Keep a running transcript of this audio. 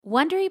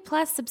Wondery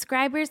Plus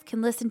subscribers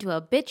can listen to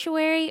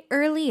Obituary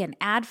early and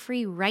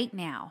ad-free right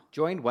now.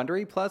 Join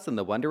Wondery Plus in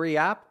the Wondery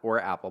app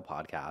or Apple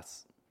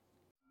Podcasts.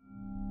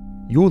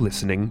 You're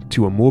listening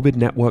to a Morbid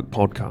Network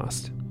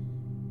podcast.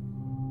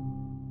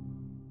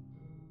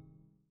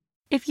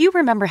 If you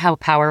remember how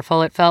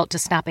powerful it felt to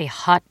snap a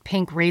hot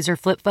pink Razor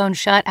flip phone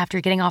shut after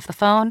getting off the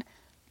phone,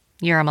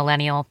 you're a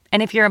millennial.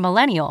 And if you're a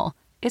millennial,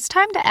 it's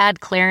time to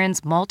add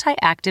Clarins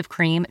Multi-Active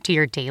Cream to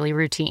your daily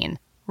routine.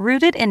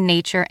 Rooted in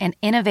nature and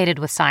innovated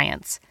with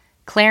science,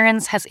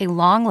 Clarins has a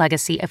long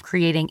legacy of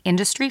creating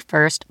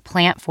industry-first,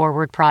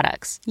 plant-forward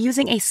products.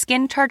 Using a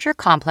skin charger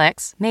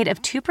complex made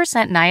of 2%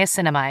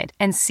 niacinamide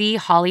and C.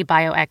 holly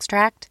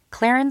bioextract,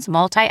 Clarins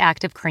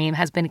Multi-Active Cream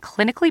has been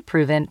clinically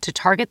proven to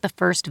target the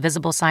first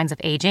visible signs of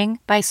aging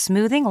by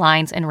smoothing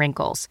lines and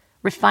wrinkles,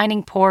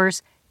 refining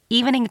pores,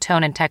 evening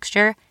tone and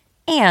texture,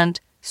 and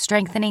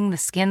strengthening the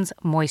skin's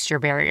moisture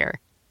barrier.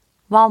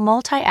 While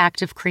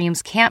multi-active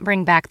creams can't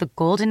bring back the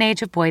golden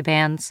age of boy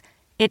bands,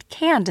 it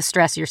can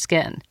distress your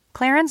skin.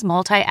 Clarins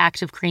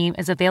Multi-Active Cream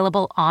is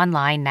available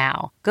online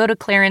now. Go to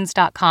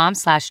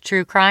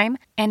clarins.com/truecrime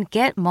and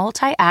get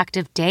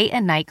Multi-Active Day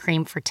and Night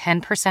Cream for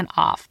 10%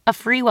 off, a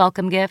free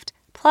welcome gift,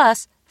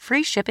 plus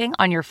free shipping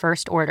on your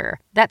first order.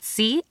 That's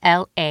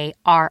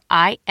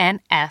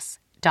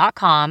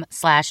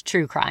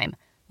clarins.com/truecrime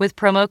with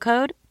promo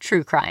code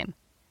TRUECRIME.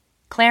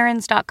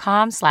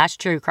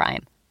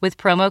 clarins.com/truecrime with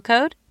promo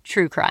code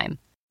TRUECRIME.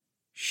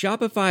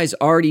 Shopify's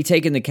already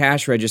taken the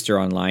cash register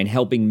online,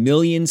 helping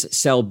millions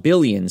sell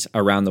billions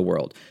around the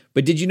world.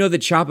 But did you know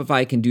that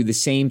Shopify can do the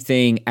same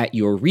thing at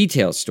your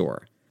retail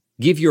store?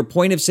 Give your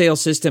point-of-sale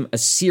system a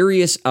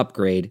serious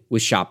upgrade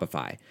with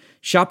Shopify.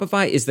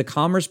 Shopify is the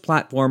commerce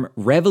platform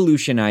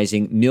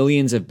revolutionizing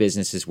millions of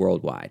businesses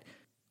worldwide.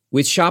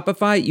 With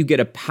Shopify, you get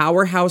a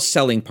powerhouse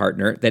selling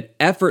partner that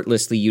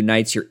effortlessly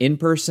unites your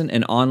in-person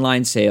and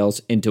online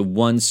sales into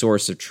one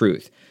source of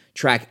truth.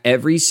 Track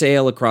every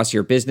sale across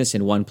your business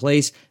in one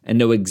place and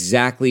know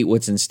exactly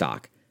what's in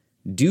stock.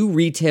 Do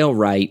retail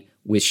right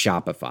with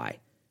Shopify.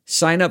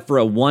 Sign up for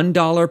a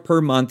 $1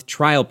 per month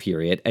trial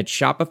period at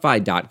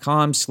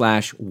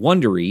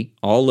shopify.com/Wondery,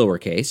 all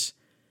lowercase.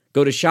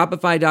 Go to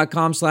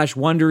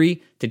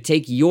shopify.com/Wondery to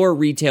take your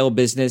retail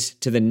business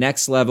to the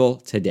next level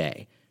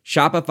today.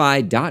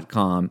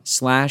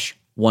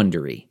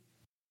 Shopify.com/Wondery.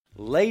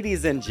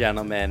 Ladies and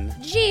gentlemen,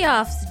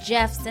 Geoffs,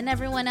 Jeffs, and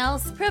everyone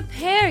else,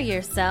 prepare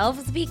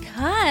yourselves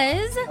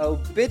because...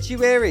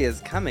 Obituary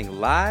is coming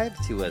live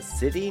to a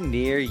city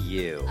near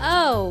you.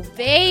 Oh,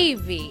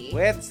 baby.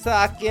 We're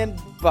talking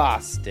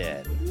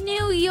Boston,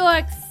 New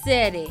York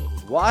City,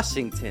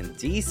 Washington,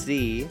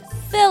 D.C.,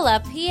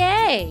 Philip,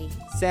 PA,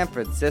 San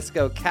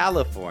Francisco,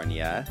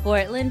 California,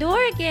 Portland,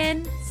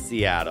 Oregon,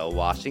 Seattle,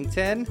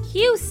 Washington,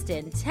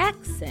 Houston,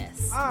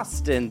 Texas,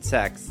 Austin,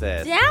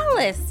 Texas,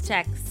 Dallas,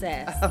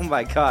 Texas, oh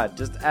my god,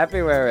 just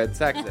everywhere in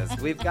Texas.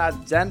 We've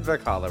got Denver,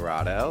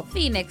 Colorado,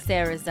 Phoenix,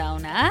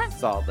 Arizona,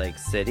 Salt Lake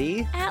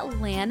City,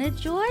 Atlanta,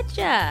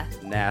 Georgia,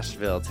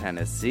 Nashville,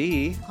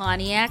 Tennessee,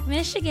 Pontiac,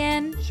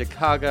 Michigan,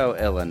 Chicago,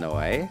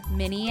 Illinois,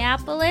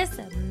 Minneapolis,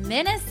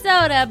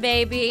 Minnesota,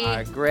 baby.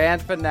 Our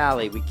grand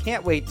finale. We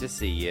can't wait to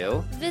see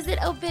you. Visit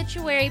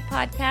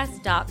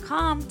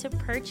obituarypodcast.com to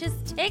purchase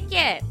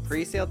tickets.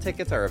 Pre-sale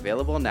tickets are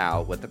available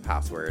now with the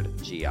password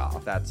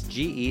GEOFF. That's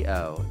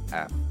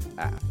GEOFF.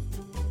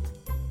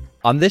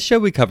 On this show,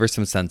 we cover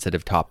some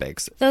sensitive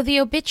topics. Though the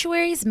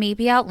obituaries may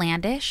be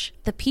outlandish,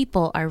 the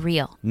people are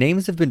real.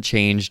 Names have been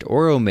changed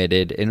or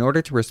omitted in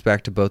order to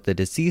respect both the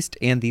deceased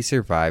and the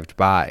survived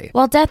by.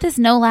 While death is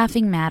no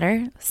laughing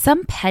matter,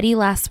 some petty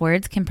last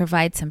words can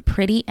provide some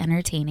pretty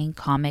entertaining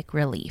comic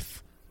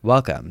relief.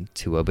 Welcome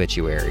to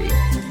Obituary.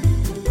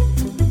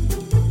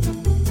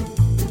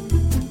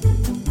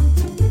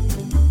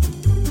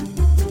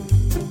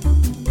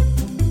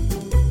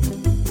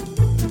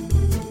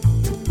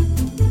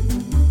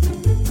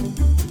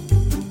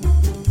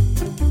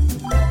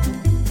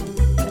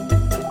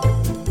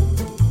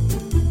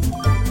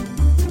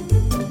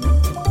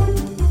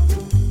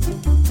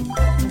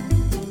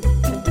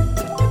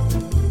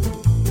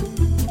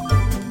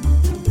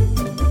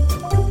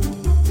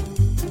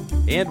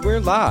 And we're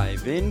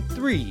live in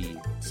 3,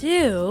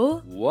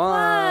 2, 1.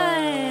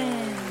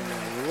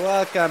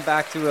 Welcome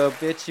back to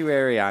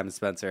Obituary. I'm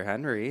Spencer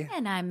Henry.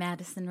 And I'm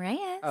Madison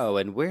Reyes. Oh,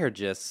 and we're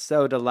just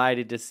so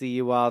delighted to see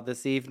you all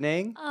this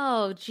evening.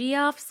 Oh,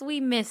 Geoffs,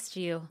 we missed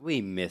you.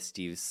 We missed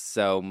you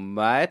so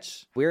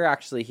much. We're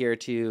actually here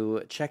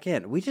to check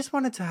in. We just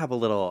wanted to have a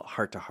little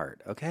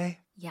heart-to-heart, okay?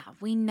 Yeah,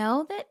 we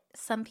know that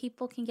some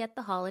people can get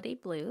the holiday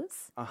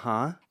blues.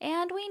 Uh-huh.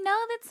 And we know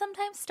that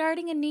sometimes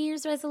starting a New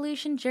Year's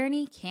resolution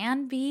journey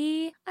can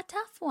be a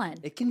tough one.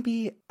 It can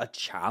be a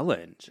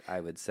challenge, I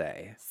would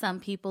say.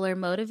 Some people are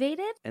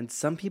motivated. And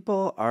some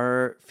people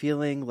are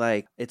feeling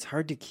like it's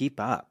hard to keep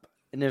up.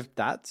 And if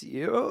that's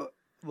you,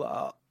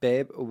 well,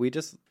 babe, we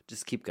just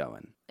keep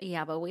going.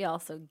 Yeah, but we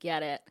also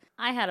get it.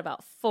 I had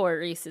about 4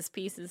 Reese's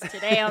Pieces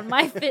today on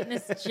my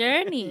fitness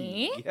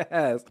journey.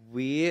 Yes.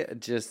 We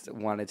just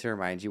wanted to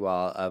remind you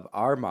all of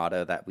our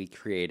motto that we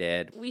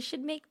created. We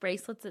should make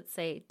bracelets that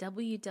say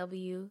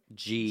WWGD.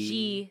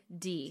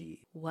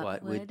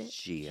 What would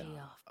G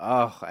off?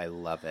 Oh, I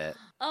love it.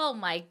 Oh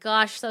my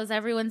gosh. So is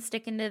everyone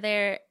sticking to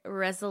their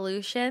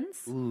resolutions?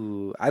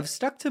 Ooh, I've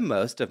stuck to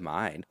most of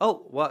mine.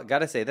 Oh, well,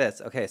 gotta say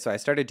this. Okay, so I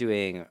started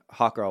doing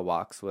hot girl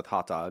walks with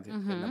Hot Dog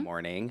in the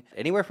morning,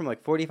 anywhere from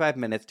like 45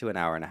 minutes to an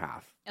hour and a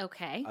half.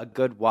 Okay. A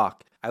good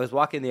walk. I was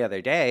walking the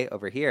other day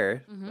over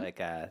here, like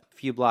a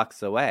few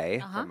blocks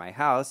away from my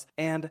house,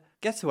 and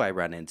guess who I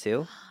run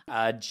into?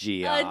 A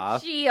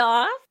Geoff. A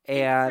Geoff.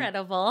 And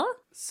incredible.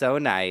 So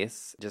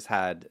nice. Just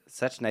had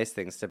such nice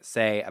things to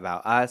say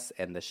about us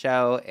and the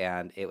show,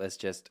 and it was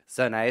just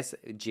so nice.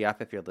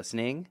 Geoff, if you're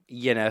listening,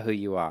 you know who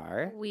you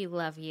are. We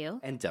love you.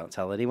 And don't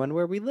tell anyone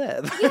where we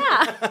live.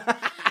 Yeah.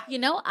 You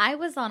know, I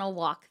was on a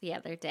walk the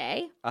other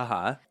day.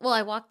 Uh-huh. Well,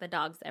 I walk the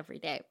dogs every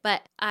day,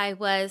 but I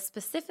was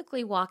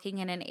specifically walking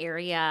in an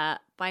area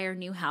by our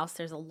new house.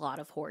 There's a lot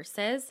of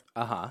horses.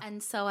 Uh-huh.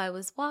 And so I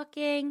was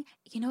walking.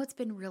 You know, it's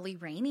been really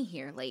rainy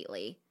here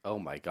lately. Oh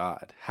my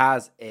God.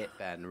 Has it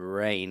been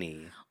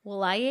rainy?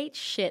 Well, I ate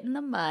shit in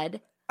the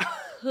mud.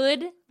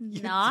 Could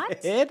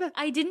not. Did?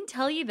 I didn't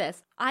tell you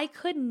this. I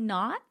could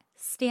not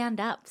stand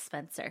up,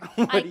 Spencer.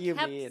 What do you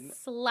kept mean?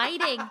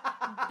 Sliding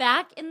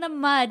back in the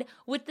mud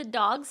with the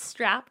dog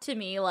strapped to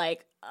me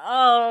like,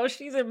 oh,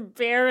 she's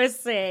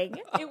embarrassing.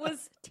 It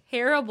was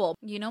terrible.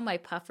 You know my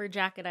puffer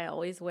jacket I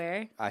always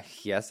wear?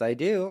 Yes, I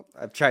do.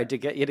 I've tried to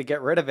get you to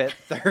get rid of it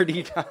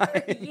 30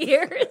 times.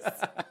 Years.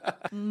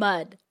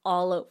 Mud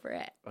all over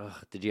it. Ugh,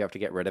 did you have to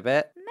get rid of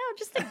it? No,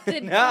 just a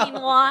good No.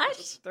 clean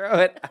wash. Throw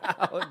it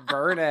out,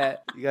 burn it.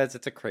 You guys,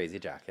 it's a crazy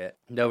jacket.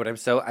 No, but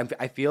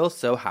I feel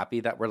so happy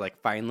that we're like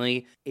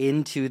finally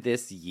into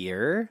this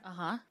year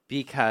Uh-huh.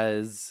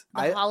 because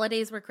The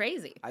holidays were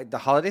crazy. the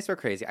holidays were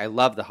crazy. I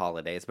love the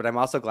holidays, but I'm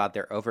also glad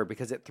they're over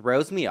because it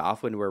throws me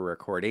off when we're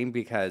recording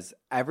because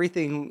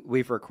everything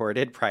we've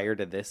recorded prior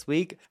to this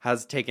week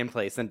has taken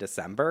place in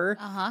December.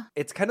 Uh-huh.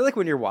 It's kind of like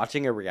when you're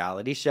watching a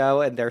reality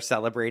show and they're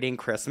celebrating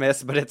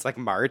Christmas, but it's like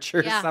March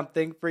or Yeah.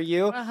 something for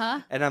you.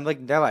 Uh-huh. And I'm like,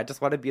 no, I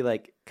just want to be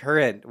like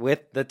current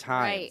with the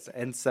times. Right.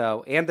 And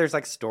so, and there's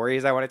like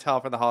stories I want to tell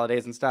for the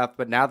holidays and stuff.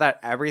 But now that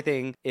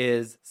everything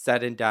is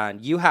said and done,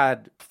 you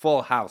had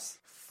full house.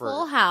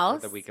 Full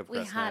house. For the week of we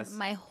Christmas. had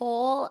my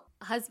whole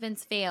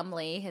husband's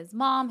family, his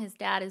mom, his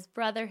dad, his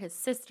brother, his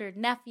sister,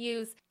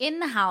 nephews in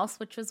the house,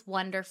 which was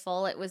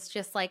wonderful. It was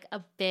just like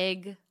a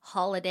big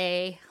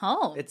holiday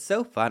home. It's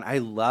so fun. I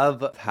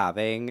love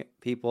having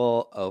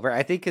people over.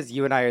 I think because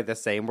you and I are the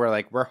same.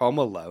 We're home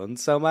alone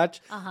so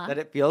much that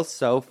it feels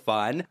so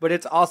fun. But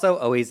it's also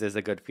always is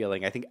a good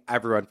feeling. I think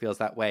everyone feels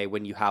that way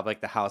when you have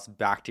like the house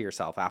back to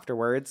yourself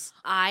afterwards.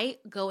 I,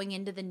 going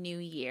into the new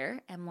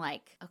year, am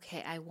like,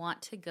 okay, I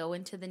want to go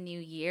into the new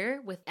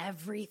year with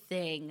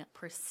everything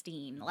pristine.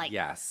 Like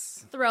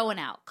Yes. throwing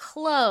out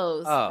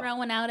clothes, Oh.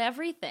 throwing out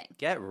everything.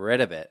 Get rid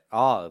of it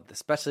all,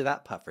 especially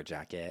that puffer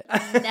jacket.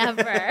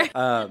 Never.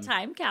 A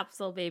time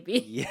capsule,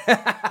 baby.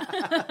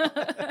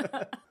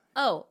 Yeah.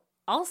 Oh,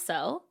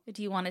 also,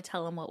 do you want to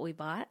tell them what we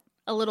bought?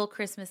 A little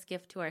Christmas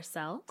gift to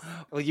ourselves.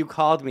 Well, you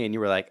called me and you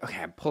were like, okay,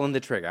 I'm pulling the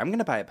trigger. I'm going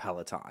to buy a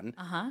Peloton.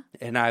 Uh-huh.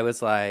 And I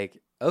was like,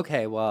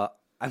 okay, well,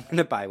 I'm going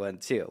to buy one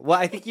too. Well,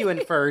 I think you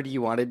inferred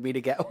you wanted me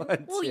to get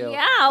one Well, too.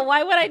 yeah.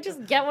 Why would I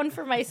just get one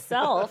for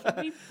myself?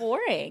 It'd be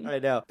boring. I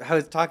know. I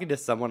was talking to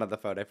someone on the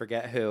phone. I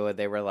forget who. And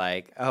they were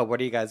like, oh, what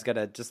are you guys going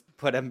to just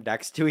put them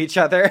next to each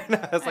other? And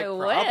I was like,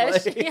 I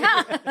wish. probably.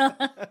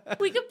 Yeah.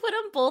 We could put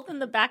them both in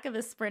the back of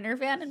the Sprinter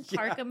van and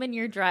park them in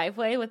your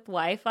driveway with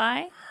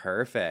Wi-Fi.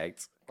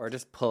 Perfect. Or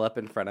just pull up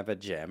in front of a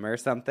gym or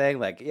something.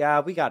 Like,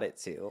 yeah, we got it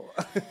too.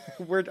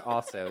 We're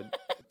also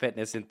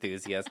fitness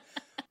enthusiasts.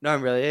 No,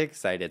 I'm really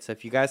excited. So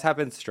if you guys have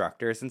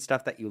instructors and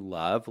stuff that you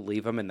love,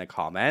 leave them in the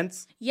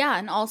comments. Yeah,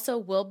 and also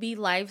we'll be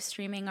live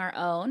streaming our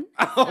own.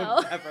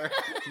 Oh, so-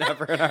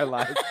 never in our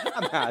lives.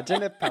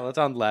 Imagine if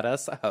Peloton let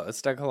us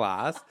host a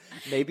class.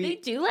 Maybe They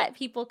do let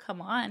people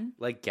come on.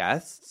 like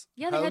guests.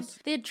 Yeah,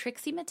 host? they had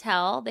Trixie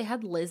Mattel. They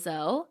had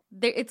Lizzo.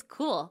 It's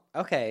cool.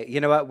 Okay,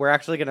 you know what? We're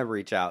actually going to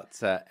reach out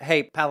to,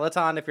 hey,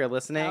 Peloton, if you're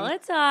listening.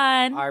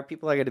 Peloton. Our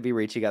people are going to be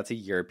reaching out to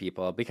your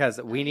people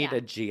because we need yeah.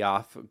 a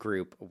Geoff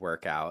group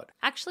workout.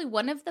 Actually,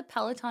 one of the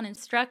Peloton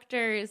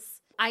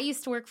instructors, I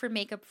used to work for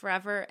Makeup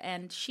Forever,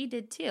 and she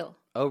did too.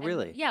 Oh, And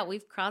really? yeah,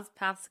 we've crossed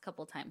paths a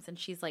couple times, and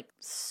she's like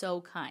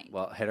so kind.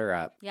 Well, hit her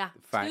up. Yeah,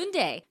 Fine. Toon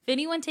Day. If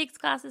anyone takes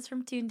classes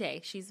from Toon Day,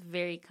 she's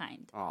very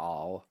kind.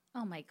 Oh,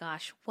 Oh my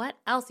gosh. What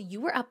else?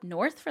 You were up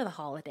north for the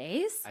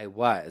holidays? I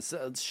was.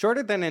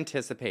 Shorter than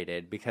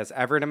anticipated because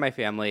everyone in my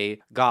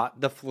family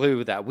got the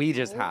flu that we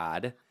just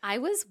had. I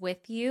was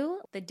with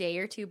you the day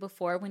or two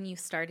before when you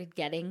started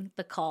getting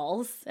the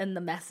calls and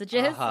the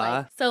messages.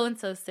 Like,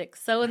 so-and-so sick,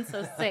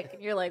 so-and-so sick.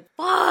 And you're like,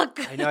 fuck.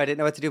 I know, I didn't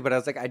know what to do, but I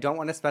was like, I don't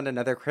want to spend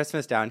another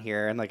Christmas down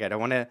here. And like,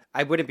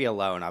 I wouldn't be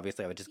alone.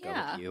 Obviously, I would just go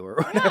with you or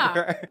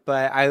whatever. Yeah.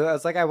 But I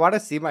was like, I want to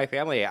see my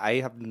family.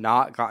 I have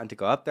not gotten to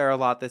go up there a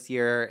lot this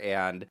year.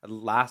 And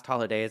last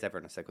holidays,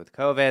 everyone was sick with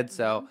COVID.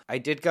 So I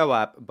did go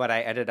up, but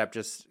I ended up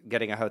just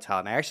getting a hotel.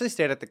 And I actually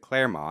stayed at the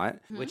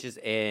Claremont, which is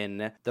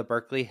in the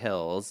Berkeley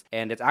Hills.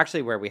 And it's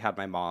actually where we had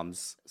my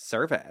mom's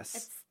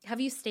service. Have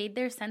you stayed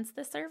there since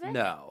the service?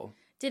 No.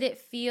 Did it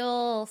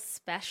feel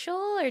special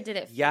or did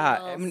it feel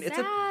I mean, sad? It's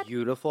a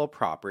beautiful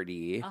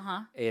property.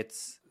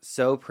 It's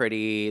so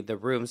pretty. The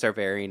rooms are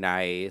very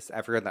nice.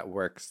 Everyone that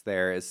works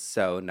there is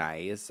so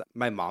nice.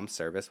 My mom's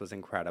service was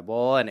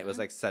incredible, and it was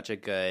like such a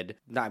good,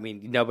 I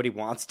mean, nobody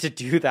wants to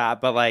do that,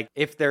 but like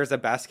if there's a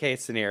best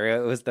case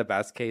scenario, it was the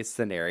best case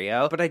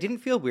scenario. But I didn't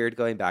feel weird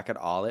going back at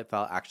all. It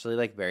felt actually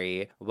like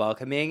very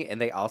welcoming, and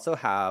they also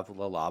have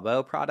Le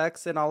Labo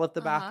products in all of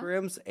the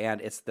bathrooms,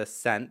 and it's the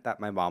scent that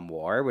my mom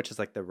wore, which is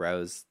like the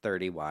Rose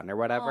 31 or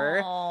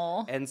whatever.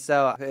 Aww. And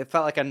so it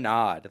felt like a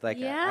nod. Like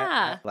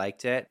I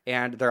liked it.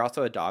 And they're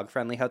also a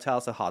dog-friendly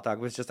hotel, so Hot Dog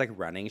was just like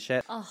running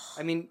shit.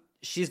 I mean,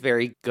 she's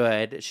very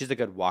good. She's a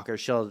good walker.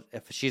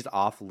 If she's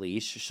off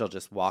leash, she'll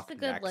just walk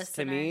next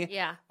to me.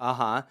 Yeah.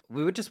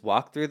 We would just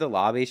walk through the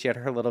lobby. She had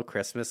her little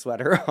Christmas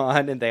sweater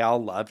on, and they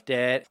all loved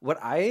it. What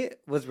I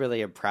was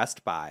really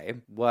impressed by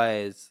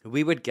was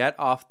we would get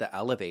off the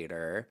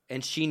elevator,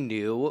 and she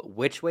knew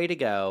which way to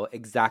go,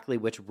 exactly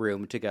which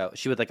room to go.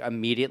 She would like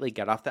immediately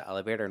get off the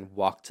elevator and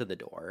walk to the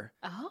door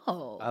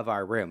of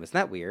our room. Isn't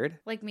that weird?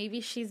 Like maybe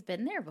she's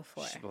been there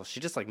before. She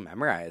just like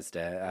memorized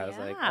it. I was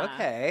like,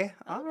 okay,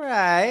 all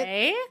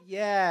right.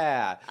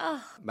 Yeah.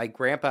 My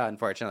grandpa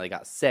unfortunately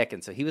got sick,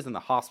 and so he was in the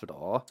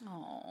hospital.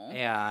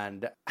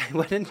 And I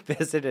went and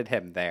visited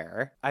him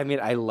there. I mean,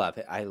 I love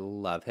it. I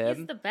love him.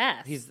 He's the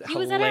best. He hilarious.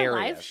 Was at our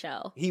live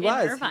show. He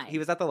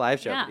was at the live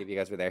show. If you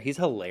guys were there. He's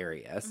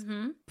hilarious.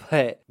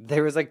 But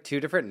there was like 2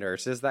 different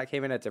nurses that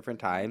came in at different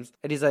times,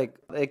 and he's like,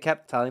 I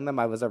kept telling them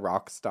I was a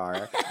rock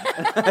star.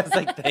 And I was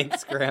like,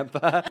 thanks,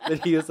 Grandpa.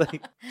 But he was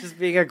like, just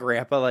being a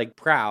grandpa, like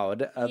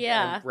proud of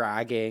and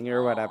bragging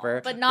or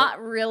whatever, but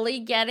not really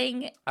getting.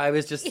 I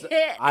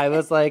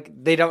was like,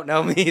 they don't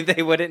know me.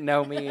 They wouldn't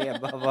know me. And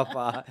blah, blah,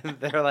 blah. And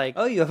they're like,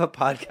 oh, you have a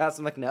podcast?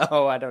 I'm like,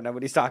 no, I don't know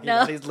what he's talking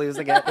about. He's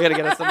losing it. We got to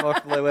get us some more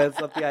fluids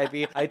with the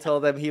IV. I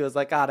told him, he was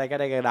like, God, I got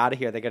to get out of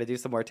here. They got to do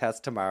some more tests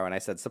tomorrow. And I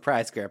said,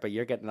 surprise, Grandpa,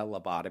 you're getting a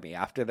lobotomy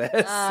after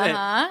this.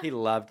 And he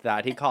loved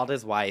that. He called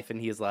his wife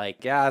and he's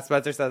like, yeah,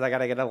 Spencer says I got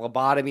to get a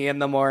lobotomy in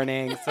the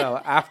morning.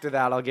 So after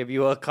that, I'll give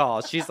you a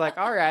call. She's like,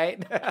 all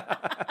right.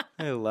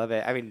 I love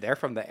it. I mean, they're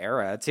from the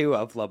era, too,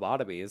 of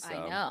lobotomies. So.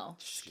 I know.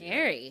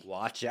 Scary.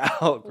 Watch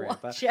out,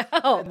 Grandpa. Watch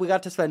out. We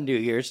got to spend New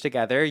Year's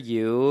together,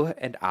 you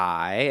and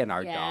I and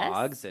our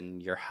dogs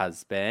and your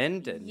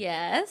husband. And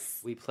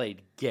we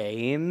played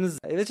games.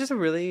 It was just a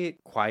really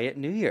quiet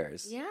New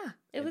Year's. Yeah,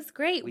 it was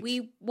great.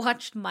 We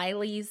watched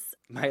Miley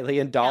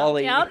and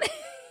Dolly.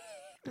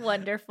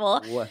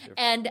 Wonderful.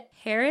 And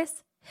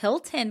Paris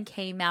Hilton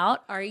came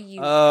out. Are you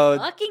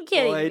fucking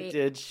kidding me? Boy,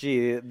 did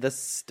she. The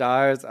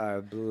stars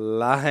are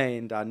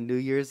blind on New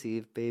Year's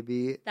Eve,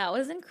 baby. That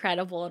was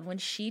incredible. And when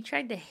she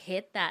tried to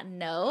hit that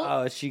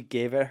note. She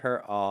gave it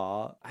her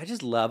all. I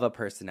just love a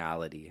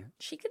personality.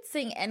 She could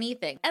sing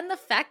anything. And the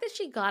fact that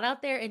she got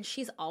out there and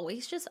she's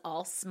always just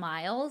all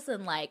smiles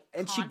and like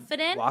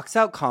confident. She walks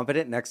out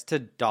confident next to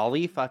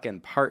Dolly fucking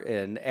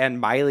Parton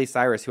and Miley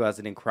Cyrus, who has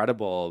an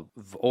incredible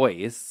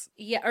voice.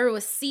 Yeah, or it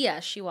was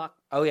Sia. She walked.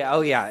 Oh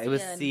yeah. It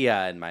was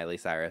Sia and Miley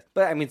Cyrus.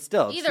 But I mean,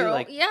 still,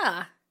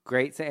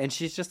 great. And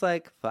she's just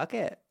like, fuck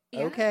it.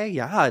 Yeah. Okay,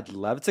 yeah, I'd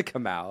love to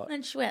come out.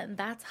 And she went,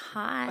 that's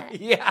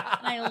hot. Yeah.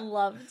 And I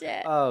loved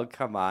it. Oh,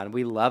 come on.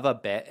 We love a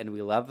bit, and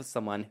we love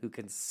someone who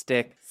can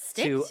stick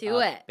to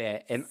a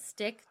bit. And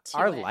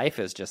our life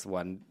is just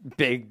one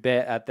big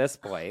bit at this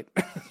point.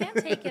 You can't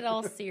take it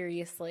all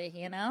seriously,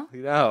 you know?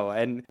 No,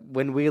 and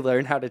when we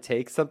learn how to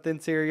take something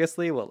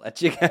seriously, we'll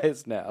let you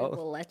guys know.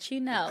 We'll let you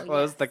know.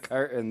 Close the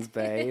curtains,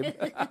 babe.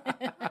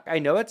 I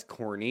know it's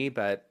corny,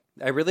 but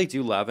I really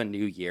do love a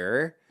new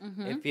year.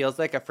 It feels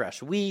like a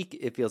fresh week.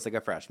 It feels like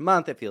a fresh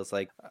month. It feels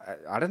like,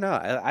 I don't know.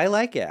 I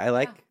like it. I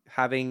like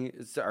having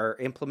or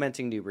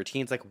implementing new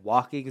routines. Like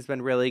walking has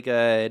been really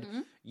good.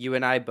 You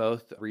and I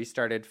both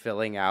restarted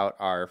filling out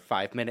our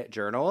 5-minute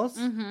journals,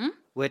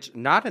 which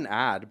not an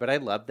ad, but I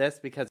love this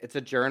because it's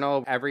a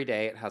journal. Every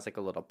day it has like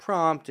a little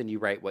prompt and you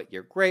write what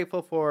you're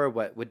grateful for,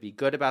 what would be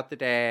good about the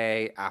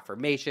day,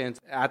 affirmations.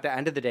 At the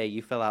end of the day,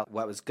 you fill out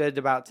what was good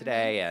about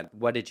today and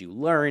what did you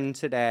learn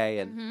today.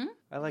 And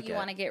I like it. You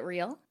want to get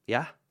real?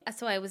 Yeah.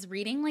 So I was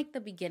reading like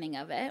the beginning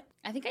of it.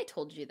 I think I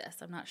told you this,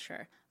 I'm not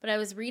sure. But I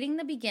was reading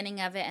the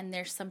beginning of it, and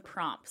there's some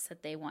prompts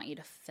that they want you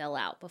to fill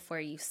out before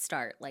you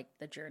start like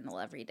the journal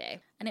every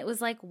day. And it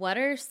was like, what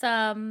are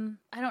some,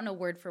 I don't know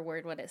word for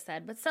word what it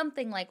said, but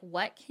something like,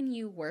 what can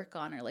you work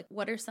on? Or like,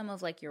 what are some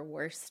of like your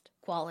worst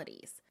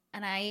qualities?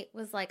 And I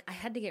was like, I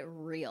had to get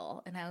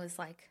real. And I was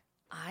like,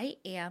 I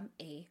am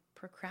a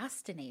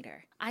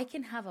procrastinator. I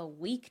can have a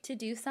week to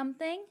do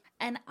something,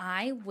 and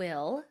I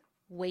will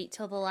wait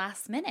till the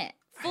last minute,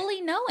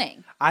 fully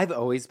knowing. I've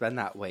always been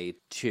that way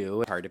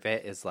too. Part of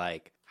it is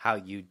like how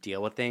you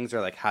deal with things,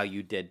 or like how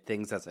you did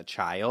things as a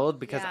child,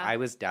 because I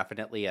was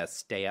definitely a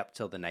stay up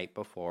till the night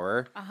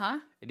before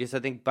and do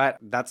something. But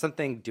that's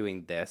something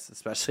doing this,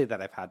 especially,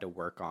 that I've had to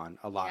work on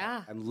a lot.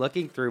 Yeah. I'm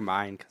looking through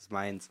mine because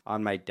mine's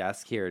on my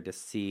desk here to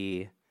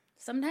see.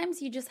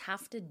 Sometimes you just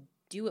have to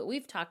do it.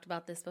 We've talked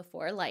about this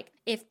before. Like,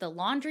 if the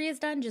laundry is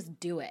done, just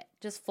do it.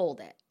 Just fold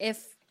it.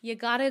 If you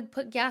gotta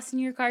put gas in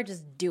your car,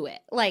 just do it.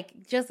 Like,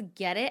 just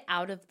get it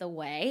out of the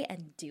way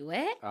and do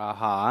it.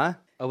 Oh,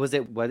 was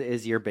it, what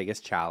is your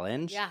biggest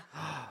challenge? Yeah.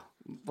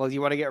 Well, you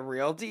want to get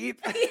real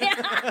deep?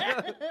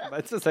 Yeah.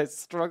 Mine says I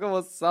struggle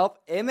with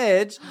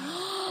self-image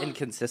and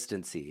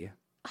consistency.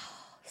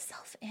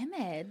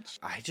 Self-image.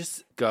 I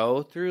just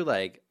go through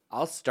like,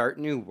 I'll start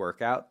new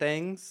workout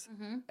things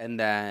and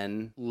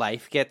then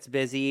life gets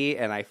busy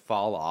and I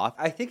fall off.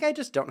 I think I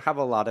just don't have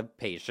a lot of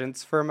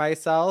patience for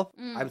myself.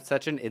 I'm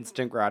such an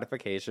instant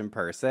gratification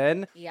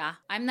person. Yeah,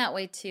 I'm that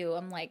way too.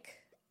 I'm like,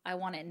 I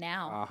want it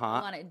now. Uh-huh.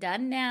 I want it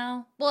done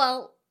now.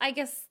 Well, I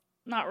guess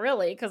not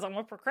really, because I'm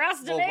a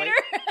procrastinator.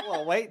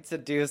 Well, wait to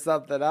do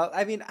something else.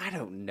 I mean, I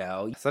don't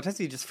know. Sometimes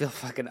you just feel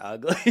fucking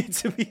ugly,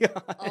 to be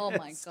honest. Oh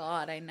my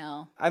God, I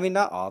know. I mean,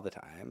 not all the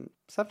time.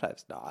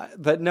 Sometimes not.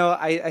 But no,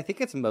 I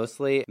think it's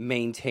mostly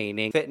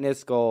maintaining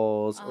fitness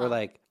goals, or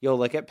like you'll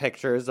look at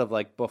pictures of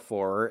like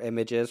before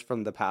images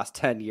from the past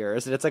 10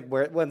 years and it's like,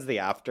 when's the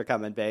after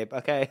coming, babe?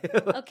 Okay.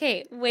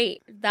 Okay,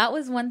 wait. That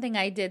was one thing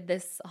I did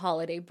this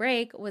holiday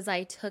break, was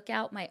I took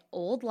out my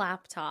old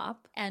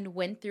laptop and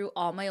went through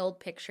all my old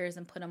pictures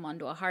and put them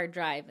onto a hard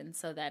drive, and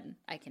so then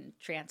I can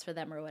transfer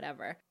them or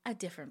whatever. A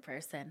different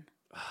person.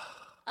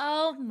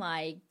 Oh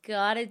my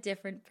God, a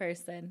different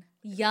person.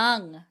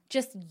 Young.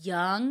 Just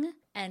young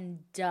and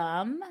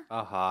dumb,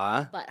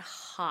 but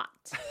hot.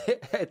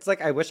 It's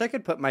like, I wish I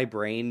could put my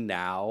brain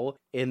now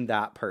in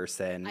that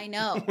person. I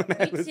know.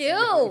 I Me was too.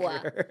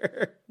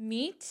 younger.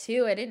 Me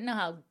too. I didn't know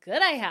how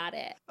good I had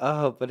it.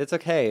 Oh, but it's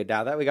okay.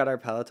 Now that we got our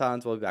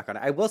Pelotons, we'll be back on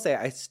it. I will say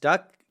I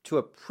stuck to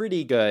a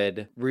pretty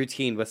good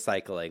routine with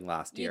cycling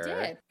last year. You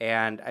did.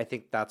 And I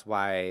think that's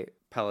why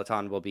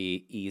Peloton will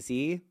be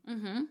easy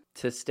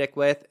to stick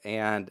with.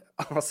 And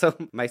also,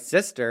 my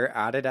sister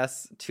added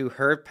us to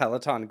her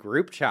Peloton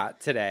group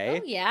chat today.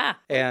 Oh, yeah.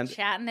 And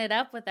chatting it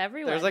up with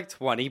everyone. There's like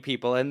 20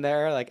 people in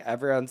there. Like,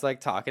 everyone's like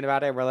talking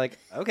about it. We're like,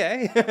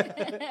 okay.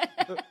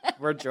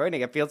 We're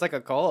joining. It feels like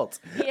a cult.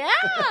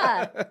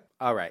 Yeah.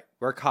 All right.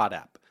 We're caught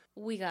up.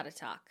 We got to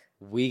talk.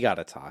 We got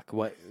to talk.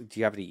 What, do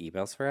you have any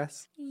emails for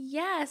us?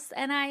 Yes.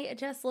 And I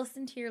just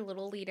listened to your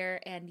little leader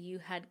and you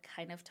had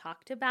kind of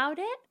talked about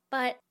it.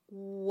 But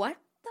what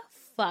the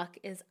fuck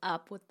is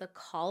up with the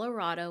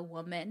Colorado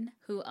woman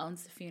who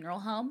owns the funeral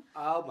home?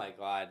 Oh my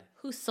God.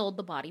 Who sold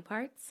the body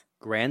parts?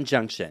 Grand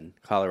Junction,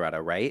 Colorado,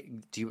 right?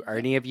 Are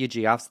any of you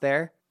Geoffs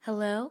there?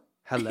 Hello?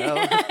 Hello?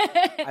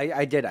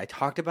 I did. I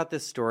talked about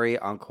this story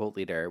on Cult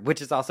Leader,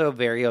 which is also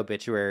very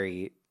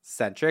obituary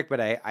centric,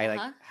 but I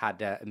like had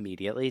to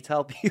immediately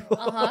tell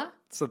people.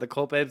 So the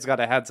Cult Babes got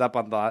a heads up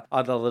on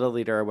the Little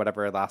Leader or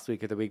whatever last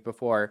week or the week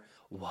before.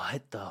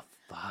 What the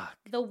fuck?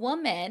 The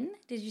woman,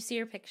 did you see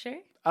her picture?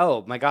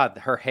 Oh my God,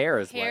 her hair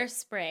is wet.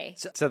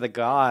 Hairspray. To the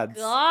gods.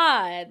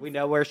 God. We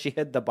know where she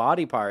hid the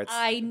body parts.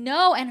 I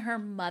know. And her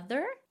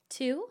mother,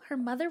 too. Her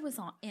mother was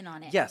in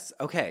on it. Yes.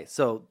 Okay.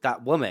 So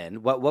that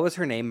woman, what was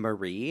her name?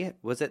 Marie?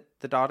 Was it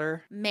the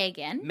daughter?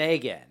 Megan.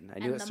 Megan. I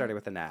knew it started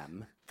with an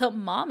M. The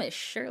mom is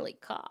Shirley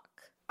Cock.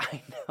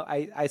 I know.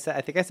 I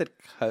think I said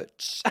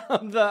Coach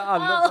on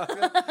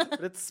the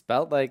but it's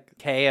spelled like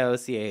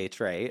Koch,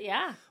 right?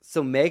 Yeah.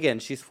 So Megan,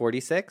 she's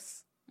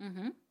 46,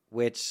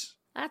 which...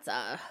 That's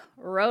a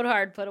road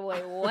hard put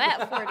away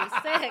wet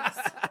 46.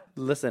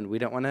 Listen, we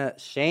don't want to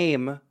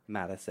shame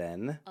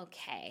Madison.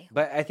 Okay.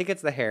 But I think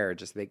it's the hair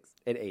just makes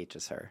it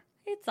ages her.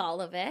 It's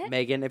all of it.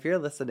 Megan, if you're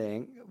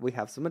listening, we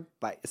have some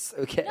advice,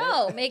 okay?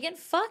 No, Megan,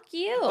 fuck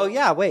you. Oh,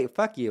 yeah, wait,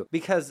 fuck you.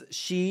 Because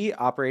she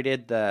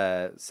operated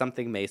the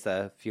Something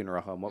Mesa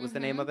funeral home. What was the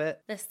name of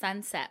it? The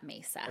Sunset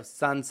Mesa. Oh,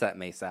 Sunset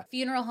Mesa.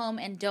 Funeral home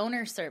and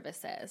donor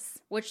services,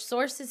 which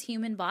sources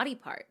human body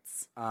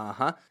parts.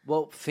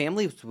 Well,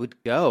 families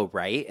would go,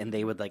 right? And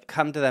they would like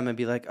come to them and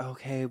be like,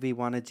 okay, we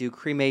want to do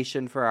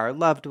cremation for our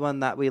loved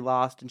one that we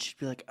lost. And she'd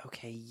be like,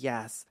 okay,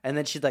 yes. And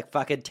then she'd like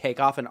fucking take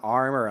off an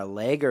arm or a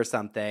leg or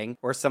something,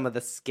 or some of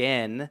the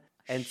skin,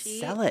 and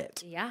sell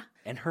it. Yeah.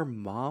 And her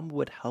mom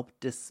would help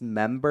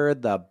dismember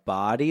the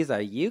bodies.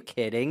 Are you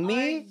kidding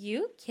me? Are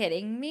you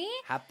kidding me?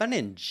 Happened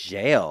in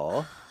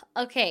jail.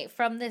 Okay,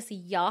 from this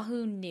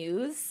Yahoo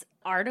News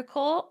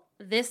article,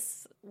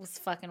 This was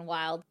fucking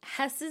wild.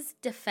 Hess's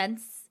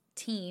defense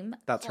team.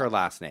 That's her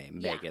last name,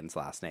 Yeah. Megan's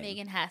last name.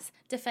 Megan Hess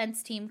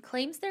defense team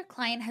claims their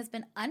client has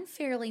been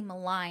unfairly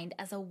maligned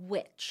as a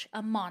witch,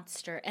 a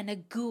monster, and a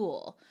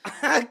ghoul.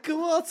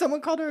 Cool. Someone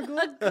called her a ghoul.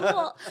 A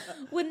ghoul.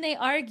 When they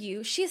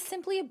argue, she is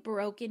simply a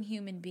broken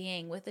human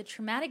being with a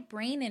traumatic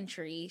brain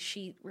injury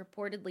she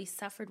reportedly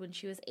suffered when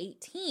she was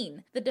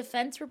 18. The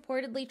defense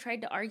reportedly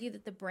tried to argue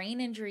that the brain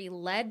injury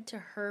led to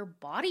her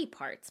body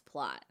parts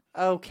plot.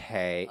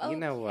 Okay. You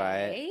know what?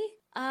 Okay.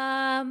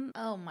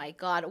 Oh my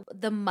God.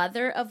 The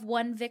mother of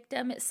one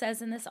victim, it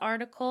says in this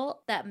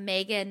article that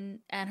Megan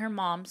and her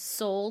mom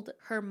sold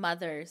her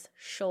mother's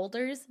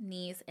shoulders,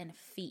 knees, and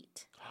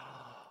feet.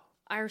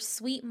 Our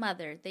sweet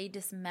mother, they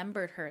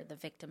dismembered her, the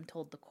victim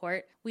told the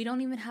court. We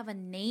don't even have a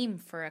name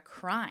for a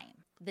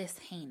crime this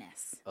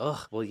heinous. Ugh.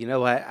 Well, you know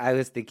what? I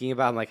was thinking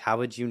about, I'm like, how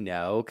would you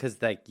know?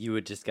 Because, like, you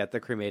would just get the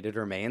cremated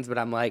remains. But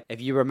I'm like,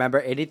 if you remember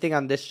anything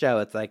on this show,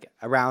 it's like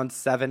around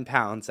 7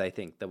 pounds, I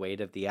think, the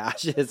weight of the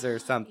ashes or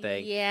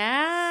something.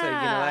 Yeah. So,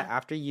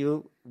 you know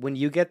what? When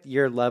you get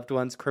your loved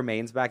one's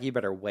cremains back, you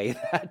better weigh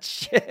that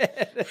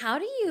shit. How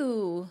do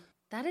you...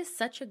 That is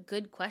such a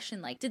good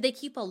question. Like, did they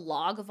keep a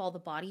log of all the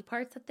body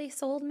parts that they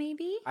sold,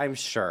 maybe? I'm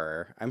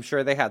sure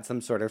they had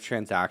some sort of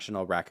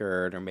transactional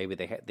record, or maybe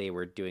they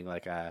were doing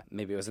like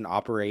maybe it was an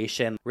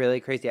operation. Really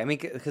crazy. I mean,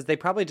 because they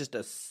probably just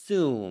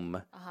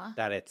assume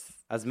that it's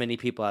as many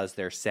people as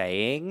they're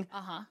saying.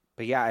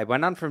 But yeah, it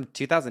went on from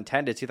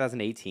 2010 to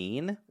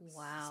 2018.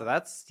 Wow. So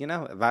that's,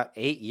 about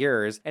 8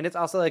 years. And it's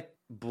also like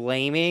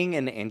blaming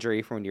an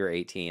injury from when you were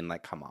 18.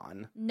 Like, come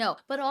on. No,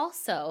 but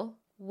also...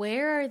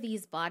 Where are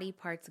these body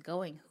parts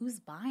going? Who's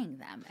buying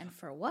them and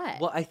for what?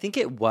 Well, I think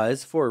it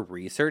was for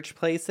research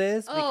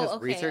places because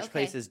okay, research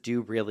places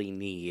do really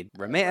need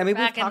remains. I mean,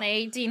 back in the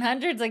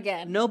 1800s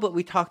again. No, but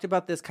we talked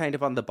about this kind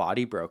of on the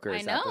Body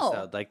Brokers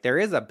episode. Like, there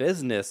is a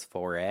business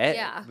for it.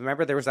 Yeah.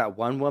 Remember, there was that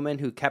one woman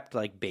who kept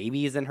like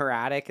babies in her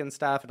attic and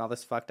stuff, and all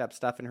this fucked up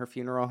stuff in her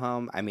funeral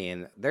home. I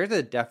mean, there's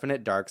a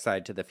definite dark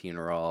side to the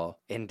funeral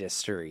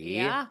industry.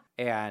 Yeah.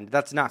 And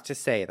that's not to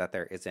say that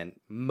there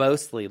isn't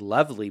mostly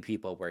lovely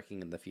people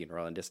working in the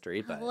funeral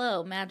industry, but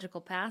Hello,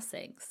 magical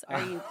passings.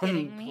 Are you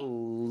kidding me?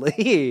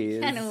 Please.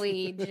 Can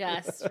we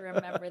just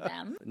remember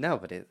them? No,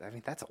 but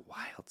that's a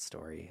wild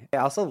story. I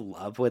also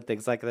love when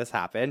things like this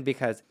happen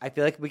because I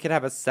feel like we could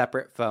have a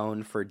separate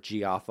phone for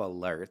Geoff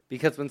Alert,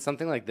 because when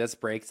something like this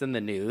breaks in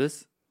the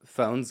news,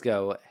 phones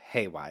go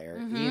haywire.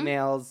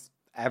 Emails,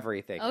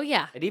 everything. Oh,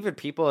 yeah. And even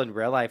people in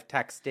real life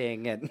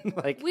texting and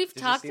like. We've did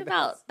you talked see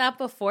about this? that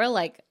before,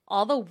 like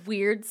all the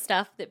weird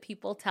stuff that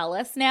people tell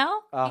us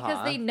now because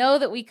Uh-huh. they know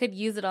that we could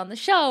use it on the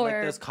show. Like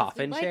or those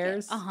coffin like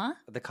chairs. Uh-huh.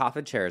 The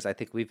coffin chairs, I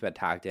think we've been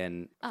tagged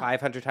in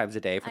 500 times a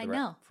day I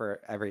know. for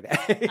every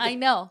day. I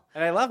know.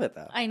 And I love it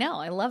though. I know.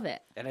 I love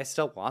it. And I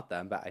still want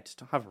them, but I just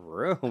don't have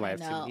room. I have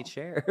too know. many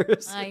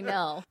chairs. I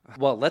know.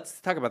 Well, let's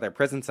talk about their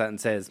prison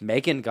sentences.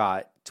 Megan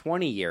got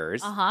 20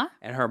 years. Uh-huh.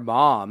 And her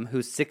mom,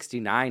 who's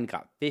 69,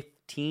 got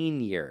 15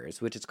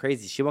 years, which is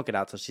crazy. She won't get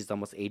out till she's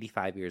almost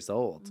 85 years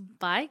old.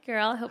 Bye,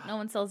 girl. I hope no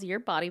one sells your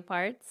body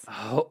parts.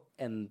 Oh,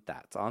 and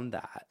that's on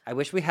that. I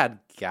wish we had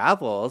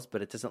gavels,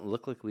 but it doesn't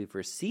look like we've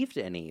received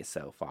any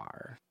so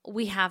far.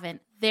 We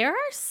haven't. There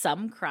are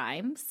some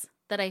crimes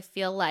that I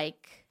feel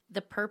like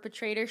the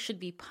perpetrator should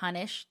be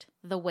punished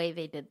the way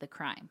they did the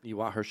crime. You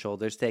want her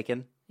shoulders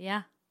taken?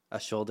 Yeah. A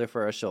shoulder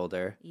for a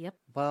shoulder. Yep.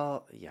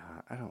 Well, yeah,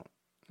 I don't.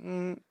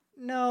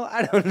 No,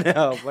 I don't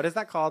know. What is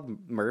that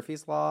called?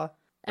 Murphy's Law?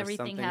 Or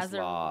Everything something's has a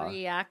law?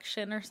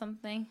 reaction or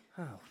something.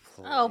 Oh,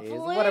 please. Oh,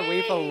 What are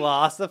we please.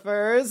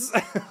 philosophers?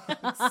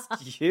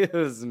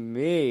 Excuse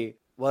me.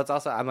 Well, it's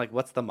also, I'm like,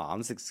 what's the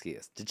mom's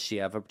excuse? Did she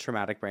have a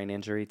traumatic brain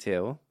injury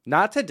too?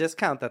 Not to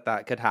discount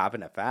that could have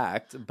an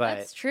effect, but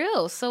That's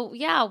true. So,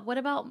 yeah, what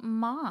about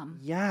mom?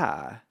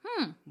 yeah.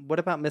 What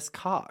about Miss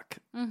Cock?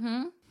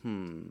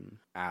 Mm-hmm.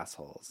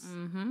 Assholes.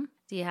 Mm-hmm.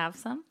 Do you have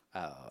some?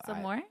 Oh,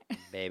 Some more?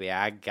 Baby,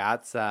 I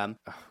got some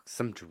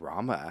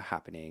drama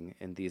happening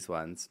in these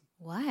ones.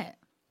 What?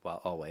 Well,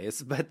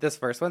 always. But this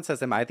first one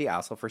says, am I the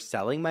asshole for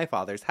selling my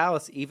father's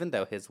house even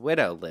though his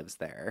widow lives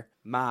there?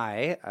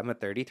 I'm a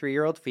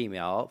 33-year-old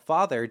female.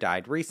 Father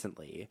died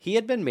recently. He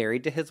had been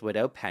married to his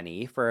widow,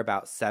 Penny, for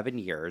about 7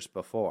 years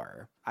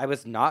before. I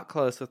was not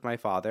close with my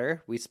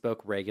father. We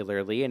spoke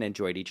regularly and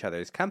enjoyed each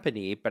other's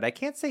company, but I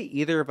can't say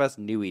either of us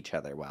knew each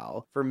other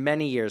well for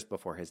many years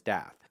before his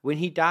death. When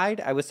he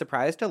died, I was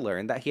surprised to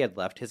learn that he had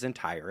left his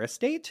entire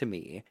estate to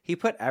me. He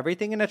put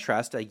everything in a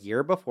trust a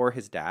year before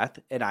his death,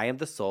 and I am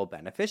the sole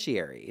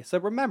beneficiary. So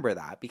remember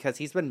that, because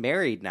he's been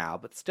married now,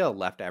 but still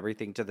left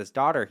everything to this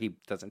daughter he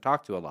doesn't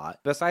talk to a lot.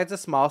 Besides a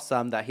small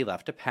sum that he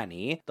left to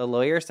Penny, the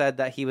lawyer said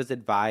that he was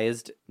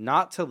advised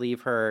not to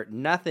leave her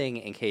nothing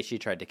in case she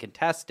tried to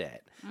contest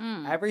it.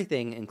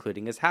 Everything,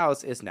 including his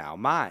house, is now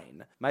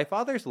mine. My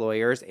father's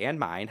lawyers and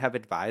mine have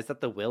advised that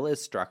the will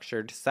is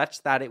structured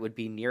such that it would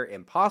be near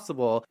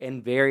impossible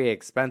and very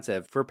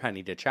expensive for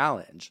Penny to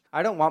challenge.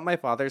 I don't want my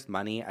father's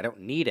money, I don't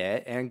need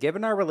it, and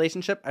given our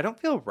relationship, I don't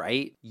feel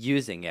right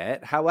using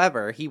it.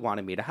 However, he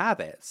wanted me to have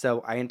it.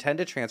 So I intend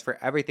to transfer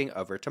everything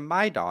over to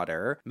my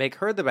daughter, make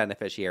her the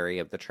beneficiary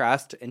of the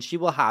trust, and she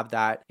will have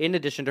that in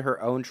addition to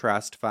her own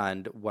trust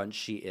fund once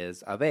she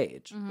is of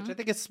age, which I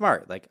think is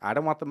smart. Like, I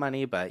don't want the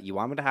money, but you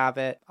want me to have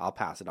it, I'll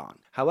pass it on.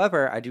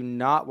 However, I do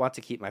not want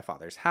to keep my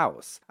father's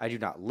house. I do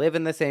not live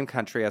in the same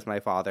country as my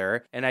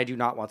father, and I do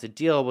not want to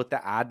deal with the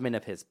admin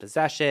of his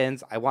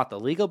possessions. I want the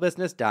legal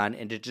business done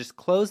and to just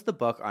close the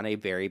book on a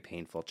very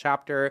painful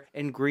chapter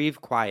and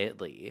grieve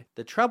quietly.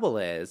 The trouble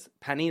is,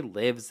 Penny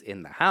lives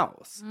in the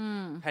house.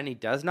 Penny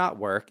does not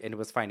work and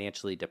was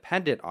financially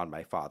dependent on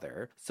my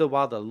father. So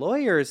while the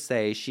lawyers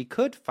say she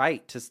could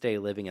fight to stay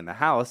living in the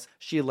house,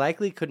 she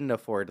likely couldn't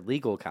afford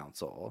legal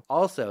counsel.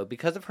 Also,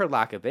 because of her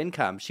lack of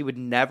income, she would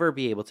never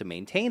be able to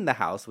maintain the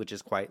house, which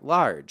is quite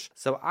large.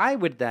 So I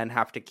would then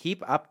have to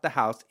keep up the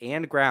house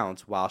and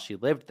grounds while she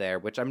lived there,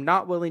 which I'm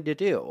not willing to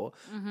do,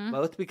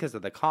 both because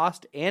of the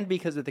cost and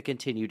because of the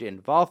continued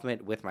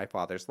involvement with my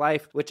father's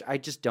life, which I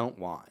just don't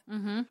want.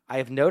 I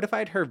have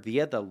notified her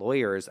via the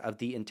lawyers of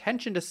the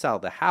intention to sell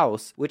the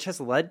house, which has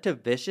led to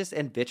vicious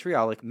and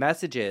vitriolic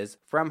messages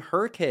from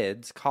her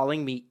kids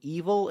calling me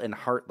evil and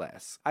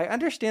heartless. I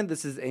understand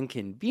this is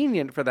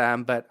inconvenient for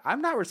them, but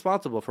I'm not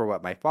responsible for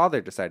what my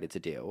father decided to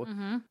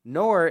do,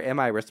 nor am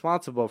I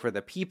responsible for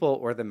the people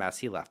or the mess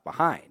he left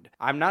behind.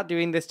 I'm not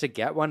doing this to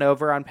get one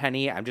over on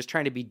Penny. I'm just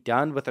trying to be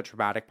done with a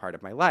traumatic part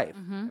of my life.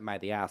 Am I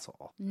the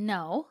asshole?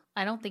 No,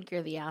 I don't think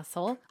you're the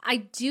asshole. I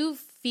do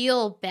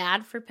feel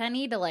bad for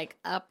Penny to like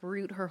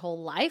uproot her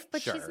whole life,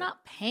 but Sure. she's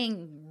not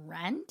paying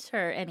rent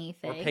or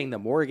anything. Or paying the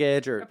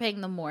mortgage Or paying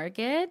the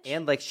mortgage.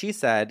 And like she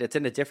said, it's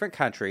in a different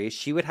country.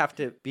 She would have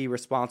to be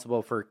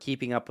responsible for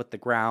keeping up with the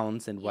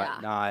grounds and Yeah.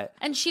 whatnot.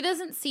 And she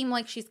doesn't seem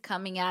like she's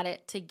coming at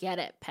it to get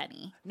at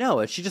Penny.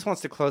 No, she just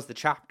wants to close the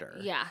chapter.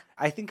 Yeah.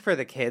 I think for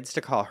the kids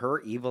to call her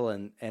evil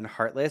and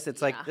heartless,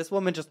 it's Yeah. like this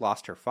woman just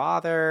lost her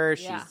father.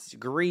 Yeah. She's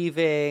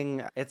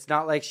grieving. It's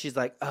not like she's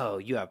like, oh,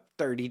 you have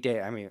 30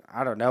 days. I mean,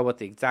 I don't know what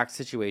the exact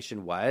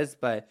situation was,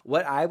 but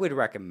what I would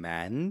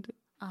recommend,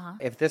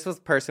 if this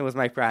person was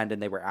my friend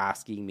and they were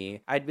asking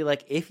me, I'd be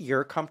like, if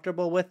you're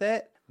comfortable with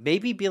it,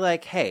 maybe be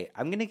like, hey,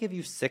 I'm going to give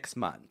you 6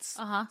 months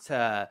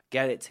to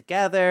get it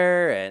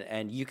together,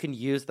 and you can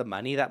use the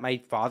money that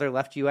my father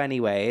left you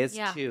anyways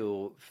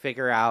to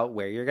figure out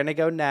where you're going to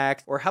go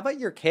next. Or how about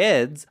your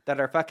kids that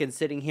are fucking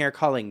sitting here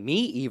calling me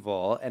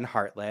evil and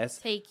heartless?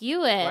 Take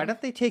you in. Why don't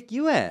they take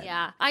you in?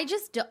 Yeah.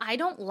 I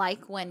don't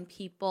like when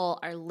people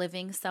are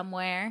living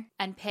somewhere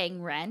and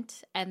paying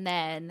rent and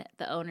then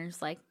the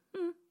owner's like,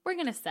 we're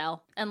going to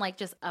sell, and like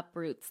just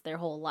uproots their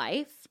whole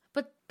life.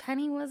 But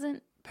Penny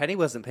wasn't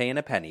paying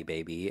a penny,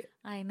 baby.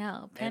 I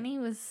know. Penny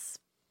was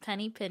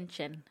penny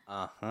pinching.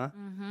 I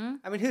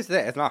mean, who's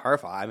that? It's not her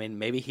fault. I mean,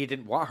 maybe he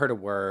didn't want her to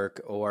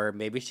work, or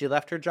maybe she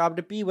left her job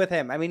to be with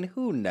him. I mean,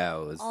 who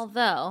knows?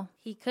 Although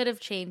he could have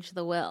changed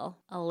the will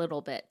a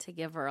little bit to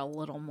give her a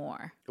little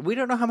more. We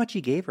don't know how much he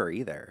gave her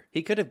either.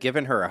 He could have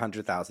given her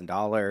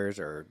 $100,000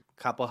 or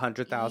a couple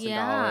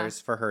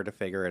 $100,000 for her to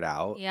figure it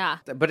out. Yeah.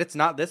 But it's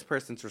not this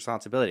person's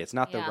responsibility. It's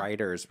not the Yeah.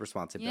 writer's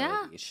responsibility.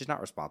 Yeah. She's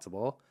not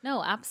responsible.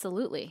 No,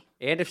 absolutely.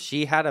 And if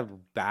she had a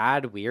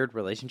bad, weird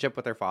relationship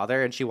with her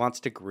father and she wants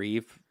to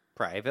grieve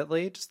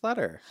privately, just let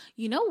her.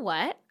 You know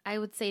what I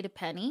would say to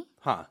Penny?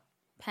 Huh.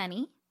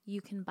 Penny, you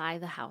can buy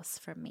the house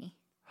from me.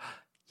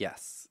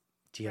 Yes.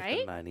 Do you have Right?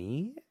 the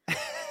money?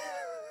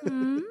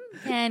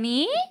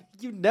 Penny?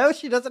 You know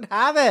she doesn't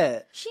have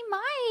it. She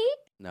might.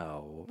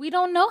 No. We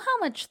don't know how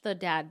much the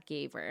dad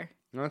gave her.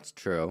 That's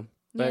true.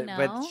 You But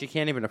know? she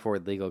can't even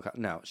afford legal.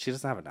 No, she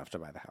doesn't have enough to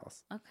buy the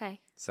house. Okay.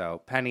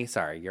 So, Penny,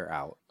 sorry, you're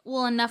out.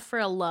 Well, enough for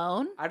a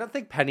loan. I don't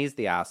think Penny's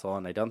the asshole,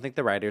 and I don't think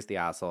the writer's the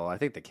asshole. I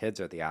think the kids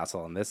are the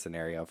asshole in this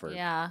scenario for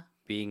Yeah.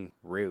 being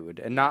rude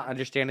and not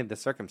understanding the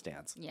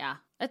circumstance. Yeah.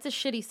 It's a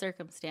shitty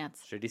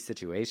circumstance. Shitty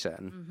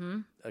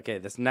situation. Okay,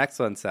 this next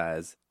one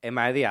says, am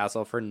I the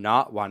asshole for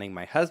not wanting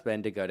my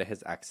husband to go to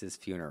his ex's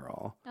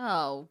funeral?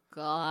 Oh,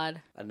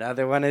 God.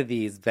 Another one of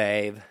these,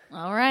 babe.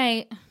 All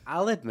right.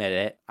 I'll admit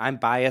it, I'm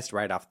biased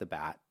right off the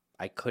bat.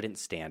 I couldn't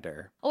stand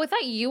her. Oh, I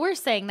thought you were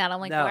saying that. I'm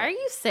like, No. why are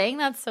you saying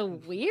that so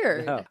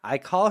weird? No. I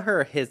call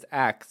her his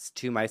ex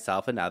to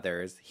myself and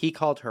others. He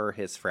called her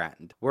his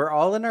friend. We're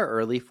all in our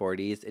early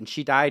 40s, and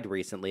she died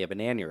recently of an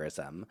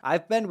aneurysm.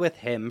 I've been with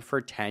him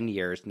for 10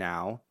 years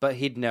now, but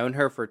he'd known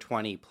her for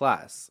 20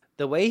 plus.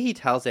 The way he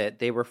tells it,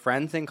 they were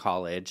friends in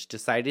college,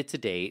 decided to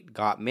date,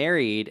 got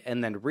married,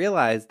 and then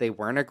realized they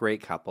weren't a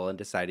great couple and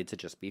decided to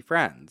just be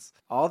friends.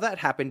 All that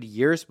happened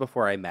years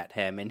before I met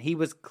him, and he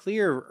was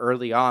clear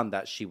early on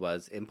that she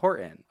was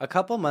important. A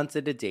couple months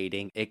into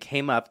dating, it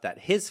came up that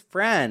his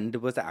friend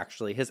was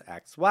actually his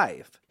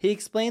ex-wife. He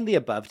explained the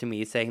above to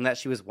me, saying that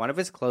she was one of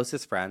his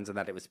closest friends and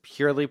that it was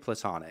purely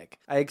platonic.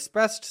 I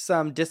expressed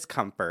some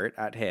discomfort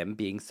at him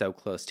being so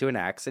close to an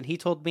ex, and he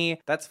told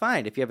me, that's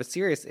fine, if you have a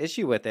serious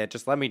issue with it,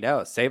 just let me know.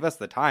 Save us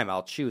the time,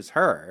 I'll choose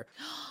her.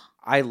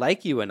 I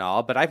like you and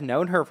all, but I've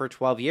known her for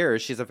 12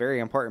 years. She's a very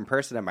important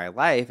person in my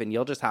life, and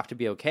you'll just have to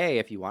be okay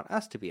if you want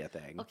us to be a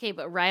thing. Okay,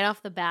 but right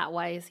off the bat,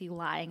 why is he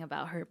lying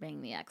about her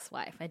being the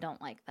ex-wife? I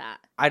don't like that.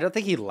 I don't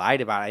think he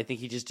lied about it. I think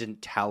he just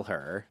didn't tell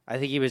her. I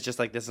think he was just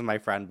like, this is my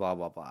friend, blah,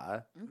 blah,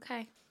 blah.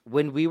 Okay.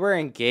 When we were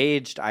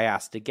engaged, I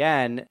asked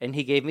again, and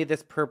he gave me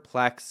this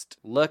perplexed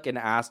look and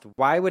asked,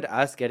 why would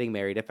us getting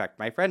married affect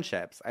my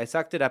friendships? I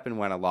sucked it up and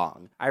went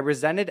along. I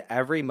resented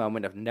every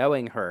moment of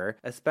knowing her,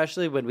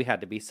 especially when we had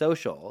to be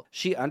social.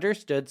 She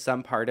understood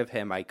some part of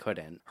him I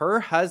couldn't. Her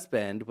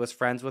husband was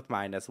friends with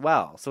mine as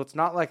well, so it's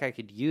not like I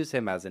could use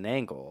him as an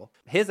angle.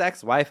 His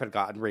ex-wife had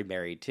gotten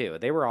remarried too.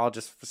 They were all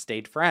just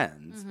stayed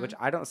friends, which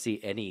I don't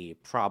see any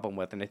problem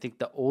with. And I think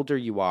the older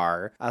you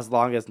are, as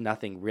long as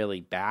nothing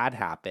really bad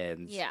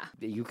happens,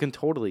 you can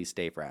totally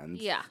stay friends.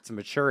 Yeah. It's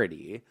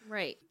maturity.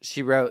 Right.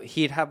 She wrote,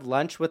 he'd have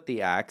lunch with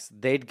the ex,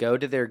 they'd go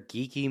to their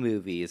geeky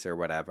movies or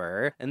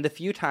whatever, and the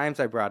few times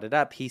I brought it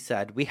up, he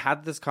said, we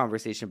had this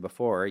conversation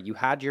before, you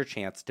had your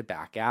chance to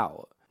back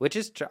out. Which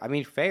is,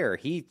 fair.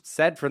 He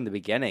said from the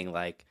beginning,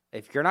 like,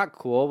 if you're not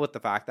cool with the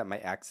fact that my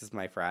ex is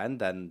my friend,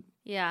 then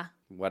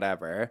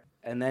whatever.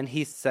 And then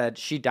he said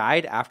she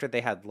died after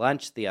they had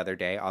lunch the other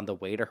day on the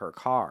way to her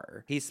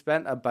car. He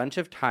spent a bunch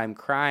of time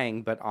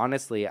crying, but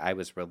honestly, I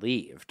was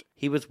relieved.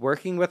 He was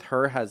working with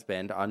her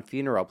husband on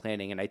funeral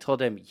planning, and I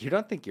told him, you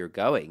don't think you're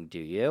going, do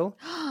you?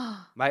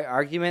 My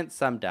argument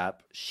summed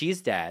up,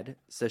 she's dead,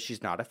 so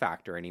she's not a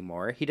factor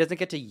anymore. He doesn't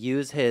get to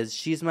use his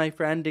she's my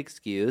friend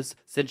excuse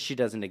since she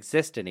doesn't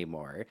exist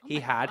anymore.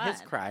 He had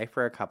his cry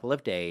for a couple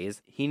of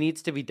days. He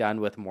needs to be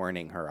done with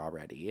mourning her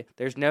already.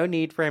 There's no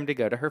need for him to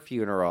go to her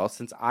funeral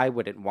since I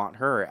wouldn't want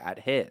her at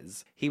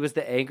his. He was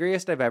the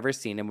angriest I've ever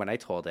seen him when I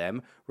told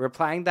him,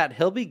 replying that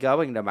he'll be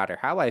going no matter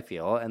how I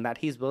feel and that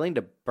he's willing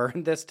to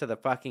burn this to the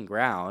fucking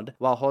ground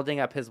while holding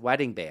up his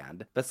wedding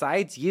band.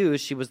 Besides you,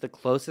 she was the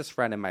closest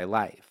friend in my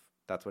life.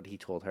 That's what he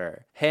told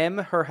her. Him,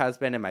 her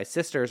husband, and my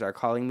sisters are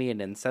calling me an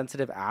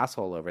insensitive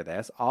asshole over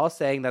this, all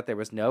saying that there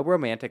was no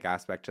romantic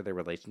aspect to their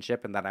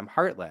relationship and that I'm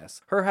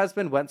heartless. Her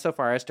husband went so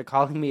far as to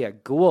calling me a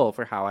ghoul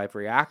for how I've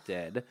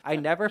reacted. I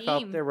never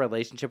felt their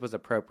relationship was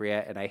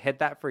appropriate, and I hid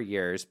that for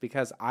years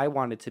because I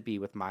wanted to be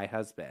with my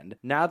husband.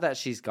 Now that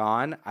she's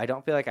gone, I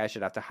don't feel like I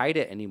should have to hide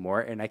it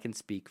anymore, and I can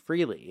speak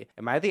freely.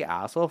 Am I the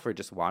asshole for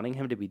just wanting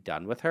him to be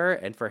done with her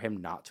and for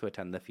him not to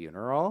attend the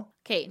funeral?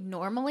 Okay,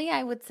 normally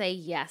I would say,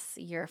 yes,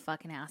 you're a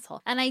fucking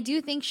asshole. And I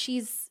do think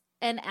she's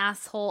an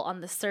asshole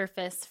on the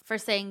surface for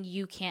saying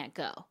you can't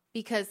go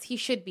because he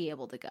should be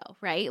able to go,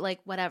 right? Like,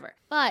 whatever.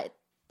 But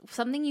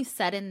something you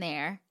said in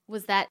there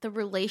was that the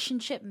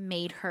relationship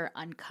made her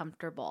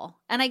uncomfortable.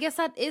 And I guess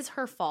that is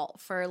her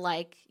fault for,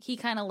 like, he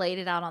kind of laid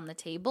it out on the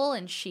table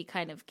and she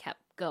kind of kept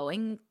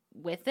going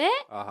with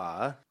it.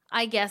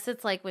 I guess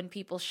it's like when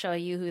people show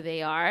you who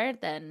they are,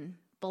 then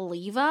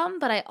believe them,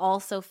 but I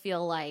also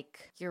feel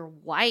like your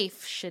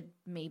wife should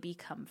maybe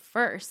come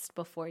first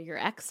before your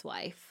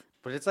ex-wife.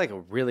 But it's like a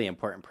really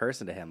important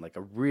person to him, like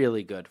a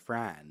really good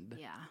friend.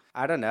 Yeah.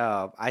 I don't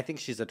know. I think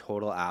she's a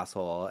total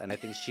asshole, and I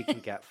think she can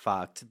get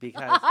fucked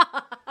because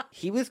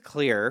he was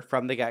clear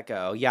from the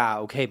get-go. Yeah,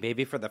 okay,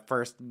 maybe for the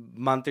first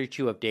month or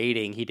two of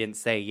dating, he didn't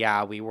say,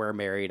 yeah, we were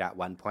married at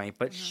one point,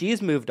 but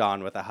she's moved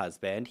on with a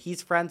husband.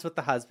 He's friends with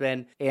the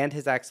husband and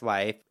his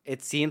ex-wife.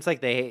 It seems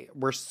like they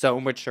were so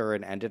mature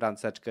and ended on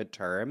such good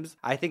terms.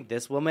 I think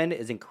this woman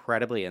is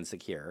incredibly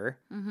insecure.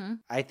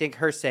 I think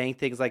her saying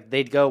things like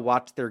they'd go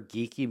watch their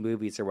geeky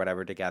movies or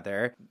whatever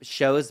together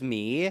shows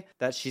me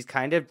that she's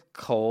kind of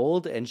cold,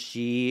 and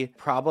she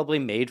probably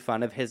made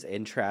fun of his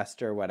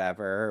interest or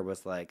whatever,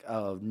 was like,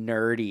 oh,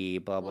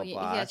 nerdy, blah, blah,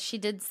 blah. Yeah, she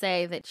did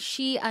say that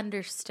she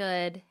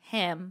understood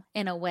him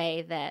in a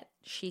way that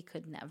she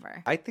could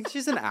never. I think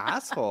she's an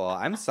asshole.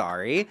 I'm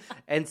sorry.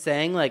 And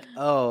saying like,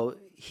 oh,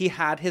 he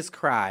had his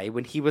cry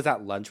when he was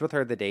at lunch with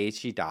her the day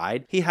she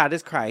died. He had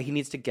his cry. He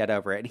needs to get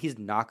over it. And he's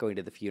not going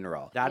to the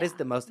funeral. That is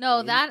the most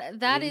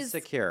that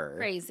insecure. Is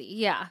crazy.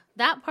 Yeah,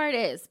 that part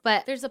is.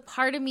 But there's a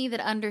part of me that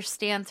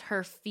understands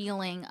her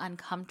feeling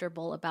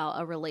uncomfortable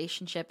about a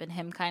relationship and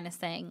him kind of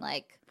saying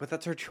like, but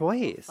that's her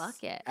choice.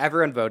 Fuck it.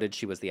 Everyone voted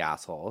she was the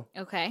asshole.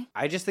 Okay.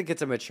 I just think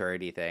it's a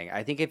maturity thing.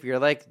 I think if you're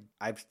like,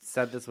 I've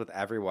said this with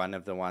every one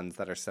of the ones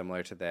that are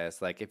similar to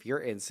this, like if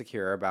you're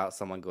insecure about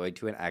someone going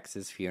to an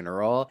ex's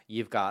funeral,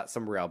 you've got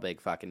some real big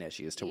fucking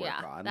issues to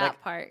work on. That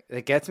like, part.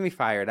 It gets me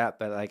fired up,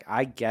 but like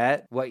I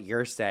get what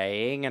you're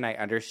saying and I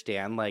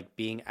understand like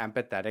being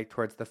empathetic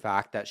towards the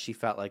fact that she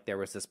felt like there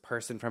was this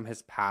person from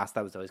his past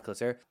that was always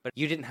closer, but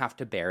you didn't have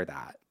to bear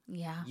that.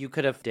 Yeah. You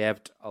could have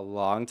dipped a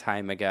long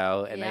time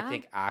ago, and I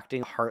think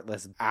acting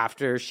heartless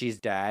after she's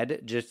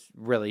dead just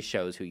really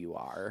shows who you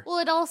are. Well,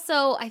 it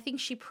also, I think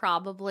she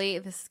probably,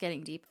 this is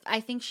getting deep, I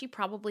think she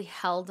probably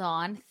held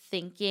on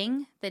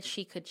thinking that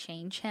she could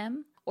change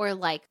him or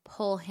like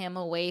pull him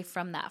away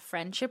from that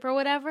friendship or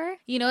whatever.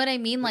 You know what I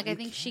mean? Like I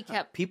think she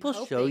kept People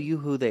hoping. show you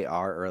who they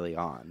are early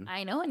on.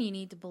 I know, and you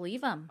need to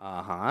believe them.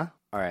 Uh-huh.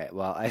 All right,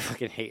 well, I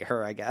fucking hate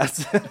her, I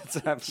guess.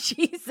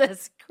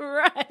 Jesus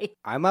Christ.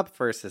 I'm up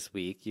first this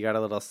week. You got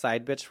a little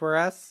side bitch for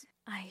us?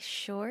 I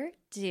sure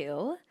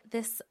do.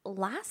 This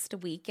last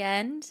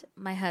weekend,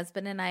 my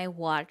husband and I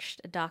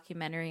watched a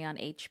documentary on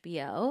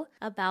HBO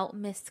about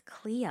Miss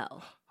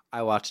Cleo.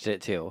 I watched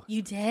it too.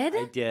 You did?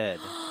 I did.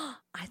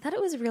 I thought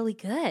it was really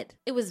good.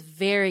 It was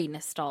very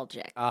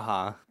nostalgic.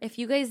 Uh-huh. If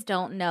you guys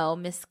don't know,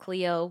 Miss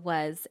Cleo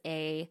was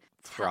a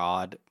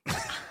fraud.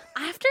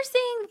 After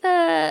seeing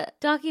the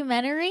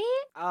documentary,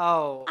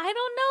 I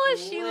don't know if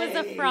she was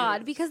a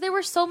fraud because there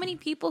were so many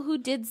people who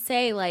did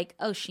say like,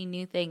 oh, she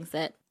knew things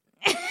that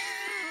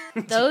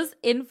those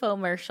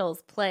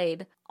infomercials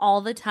played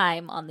all the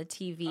time on the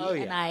TV,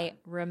 and I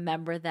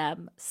remember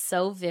them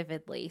so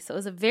vividly. So it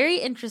was a very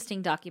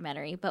interesting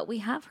documentary, but we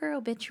have her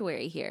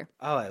obituary here.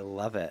 Oh, I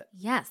love it.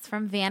 Yes,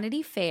 from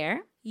Vanity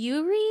Fair.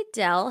 Uri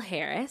Del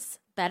Harris,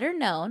 better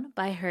known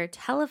by her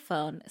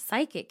telephone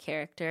psychic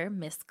character,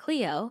 Miss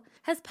Cleo,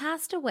 has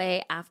passed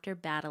away after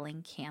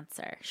battling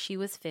cancer. She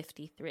was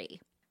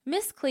 53.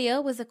 Miss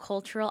Cleo was a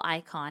cultural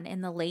icon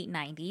in the late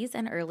 90s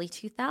and early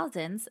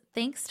 2000s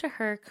thanks to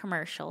her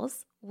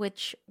commercials,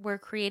 which were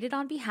created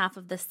on behalf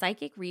of the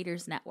Psychic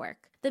Readers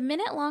Network. The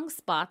minute-long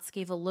spots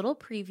gave a little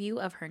preview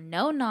of her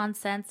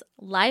no-nonsense,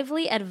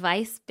 lively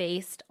advice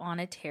based on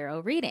a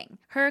tarot reading.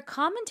 Her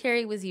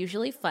commentary was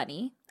usually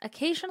funny,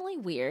 occasionally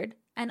weird,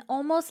 and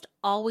almost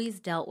always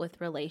dealt with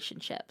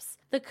relationships.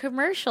 The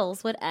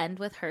commercials would end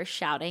with her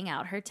shouting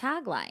out her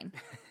tagline.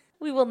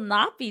 We will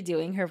not be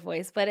doing her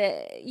voice, but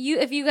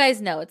if you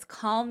guys know, it's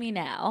Call Me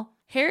Now.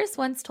 Harris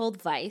once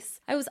told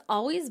Vice, I was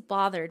always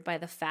bothered by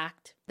the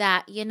fact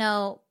that,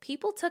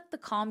 people took the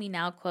Call Me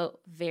Now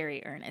quote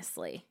very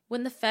earnestly.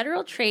 When the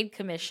Federal Trade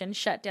Commission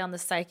shut down the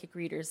Psychic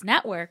Readers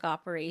Network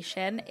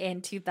operation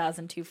in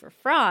 2002 for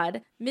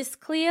fraud, Miss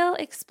Cleo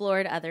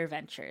explored other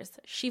ventures.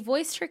 She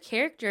voiced her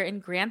character in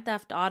Grand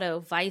Theft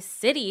Auto Vice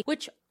City,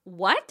 which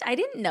what? I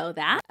didn't know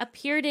that.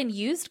 Appeared in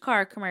used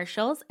car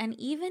commercials and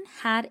even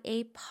had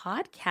a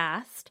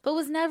podcast, but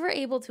was never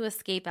able to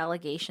escape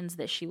allegations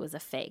that she was a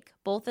fake,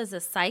 both as a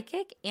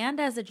psychic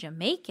and as a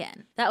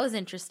Jamaican. That was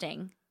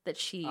interesting that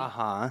she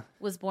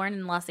was born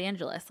in Los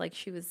Angeles. But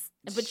she would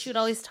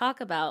always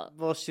talk about.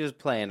 Well, she was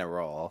playing a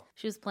role.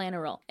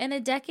 In a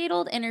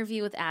decade-old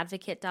interview with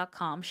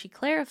Advocate.com, she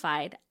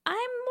clarified, I'm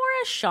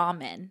more a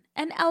shaman,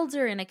 an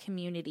elder in a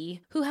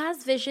community who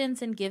has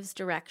visions and gives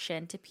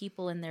direction to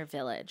people in their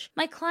village.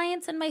 My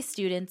clients and my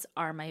students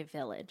are my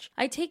village.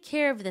 I take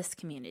care of this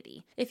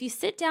community. If you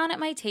sit down at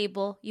my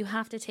table, you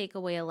have to take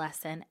away a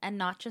lesson and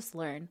not just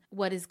learn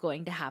what is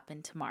going to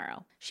happen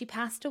tomorrow. She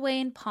passed away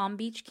in Palm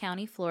Beach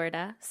County,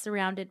 Florida,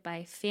 surrounded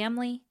by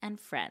family and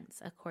friends,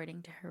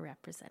 according to her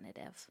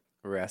representative.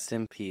 Rest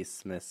in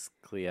peace, Miss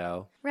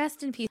Cleo.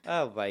 Rest in peace.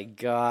 Oh my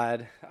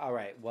God. All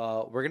right.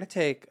 Well, we're going to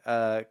take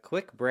a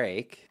quick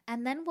break.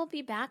 And then we'll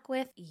be back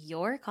with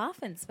your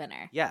coffin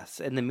spinner. Yes.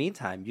 In the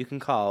meantime, you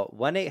can call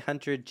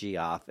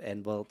 1-800-GOFF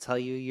and we'll tell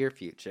you your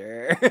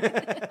future.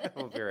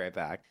 We'll be right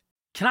back.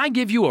 Can I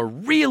give you a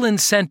real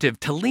incentive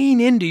to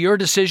lean into your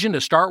decision to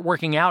start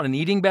working out and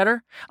eating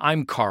better?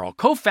 I'm Carl,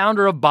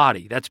 co-founder of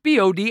Body. That's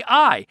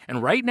BODI.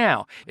 And right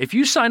now, if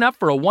you sign up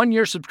for a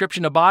 1-year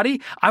subscription to Body,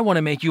 I want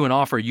to make you an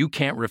offer you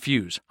can't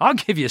refuse. I'll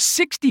give you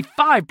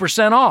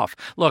 65% off.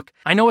 Look,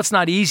 I know it's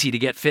not easy to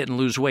get fit and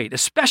lose weight,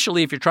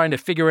 especially if you're trying to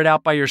figure it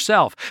out by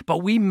yourself, but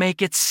we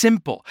make it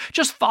simple.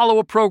 Just follow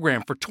a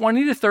program for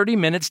 20 to 30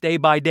 minutes day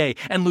by day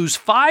and lose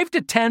 5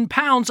 to 10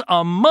 pounds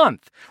a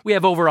month. We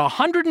have over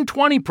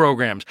 120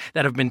 programs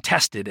that have been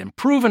tested and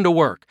proven to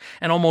work,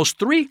 and almost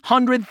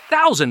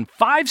 300,000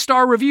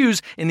 5-star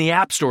reviews in the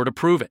App Store to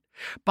prove it.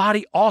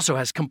 Body also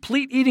has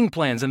complete eating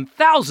plans and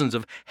thousands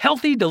of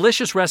healthy,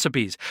 delicious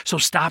recipes. So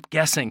stop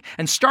guessing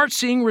and start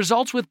seeing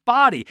results with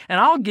Body, and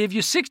I'll give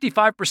you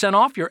 65%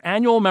 off your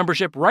annual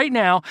membership right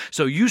now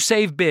so you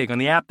save big on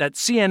the app that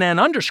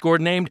CNN_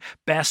 named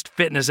Best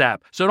Fitness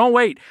App. So don't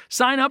wait.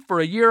 Sign up for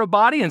a year of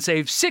Body and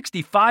save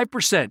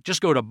 65%. Just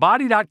go to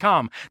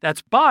body.com.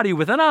 That's body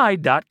with an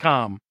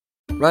I.com.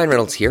 Ryan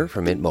Reynolds here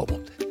from Mint Mobile.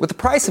 With the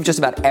price of just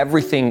about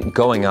everything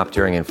going up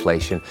during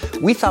inflation,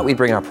 we thought we'd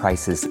bring our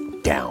prices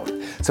down.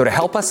 So to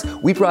help us,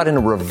 we brought in a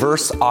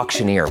reverse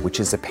auctioneer,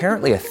 which is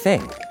apparently a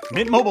thing.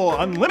 Mint Mobile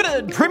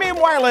Unlimited Premium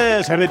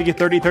Wireless. How to get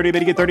 30, 30, bit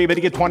to get 30, bit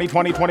to get 20,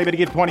 20, 20, bit to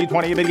get 20,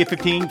 20, bit to get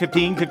 15,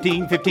 15,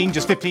 15, 15,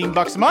 just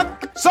 $15 a month?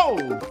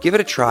 Sold! Give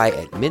it a try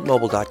at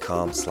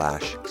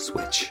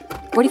mintmobile.com/switch.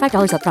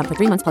 $45 up front for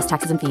 3 months plus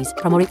taxes and fees.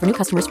 Promo rate for new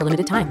customers for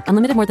limited time.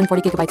 Unlimited more than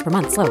 40 gigabytes per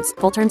month. Slows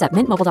full terms at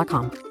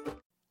mintmobile.com.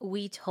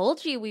 We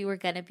told you we were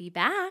going to be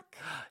back.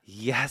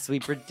 Yes, we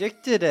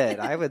predicted it,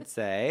 I would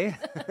say.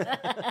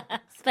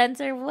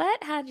 Spencer,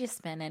 what had you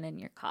spinning in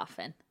your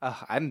coffin?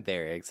 I'm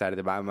very excited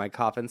about my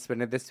coffin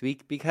spinner this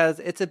week because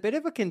it's a bit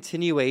of a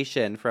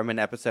continuation from an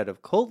episode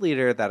of Cult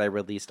Leader that I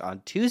released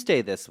on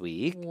Tuesday this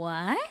week.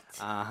 What?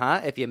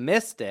 If you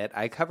missed it,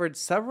 I covered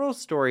several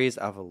stories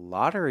of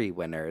lottery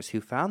winners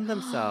who found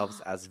themselves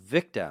as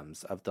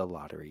victims of the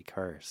lottery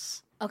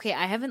curse. Okay,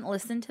 I haven't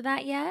listened to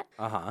that yet.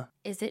 Uh-huh.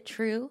 Is it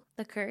true,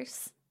 the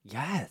curse?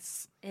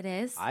 Yes. It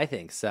is? I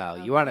think so.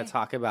 You want to Okay.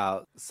 talk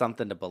about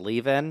something to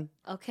believe in?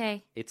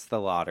 Okay. It's the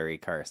lottery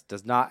curse.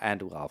 Does not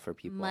end well for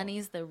people.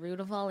 Money's the root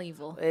of all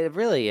evil. It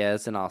really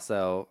is. And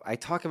also, I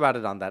talk about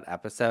it on that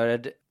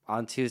episode.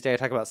 On Tuesday, I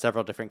talk about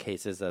several different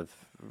cases of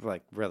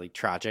like really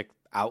tragic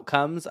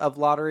outcomes of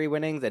lottery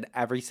winnings. And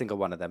every single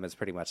one of them is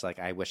pretty much like,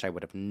 I wish I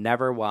would have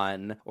never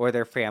won. Or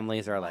their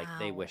families are like,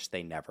 they Wow. wish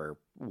they never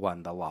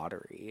won the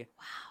lottery.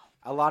 Wow.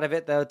 A lot of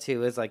it, though,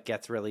 too, is like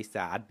gets really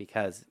sad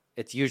because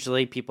it's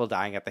usually people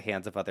dying at the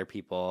hands of other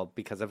people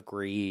because of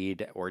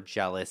greed or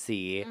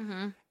jealousy.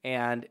 Mm-hmm.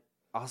 And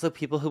also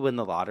people who win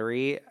the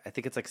lottery, I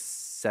think it's like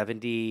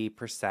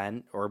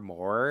 70% or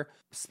more,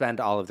 spend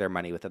all of their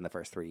money within the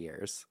first 3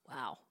 years.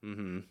 Wow.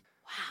 Mm-hmm.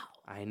 Wow.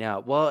 I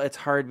know. Well, it's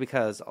hard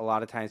because a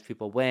lot of times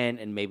people win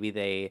and maybe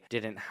they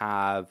didn't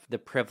have the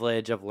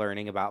privilege of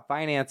learning about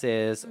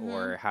finances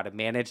or how to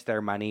manage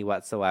their money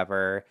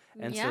whatsoever.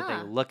 And so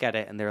Yeah. they look at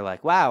it and they're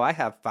like, wow, I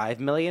have $5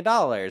 million.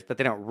 But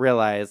they don't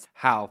realize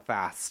how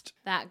fast.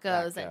 That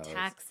goes at goes.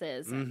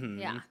 taxes. Mhm.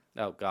 Yeah.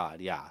 Oh,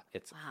 God. Yeah.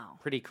 It's Wow.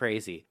 pretty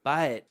crazy.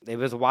 But it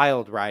was a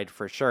wild ride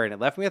for sure. And it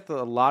left me with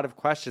a lot of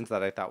questions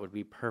that I thought would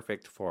be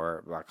perfect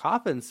for a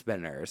coffin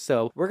spinner.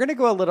 So we're going to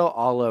go a little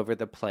all over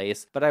the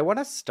place. But I want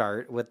to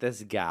start with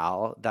this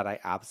gal that I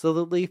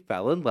absolutely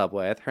fell in love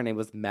with. Her name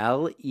was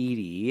Mel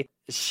Eady.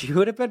 She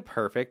would have been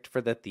perfect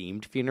for the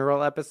themed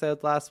funeral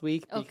episode last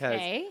week because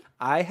Okay.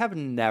 I have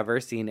never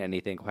seen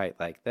anything quite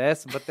like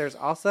this, but there's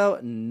also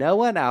no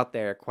one out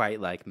there quite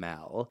like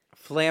Mel.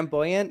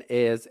 Flamboyant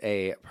is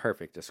a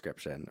perfect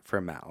description for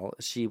Mel.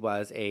 She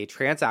was a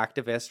trans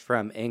activist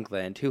from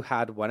England who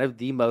had one of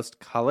the most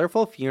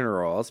colorful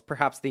funerals,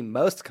 perhaps the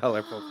most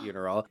colorful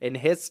funeral in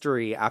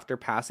history after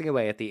passing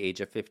away at the age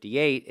of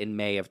 58 in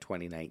May of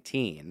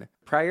 2019.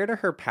 Prior to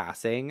her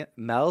passing,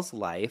 Mel's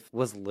life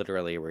was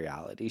literally a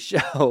reality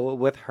show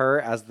with her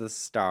as the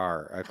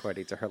star,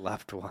 according to her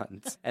loved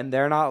ones. And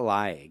they're not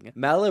lying.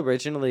 Mel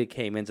originally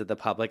came into the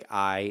public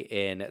eye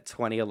in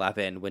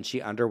 2011 when she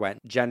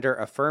underwent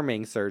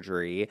gender-affirming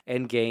surgery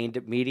and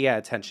gained media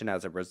attention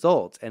as a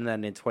result. And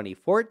then in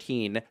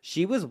 2014,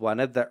 she was one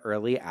of the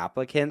early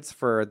applicants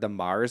for the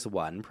Mars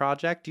One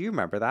project. Do you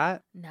remember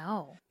that?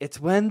 No. It's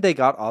when they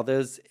got all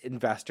those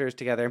investors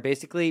together and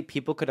basically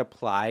people could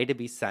apply to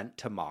be sent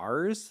to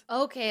Mars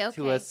Okay.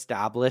 to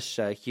establish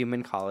a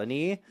human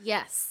colony,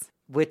 Yes.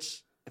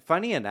 which,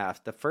 funny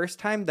enough, the first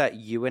time that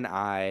you and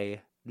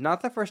I,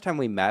 not the first time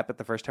we met, but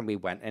the first time we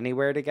went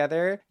anywhere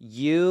together,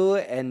 you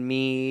and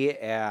me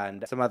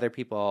and some other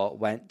people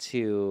went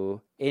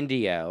to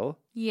Indio.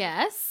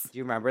 Yes. Do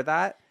you remember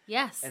that?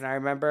 Yes. And I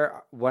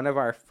remember one of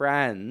our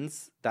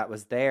friends that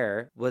was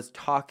there was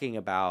talking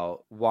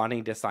about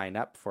wanting to sign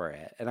up for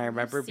it. And I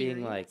remember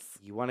being like, serious?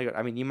 you want to go?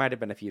 I mean, you might have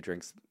been a few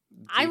drinks.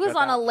 I deep was at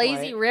on a that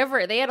lazy point.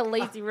 river. They had a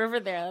lazy river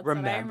there. That's what I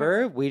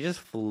Remember? We just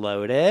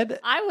floated.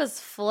 I was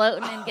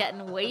floating and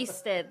getting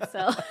wasted,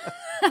 so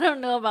I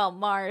don't know about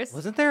Mars.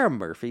 Wasn't there a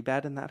Murphy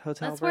bed in that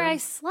hotel That's room? where I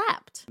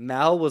slept.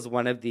 Mel was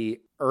one of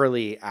the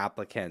early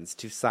applicants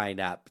to sign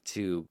up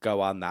to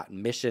go on that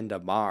mission to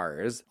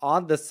Mars.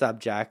 On the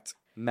subject,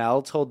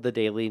 Mel told the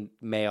Daily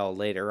Mail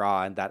later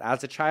on that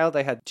as a child,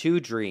 I had two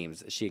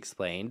dreams, she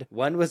explained.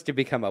 One was to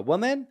become a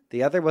woman,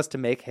 the other was to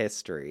make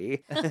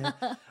history.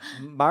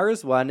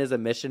 Mars One is a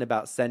mission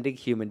about sending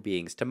human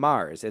beings to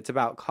Mars. It's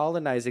about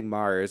colonizing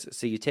Mars,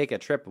 so you take a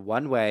trip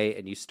one way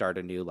and you start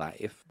a new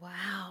life.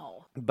 Wow.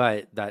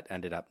 But that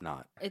ended up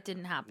not. It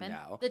didn't happen.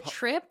 No. The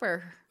trip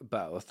or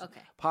Both.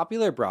 Okay.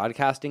 Popular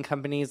broadcasting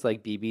companies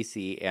like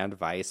BBC and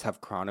Vice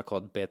have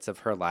chronicled bits of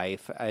her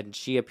life, and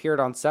she appeared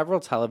on several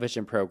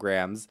television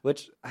programs,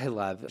 which I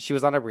love. She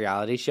was on a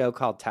reality show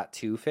called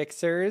Tattoo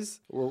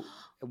Fixers,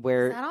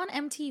 where is that on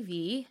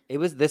MTV?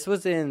 this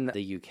was in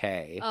the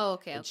UK. Oh,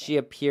 okay. And Okay. she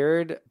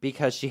appeared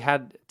because she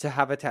had to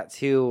have a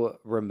tattoo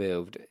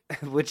removed.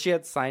 When she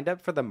had signed up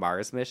for the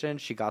Mars mission,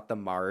 she got the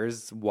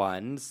Mars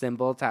One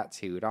symbol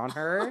tattooed on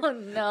her. Oh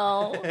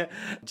no.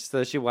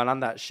 So she went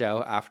on that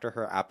show after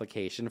her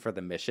application for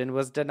the mission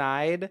was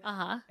denied.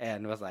 Uh-huh.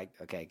 And was like,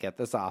 okay, get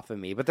this off of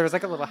me. But there was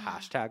like a little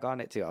hashtag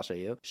on it too. I'll show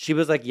you. She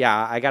was like,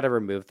 yeah, I got to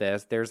remove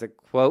this. There's a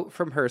quote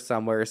from her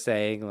somewhere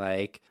saying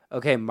like,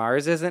 okay,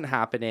 Mars isn't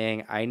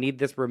happening. I need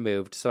this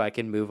removed so I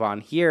can move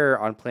on here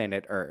on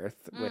planet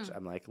Earth, which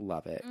I'm like,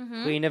 love it.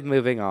 Queen of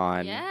moving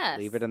on. Yes.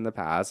 Leave it in the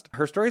past.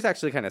 Her story's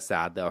actually kind of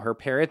sad though. Her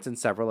parents and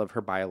several of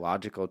her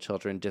biological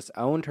children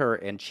disowned her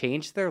and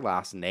changed their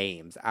last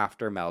names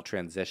after Mel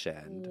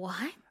transitioned.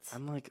 What?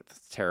 I'm like,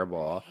 that's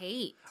terrible.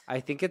 Hate. I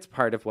think it's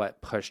part of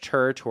what pushed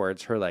her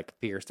towards her like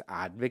fierce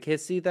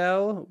advocacy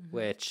though,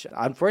 which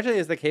unfortunately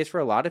is the case for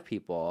a lot of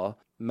people.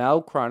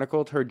 Mel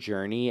chronicled her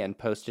journey and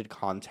posted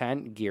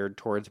content geared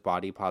towards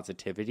body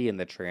positivity in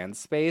the trans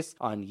space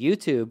on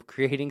YouTube,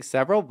 creating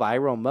several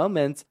viral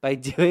moments by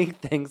doing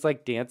things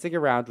like dancing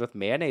around with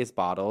mayonnaise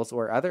bottles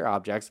or other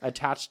objects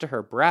attached to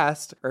her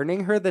breast,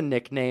 earning her the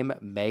nickname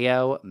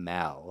Mayo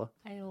Mel.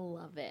 I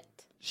love it.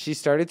 She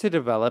started to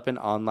develop an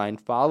online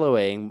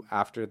following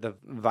after the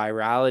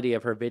virality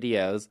of her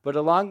videos, but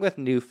along with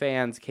new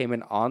fans came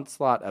an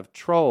onslaught of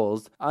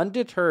trolls.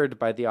 Undeterred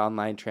by the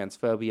online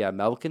transphobia,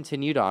 Mel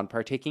continued on,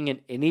 partaking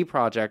in any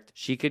project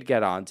she could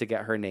get on to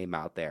get her name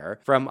out there,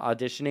 from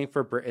auditioning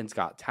for Britain's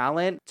Got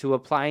Talent to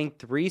applying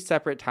 3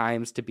 separate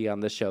times to be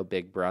on the show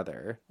Big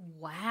Brother.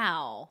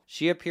 Wow.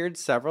 She appeared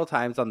several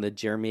times on the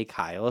Jeremy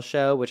Kyle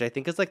show, which I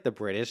think is like the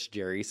British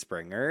Jerry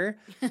Springer.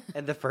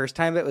 And the first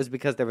time it was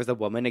because there was a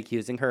woman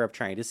accusing her of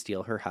trying to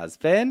steal her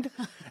husband.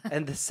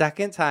 And the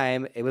second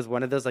time it was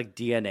one of those like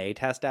DNA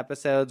test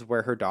episodes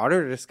where her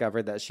daughter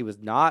discovered that she was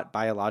not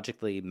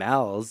biologically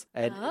Mel's.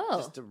 And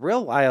just a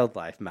real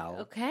wildlife Mel.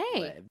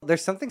 Okay. lived.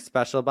 There's something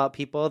special about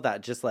people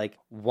that just like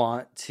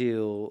want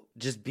to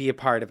just be a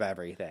part of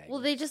everything.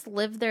 Well, they just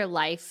live their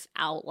life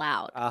out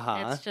loud.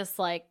 It's just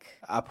like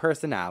a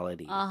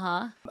personality.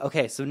 Uh-huh.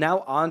 Okay, so now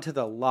on to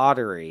the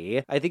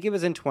lottery. I think it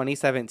was in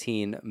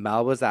 2017,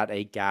 Mel was at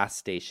a gas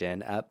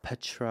station, a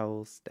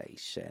petrol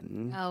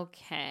station.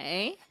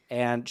 Okay.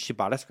 And she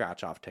bought a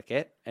scratch-off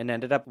ticket and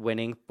ended up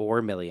winning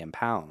 £4 million.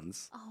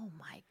 Oh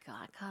my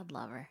God. God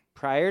love her.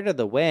 Prior to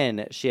the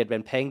win, she had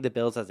been paying the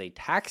bills as a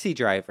taxi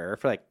driver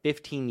for like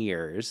 15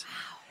 years.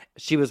 Wow.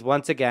 She was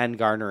once again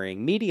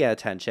garnering media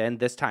attention,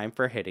 this time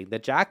for hitting the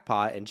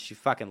jackpot, and she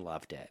fucking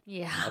loved it.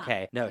 Yeah.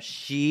 Okay. No,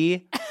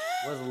 she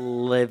was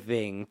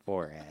living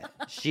for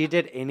it. She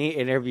did any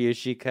interview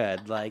she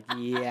could. Like,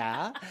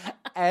 yeah.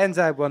 And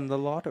I won the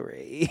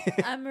lottery.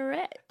 I'm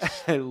rich.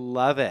 I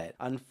love it.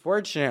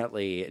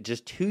 Unfortunately,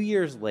 just 2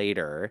 years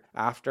later,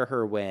 after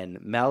her win,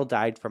 Mel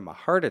died from a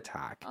heart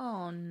attack.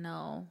 Oh,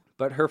 no.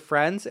 But her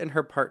friends and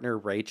her partner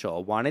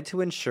Rachel wanted to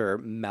ensure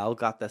Mel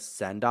got the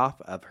send-off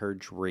of her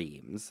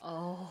dreams.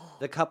 Oh.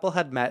 The couple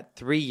had met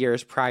 3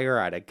 years prior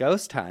at a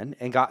ghost hunt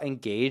and got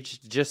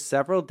engaged just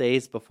several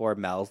days before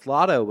Mel's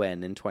lotto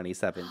win in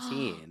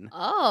 2017.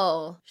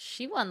 Oh,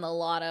 she won the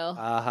lotto.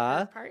 Uh-huh.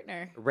 Her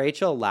partner.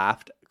 Rachel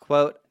laughed,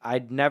 quote,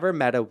 "I'd never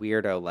met a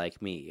weirdo like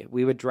me.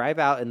 We would drive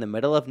out in the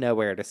middle of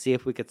nowhere to see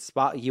if we could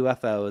spot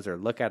UFOs or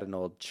look at an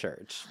old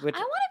church." Which I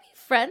want to be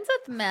friends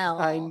with Mel.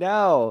 I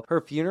know.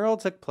 Her funeral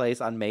took place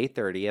on May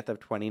 30th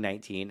of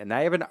 2019, and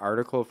I have an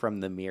article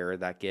from The Mirror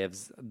that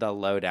gives the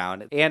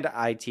lowdown, and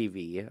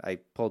ITV. I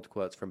pulled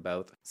quotes from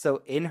both.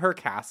 So in her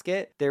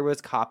casket, there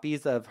was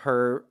copies of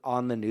her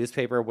on the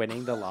newspaper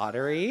winning the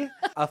lottery,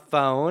 a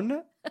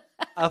phone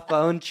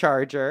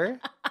charger,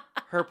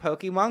 her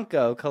Pokemon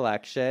Go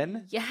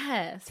collection.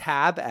 Yes.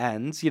 Tab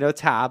ends,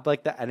 Tab,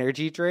 like the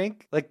energy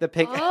drink, like the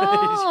pink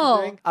energy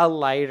drink, a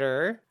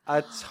lighter,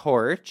 a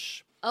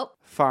torch. Oh.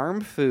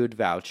 Farm food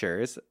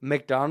vouchers,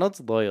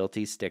 McDonald's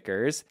loyalty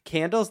stickers,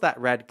 candles that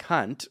read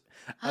cunt,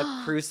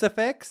 a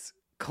crucifix,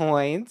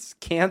 coins,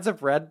 cans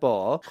of Red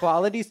Bull,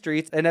 Quality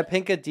Streets, and a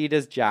pink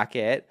Adidas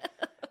jacket.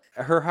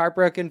 Her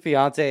heartbroken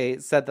fiance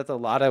said that the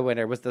lotto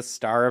winner was the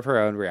star of her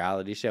own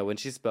reality show when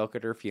she spoke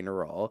at her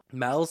funeral.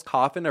 Mel's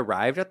coffin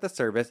arrived at the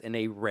service in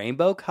a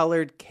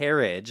rainbow-colored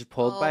carriage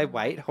pulled by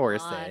white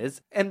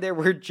horses, and there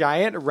were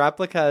giant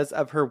replicas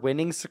of her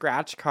winning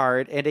scratch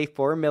card and a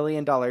 $4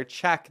 million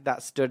check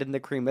that stood in the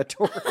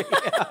crematorium.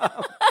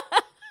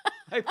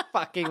 I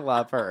fucking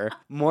love her.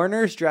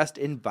 Mourners dressed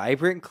in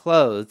vibrant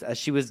clothes as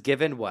she was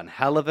given one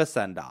hell of a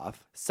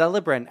send-off.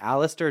 Celebrant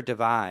Alistair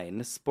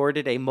Devine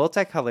sported a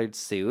multicolored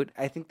suit.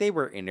 I think they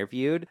were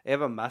interviewed. They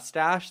have a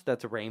mustache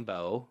that's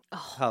rainbow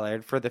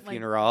colored for the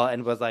funeral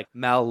and was like,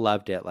 Mel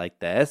loved it like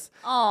this.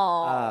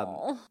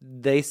 Oh.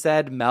 They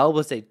said Mel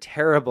was a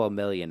terrible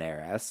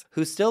millionairess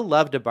who still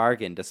loved a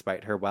bargain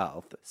despite her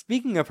wealth.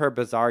 Speaking of her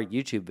bizarre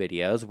YouTube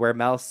videos where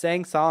Mel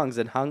sang songs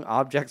and hung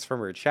objects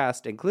from her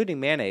chest, including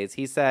mayonnaise,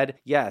 he said,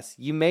 "Yes,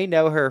 you may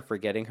know her for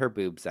getting her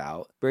boobs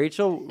out."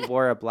 Rachel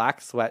wore a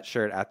black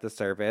sweatshirt at the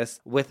service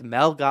with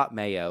Mel Got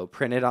Mayo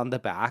printed on the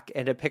back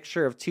and a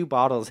picture of 2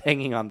 bottles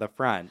hanging on the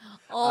front.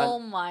 Oh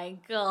my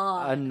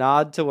God. A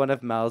nod to one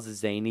of Mel's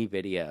zany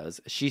videos.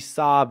 She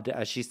sobbed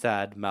as she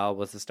said Mel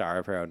was the star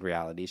of her own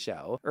reality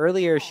show.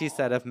 Earlier, she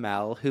said of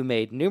Mel, who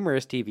made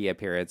numerous TV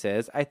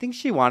appearances, "I think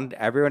she wanted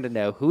everyone to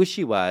know who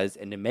she was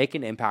and to make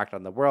an impact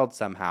on the world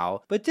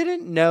somehow, but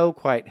didn't know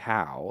quite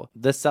how."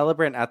 The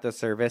celebrant at the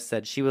service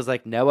said she was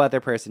like no other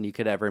person you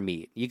could ever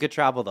meet. You could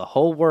travel the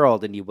whole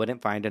world and you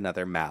wouldn't find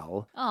another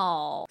Mel.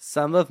 Oh.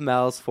 Some of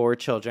Mel's 4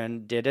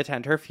 children did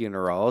attend her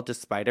funeral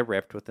despite a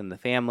rift within the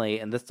family,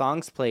 and the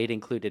songs played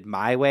included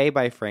My Way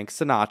by Frank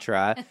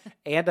Sinatra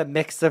and a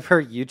mix of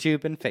her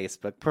YouTube and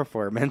Facebook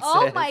performances.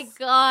 Oh my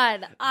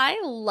God.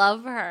 I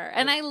love her.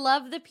 And I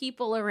love the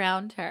people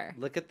around her.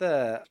 Look at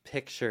the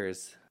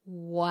pictures.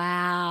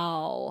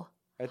 Wow.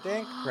 Aren't they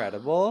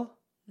incredible?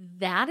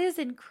 That is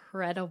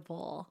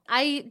incredible.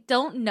 I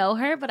don't know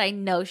her, but I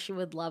know she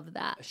would love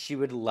that. She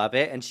would love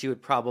it, and she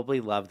would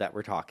probably love that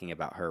we're talking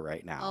about her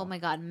right now. Oh my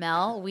God,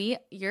 Mel,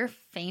 you're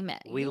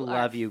famous. We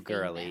love you,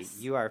 girly.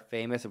 You are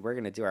famous, and we're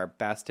going to do our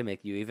best to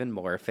make you even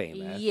more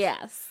famous.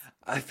 Yes.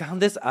 I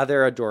found this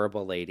other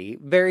adorable lady,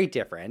 very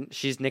different.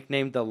 She's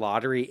nicknamed the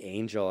Lottery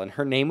Angel, and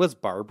her name was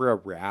Barbara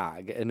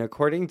Ragg. And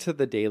according to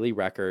the Daily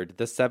Record,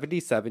 the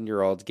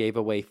 77-year-old gave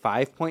away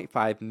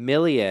 $5.5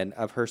 million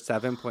of her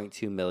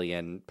 £7.2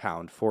 million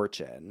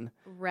fortune.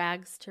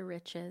 Rags to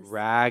riches.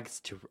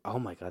 Oh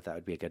my God, that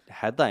would be a good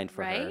headline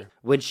for right? her.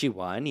 When she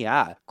won,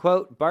 yeah.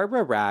 Quote,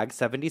 Barbara Ragg,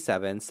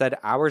 77, said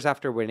hours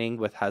after winning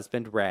with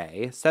husband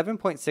Ray,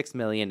 $7.6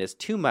 million is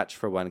too much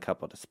for one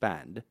couple to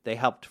spend. They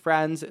helped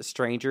friends,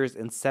 strangers,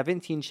 and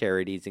 17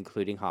 charities,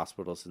 including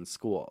hospitals and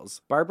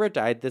schools. Barbara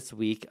died this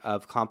week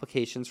of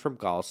complications from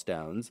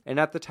gallstones, and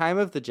at the time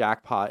of the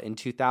jackpot in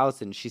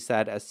 2000, she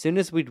said, as soon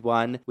as we'd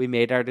won, we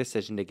made our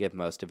decision to give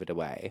most of it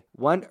away.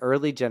 One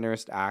early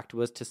generous act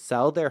was to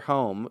sell their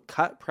home,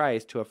 cut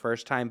price to a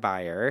first-time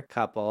buyer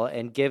couple,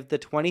 and give the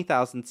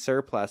 $20,000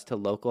 surplus to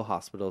local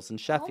hospitals in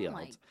Sheffield. Oh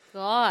my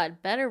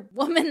God, better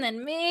woman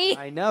than me.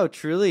 I know,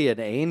 truly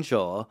an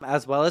angel.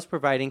 As well as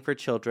providing for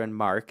children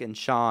Mark and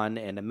Sean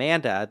and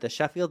Amanda, the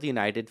Sheffield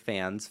United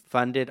fans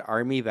funded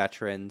Army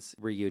veterans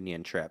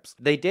reunion trips.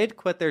 They did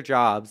quit their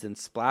jobs and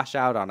splash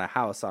out on a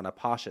house on a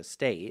posh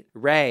estate.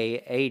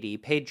 Ray, 80,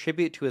 paid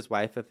tribute to his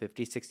wife of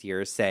 56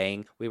 years,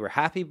 saying, we were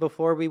happy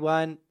before we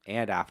won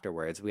and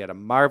afterwards. We had a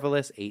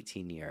marvelous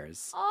 18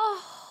 years.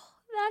 Oh,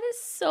 that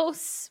is so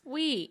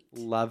sweet.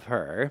 Love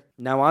her.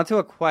 Now on to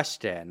a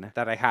question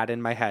that I had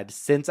in my head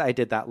since I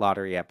did that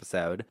lottery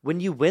episode. When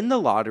you win the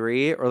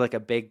lottery or like a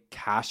big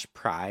cash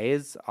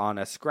prize on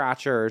a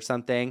scratcher or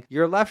something,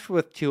 you're left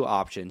with two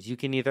options. You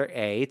can either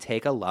A,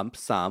 take a lump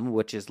sum,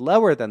 which is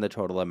lower than the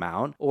total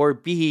amount, or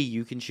B,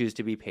 you can choose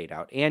to be paid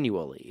out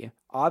annually.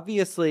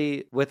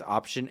 Obviously, with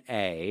option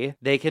A,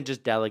 they can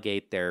just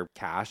delegate their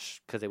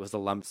cash, because it was a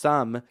lump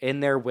sum,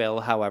 in their will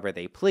however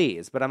they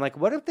please. But I'm like,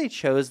 what if they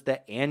chose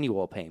the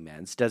annual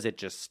payments? Does it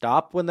just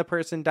stop when the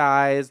person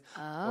dies?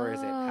 Or is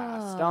it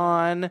passed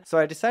on? So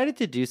I decided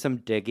to do some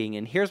digging,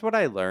 and here's what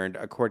I learned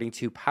according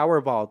to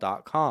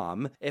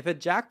Powerball.com. If a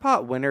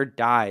jackpot winner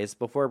dies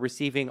before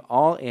receiving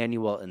all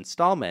annual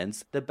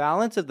installments, the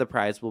balance of the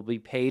prize will be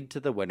paid to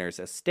the winner's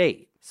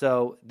estate.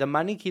 So the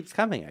money keeps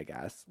coming, I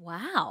guess.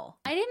 Wow.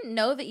 I didn't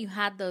know that you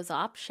had those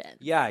options.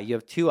 Yeah, you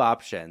have two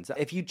options.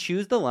 If you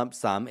choose the lump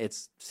sum,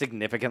 it's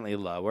significantly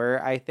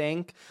lower, I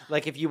think.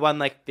 Like if you won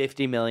like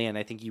 50 million,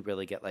 I think you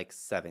really get like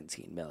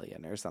 17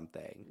 million or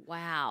something.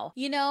 Wow.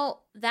 You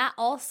know, that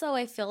also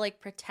I feel like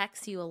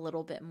protects you a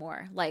little bit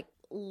more. Like,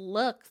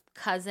 look,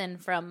 cousin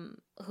from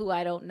who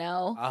I don't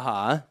know.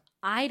 Uh-huh.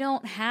 I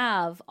don't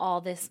have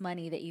all this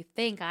money that you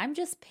think. I'm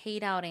just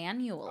paid out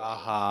annually.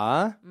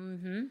 Uh-huh.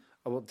 Mm-hmm.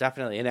 Well,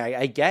 definitely. And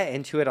I get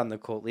into it on the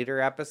Cult Leader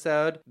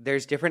episode.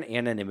 There's different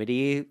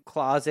anonymity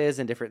clauses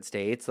in different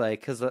states. Like,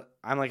 because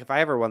I'm like, if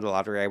I ever won the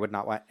lottery, I would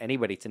not want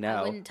anybody to know.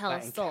 I wouldn't tell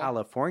but a in soul.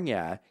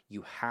 California,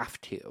 you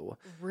have to.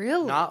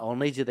 Really? Not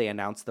only do they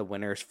announce the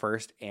winner's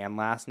first and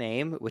last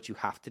name, which you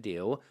have to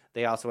do,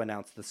 they also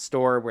announce the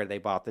store where they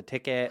bought the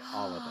ticket,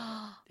 all of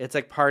it. It's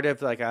like part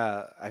of like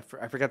I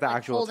forget the like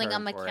actual holding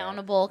term them for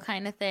accountable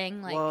kind of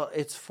thing. Like, well,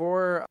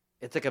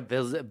 it's like a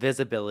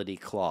visibility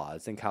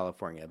clause in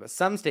California, but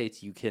some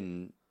states you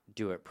can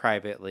do it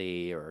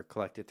privately or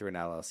collect it through an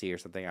LLC or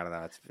something. I don't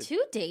know. It's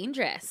too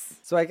dangerous.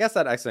 So I guess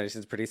that explanation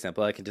is pretty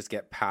simple. It can just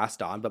get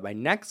passed on. But my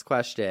next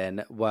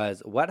question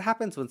was, what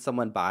happens when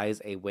someone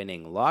buys a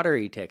winning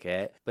lottery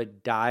ticket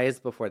but dies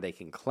before they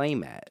can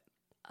claim it?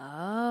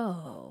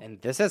 Oh.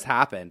 And this has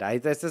happened.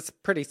 This is a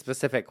pretty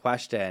specific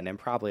question and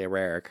probably a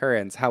rare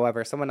occurrence.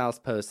 However, someone else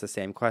posed the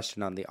same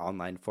question on the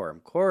online forum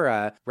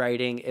Quora,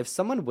 writing, if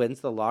someone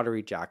wins the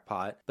lottery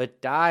jackpot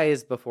but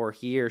dies before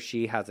he or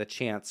she has a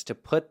chance to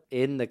put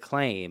in the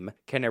claim,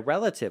 can a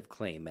relative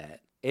claim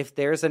it? If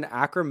there's an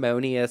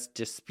acrimonious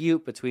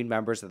dispute between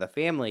members of the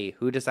family,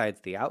 who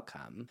decides the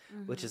outcome?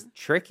 Mm-hmm. Which is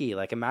tricky.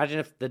 Like, imagine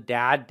if the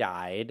dad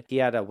died, he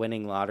had a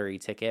winning lottery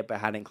ticket but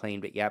hadn't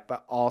claimed it yet,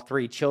 but all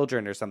three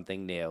children or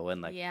something knew,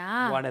 and like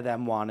one of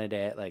them wanted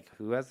it. Like,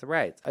 who has the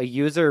rights? A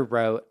user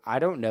wrote, I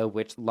don't know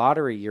which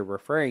lottery you're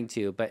referring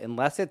to, but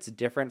unless it's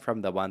different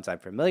from the ones I'm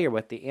familiar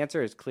with, the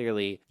answer is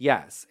clearly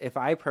yes. If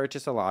I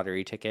purchase a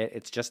lottery ticket,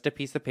 it's just a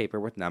piece of paper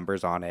with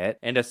numbers on it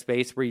and a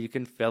space where you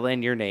can fill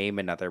in your name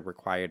and other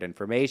required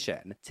information.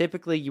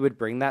 Typically, you would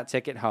bring that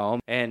ticket home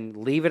and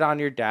leave it on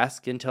your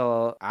desk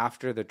until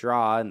after the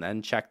draw and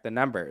then check the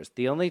numbers.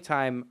 The only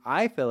time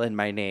I fill in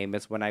my name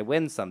is when I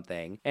win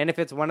something. And if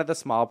it's one of the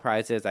small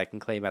prizes I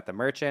can claim at the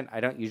merchant, I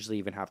don't usually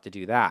even have to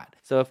do that.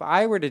 So if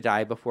I were to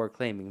die before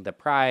claiming the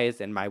prize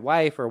and my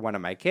wife or one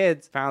of my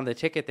kids found the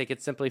ticket, they could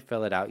simply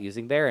fill it out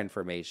using their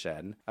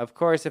information. Of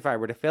course, if I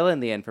were to fill in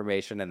the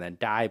information and then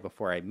die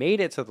before I made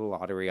it to the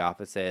lottery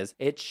offices,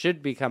 it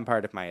should become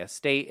part of my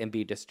estate and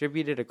be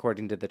distributed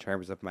according to the terms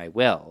terms of my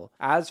will.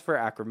 As for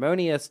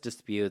acrimonious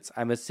disputes,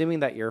 I'm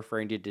assuming that you're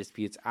referring to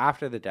disputes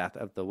after the death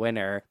of the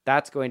winner.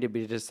 That's going to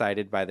be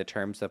decided by the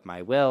terms of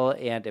my will,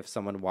 and if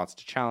someone wants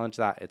to challenge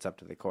that, it's up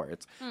to the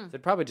courts. So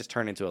it'd probably just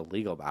turn into a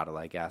legal battle,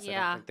 I guess. I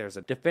don't think there's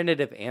a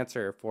definitive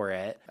answer for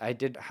it. I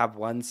did have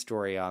one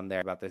story on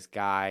there about this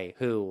guy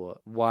who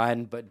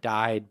won but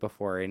died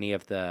before any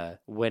of the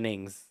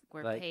winnings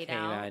Were like paid came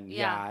out. in.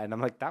 Yeah. And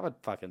I'm like, that would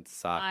fucking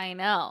suck. I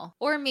know.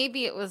 Or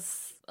maybe it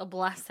was a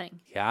blessing.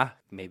 Yeah,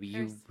 maybe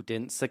you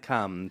didn't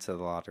succumb to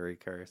the lottery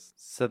curse.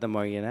 So the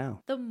more you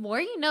know. The more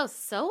you know,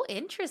 so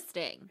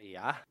interesting.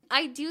 Yeah.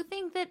 I do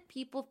think that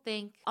people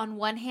think, on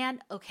one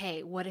hand,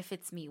 okay, what if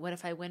it's me? What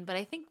if I win? But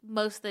I think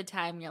most of the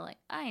time you're like,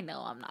 I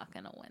know I'm not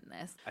going to win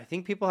this. I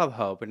think people have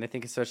hope, and I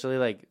think especially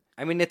like,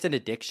 I mean, it's an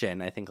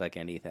addiction, I think, like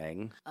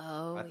anything.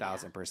 Oh,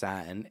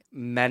 1,000%. And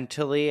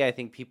mentally, I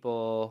think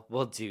people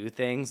will do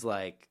things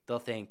like they'll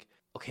think,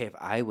 okay, if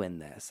I win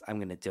this, I'm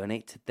going to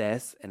donate to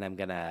this and I'm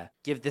going to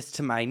give this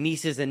to my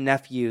nieces and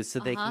nephews so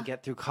they can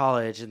get through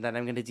college. And then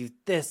I'm going to do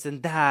this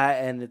and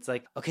that. And it's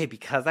like, okay,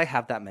 because I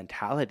have that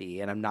mentality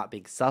and I'm not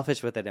being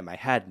selfish with it in my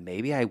head,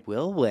 maybe I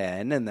will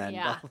win. And then,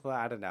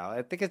 I don't know.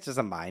 I think it's just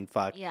a mind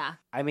fuck. Yeah.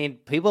 I mean,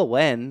 people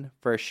win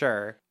for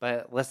sure.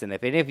 But listen,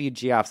 if any of you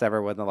G-offs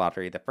ever win the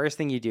lottery, the first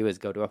thing you do is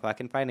go to a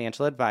fucking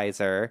financial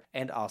advisor.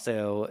 And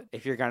also,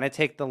 if you're going to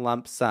take the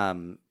lump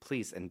sum,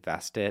 please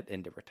invest it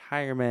into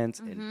retirements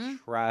and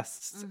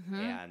trusts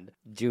and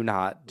do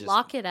not just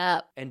lock it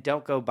up. And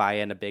don't go buy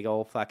in a big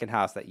old fucking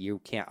house that you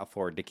can't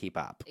afford to keep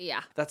up. Yeah.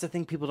 That's the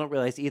thing people don't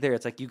realize either.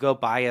 It's like you go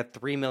buy a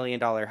 $3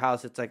 million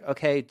house. It's like,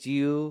 okay, do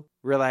you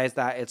realize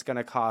that it's going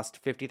to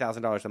cost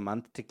 $50,000 a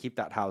month to keep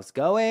that house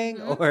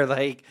going? Or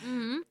like,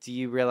 do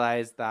you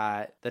realize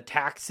that the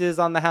taxes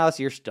on the house,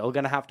 you're still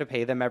going to have to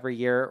pay them every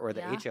year? Or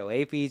the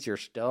HOA fees, you're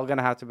still going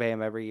to have to pay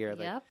them every year?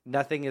 Like,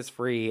 nothing is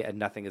free and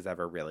nothing is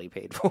ever really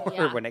paid for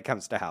when it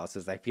comes to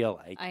houses, I feel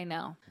like. I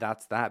know.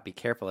 That's that. Be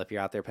careful if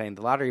you're out there playing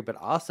the lottery. But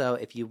also,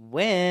 if you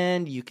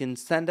win, you can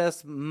send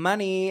us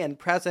money and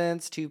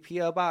presents to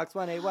P.O. Box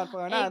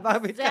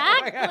 18149.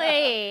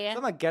 Exactly.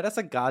 Someone get us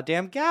a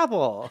goddamn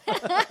gavel.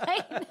 I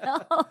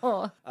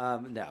know.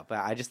 No, but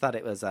I just thought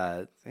it was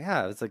it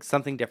was like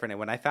something different. And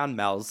when I found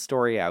Mel's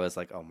story, I was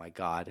like, oh my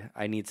God,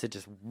 I need to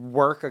just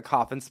work a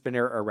coffin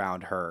spinner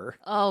around her.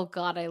 Oh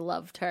God, I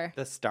loved her.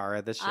 The star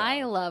of the show.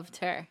 I loved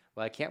her.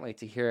 Well, I can't wait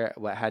to hear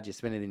what had you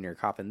spinning in your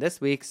coffin this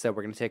week. So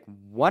we're going to take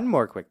one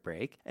more quick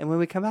break. And when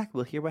we come back,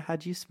 we'll hear what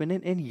had you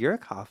spinning in your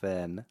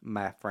coffin,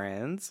 my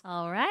friends.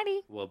 Alrighty.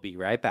 We'll be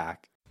right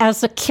back.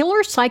 As a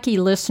Killer Psyche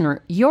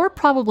listener, you're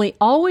probably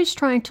always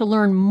trying to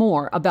learn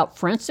more about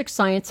forensic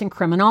science and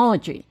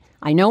criminology.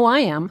 I know I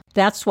am.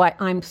 That's why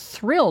I'm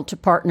thrilled to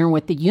partner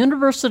with the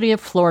University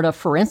of Florida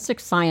Forensic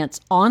Science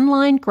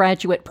online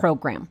graduate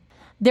program.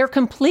 Their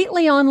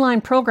completely online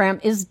program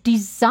is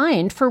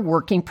designed for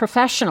working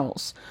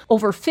professionals.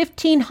 Over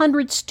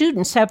 1,500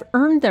 students have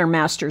earned their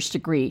master's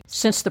degree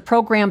since the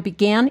program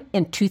began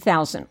in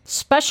 2000.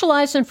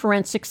 Specialize in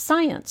forensic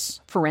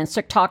science,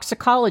 forensic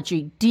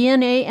toxicology,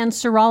 DNA and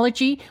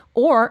serology,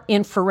 or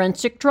in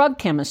forensic drug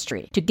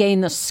chemistry to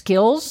gain the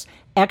skills,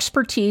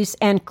 expertise,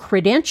 and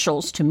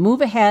credentials to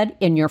move ahead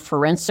in your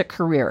forensic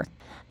career.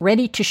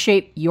 Ready to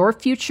shape your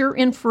future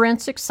in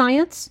forensic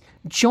science?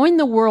 Join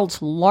the world's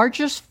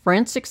largest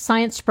forensic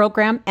science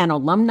program and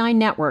alumni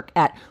network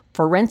at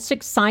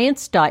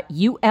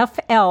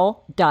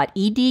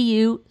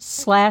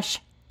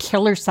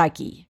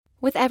forensicscience.ufl.edu/killerpsyche.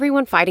 With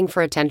everyone fighting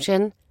for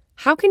attention,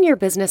 how can your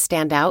business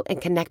stand out and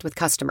connect with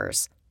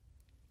customers?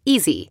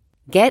 Easy.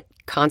 Get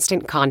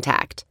Constant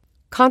Contact.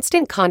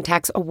 Constant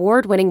Contact's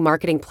award-winning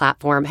marketing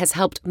platform has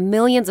helped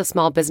millions of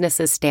small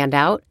businesses stand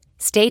out,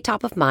 stay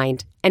top of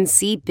mind, and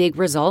see big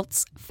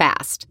results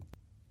fast.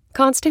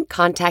 Constant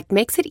Contact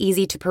makes it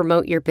easy to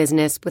promote your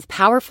business with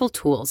powerful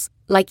tools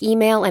like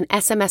email and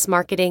SMS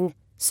marketing,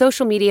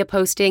 social media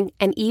posting,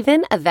 and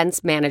even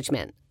events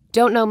management.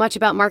 Don't know much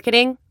about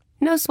marketing?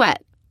 No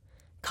sweat.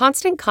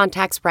 Constant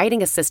Contact's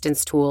writing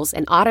assistance tools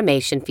and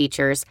automation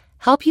features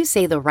help you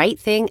say the right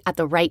thing at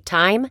the right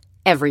time,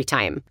 every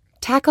time.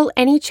 Tackle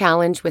any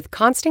challenge with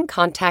Constant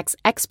Contact's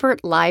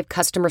expert live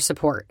customer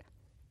support.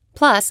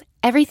 Plus,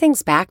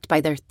 everything's backed by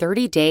their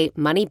 30-day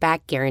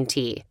money-back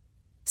guarantee.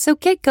 So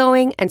get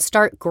going and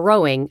start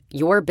growing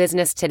your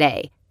business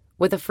today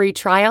with a free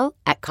trial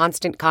at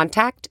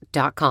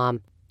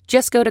ConstantContact.com.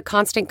 Just go to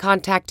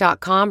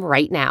ConstantContact.com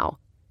right now.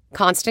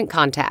 Constant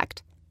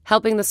Contact,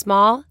 helping the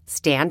small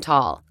stand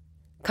tall.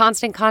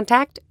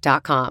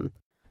 ConstantContact.com.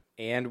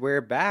 And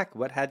we're back.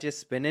 What had you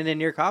spinning in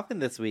your coffin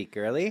this week,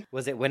 girly?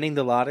 Was it winning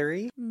the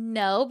lottery?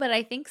 No, but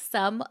I think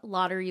some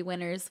lottery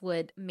winners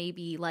would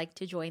maybe like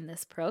to join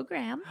this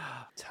program.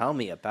 Tell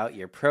me about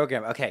your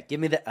program. Okay, give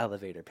me the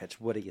elevator pitch.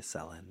 What are you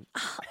selling?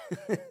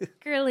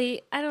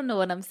 Girly, I don't know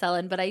what I'm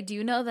selling, but I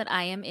do know that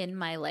I am in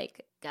my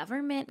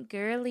government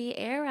girly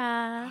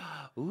era.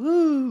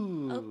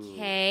 Ooh.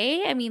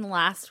 Okay. I mean,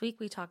 last week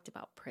we talked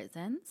about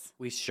prisons.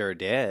 We sure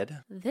did.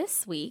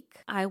 This week,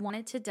 I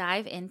wanted to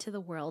dive into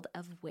the world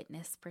of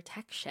witness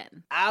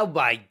protection. Oh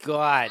my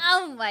God.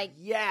 Oh my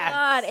Yes.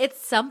 God.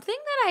 It's something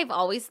that I've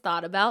always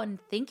thought about and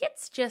think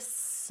it's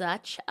just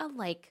such a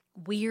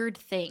weird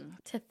thing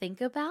to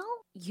think about.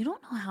 You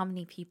don't know how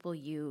many people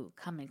you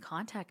come in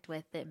contact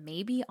with that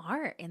maybe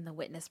are in the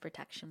witness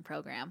protection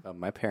program. Oh,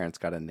 my parents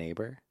got a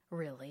neighbor.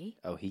 Really?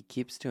 Oh, he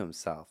keeps to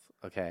himself.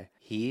 Okay.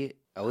 He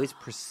always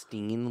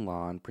pristine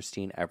lawn,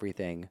 pristine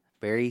everything.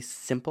 Very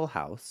simple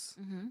house.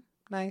 Mm-hmm.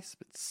 Nice,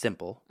 but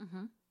simple.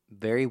 Mm-hmm.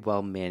 Very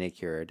well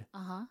manicured.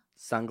 Uh-huh.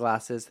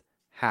 Sunglasses,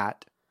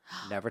 hat.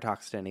 Never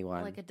talks to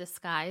anyone. Like a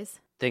disguise.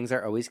 Things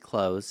are always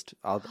closed.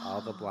 All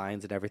the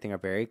blinds and everything are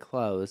very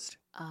closed.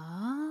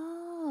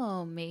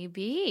 Oh,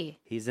 maybe.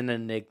 He's an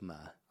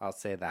enigma. I'll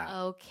say that.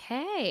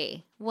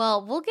 Okay.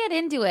 Well, we'll get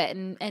into it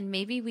and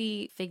maybe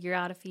we figure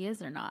out if he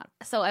is or not.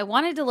 So I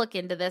wanted to look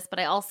into this, but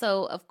I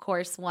also, of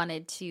course,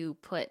 wanted to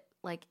put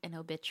an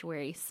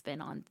obituary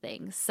spin on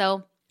things.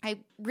 So I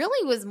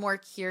really was more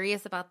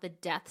curious about the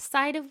death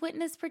side of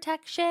witness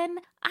protection.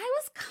 I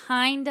was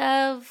kind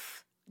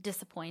of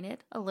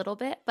disappointed a little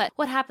bit, but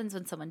what happens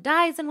when someone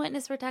dies in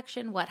witness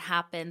protection? What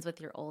happens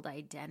with your old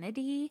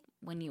identity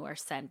when you are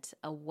sent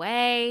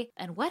away?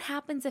 And what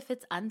happens if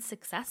it's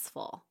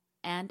unsuccessful?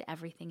 And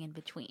everything in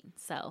between.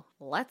 So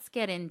let's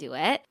get into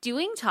it.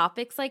 Doing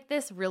topics like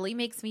this really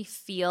makes me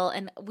feel,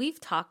 and we've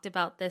talked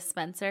about this,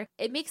 Spencer,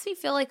 it makes me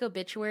feel like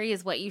obituary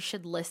is what you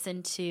should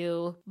listen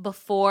to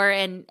before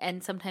and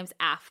sometimes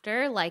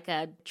after, like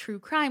a true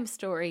crime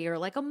story or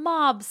like a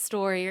mob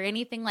story or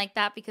anything like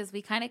that, because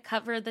we kind of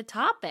cover the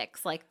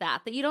topics like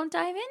that you don't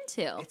dive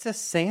into. It's a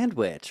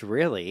sandwich,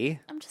 really.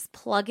 I'm just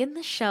plugging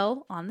the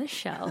show on the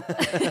show.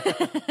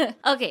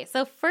 Okay,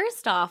 so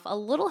first off, a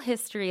little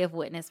history of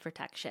witness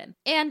protection.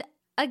 And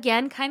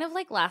again, kind of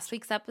like last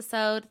week's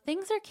episode,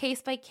 things are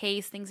case by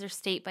case, things are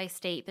state by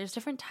state. There's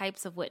different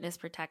types of witness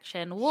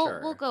protection.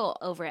 We'll go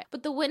over it.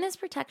 But the Witness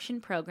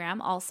Protection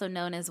Program, also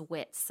known as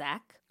WITSEC,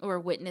 or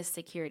Witness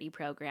Security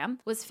Program,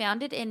 was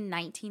founded in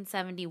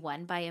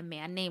 1971 by a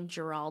man named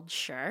Gerald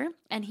Schur,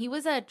 and he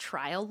was a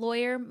trial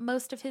lawyer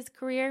most of his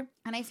career.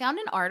 And I found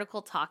an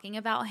article talking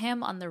about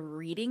him on the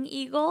Reading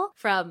Eagle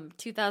from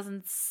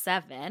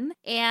 2007,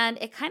 and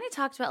it kind of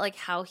talked about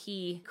how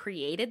he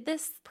created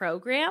this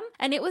program,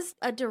 and it was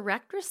a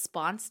direct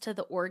response to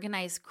the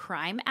Organized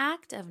Crime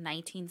Act of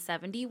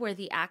 1970, where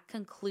the act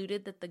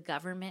concluded that the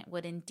government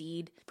would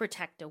indeed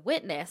protect a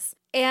witness.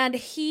 And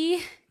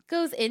he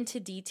goes into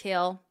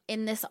detail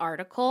in this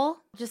article,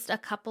 just a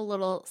couple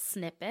little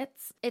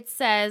snippets. It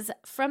says,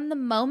 from the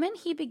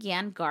moment he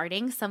began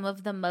guarding some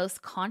of the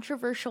most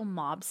controversial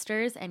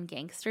mobsters and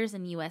gangsters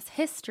in U.S.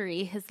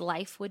 history, his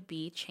life would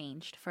be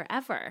changed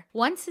forever.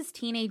 Once his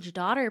teenage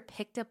daughter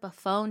picked up a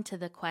phone to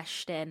the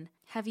question,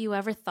 have you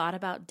ever thought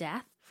about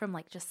death? From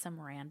just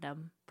some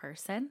random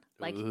person.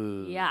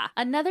 Yeah.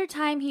 Another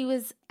time he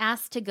was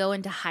asked to go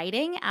into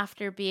hiding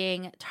after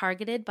being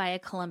targeted by a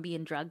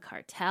Colombian drug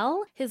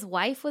cartel. His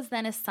wife was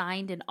then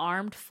assigned an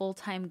armed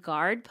full-time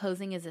guard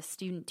posing as a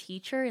student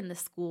teacher in the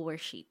school where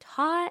she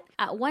taught.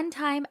 At one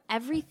time,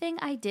 everything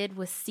I did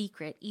was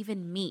secret,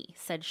 even me,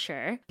 said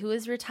Schur, who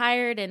is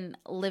retired and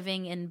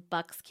living in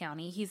Bucks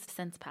County. He's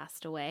since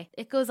passed away.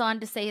 It goes on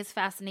to say his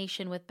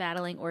fascination with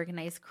battling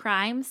organized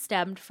crime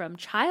stemmed from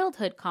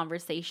childhood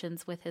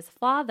conversations with his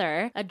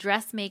father, a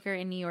dressmaker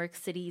in New York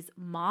City's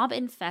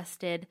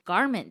mob-infested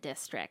garment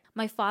district.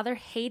 My father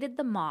hated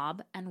the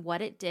mob and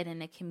what it did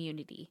in a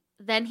community.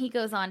 Then he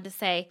goes on to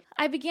say,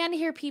 I began to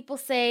hear people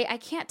say, I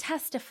can't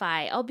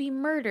testify, I'll be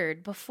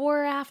murdered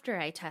before or after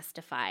I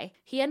testify.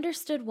 He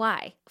understood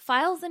why.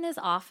 Files in his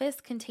office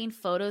contained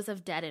photos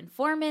of dead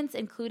informants,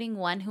 including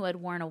one who had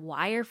worn a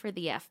wire for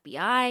the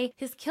FBI.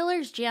 His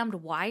killers jammed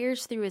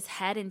wires through his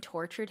head and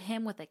tortured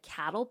him with a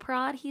cattle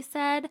prod, he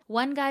said.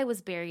 One guy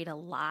was buried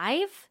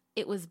alive.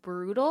 It was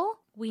brutal.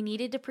 We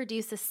needed to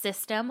produce a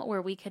system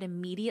where we could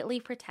immediately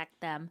protect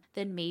them.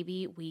 Then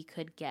maybe we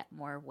could get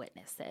more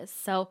witnesses.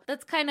 So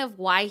that's kind of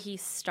why he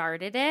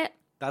started it.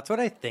 That's what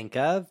I think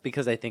of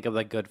because I think of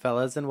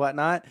Goodfellas and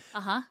whatnot.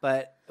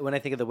 But when I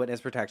think of the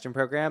Witness Protection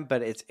Program,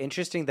 but it's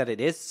interesting that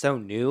it is so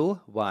new.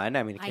 One,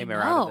 I mean, it came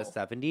around in the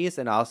 70s,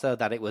 and also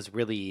that it was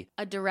really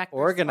a direct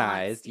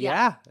organized.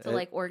 Yeah.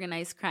 To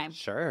organized crime.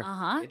 Sure.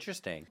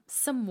 Interesting.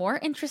 Some more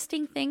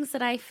interesting things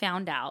that I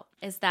found out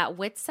is that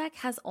WITSEC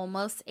has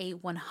almost a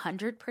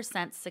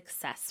 100%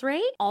 success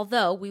rate,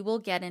 although we will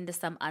get into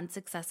some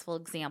unsuccessful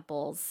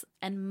examples,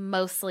 and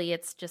mostly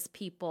it's just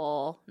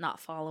people not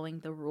following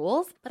the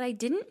rules. But I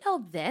didn't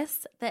know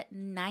this, that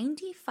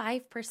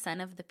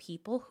 95% of the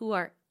people who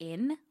are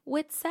in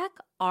WITSEC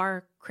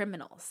are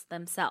criminals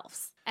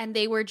themselves. And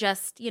they were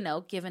just,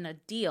 given a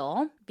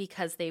deal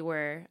because they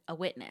were a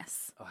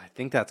witness. Oh, I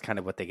think that's kind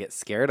of what they get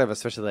scared of,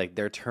 especially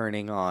they're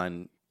turning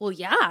on Well,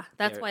 yeah,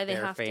 that's why they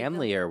their have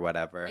family to or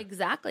whatever.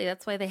 Exactly.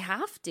 That's why they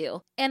have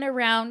to. And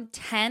around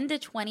 10 to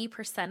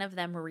 20% of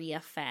them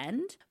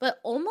reoffend, but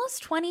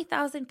almost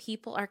 20,000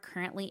 people are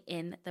currently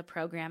in the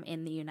program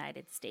in the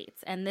United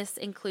States. And this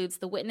includes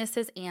the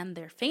witnesses and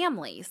their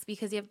families,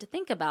 because you have to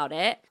think about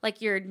it,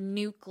 like your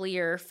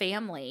nuclear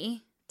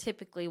family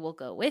typically will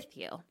go with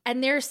you.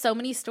 And there are so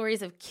many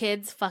stories of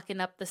kids fucking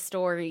up the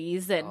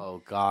stories. And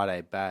oh God, I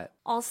bet.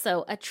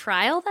 Also, a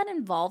trial that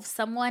involves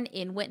someone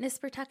in witness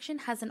protection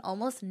has an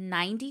almost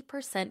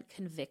 90%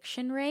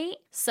 conviction rate.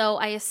 So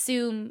I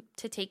assume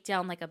to take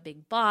down like a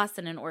big boss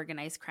in an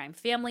organized crime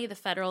family, the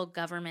federal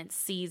government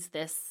sees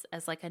this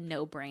as like a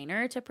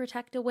no-brainer to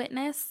protect a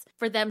witness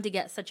for them to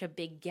get such a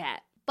big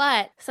get.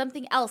 But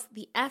something else,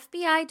 the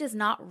FBI does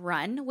not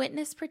run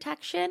witness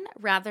protection,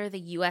 rather the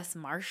U.S.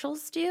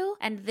 Marshals do,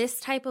 and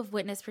this type of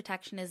witness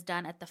protection is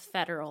done at the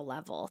federal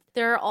level.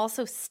 There are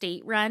also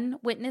state-run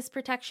witness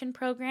protection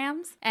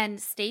programs, and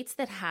states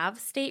that have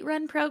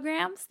state-run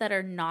programs that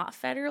are not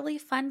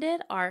federally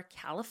funded are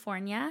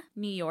California,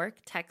 New York,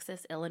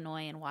 Texas,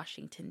 Illinois, and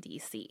Washington,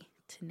 D.C.,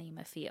 to name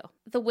a few.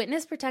 The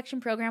witness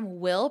protection program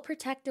will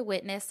protect a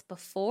witness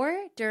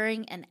before,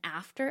 during, and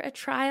after a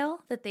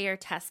trial that they are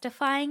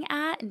testifying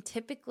at, and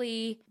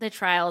typically the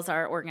trials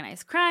are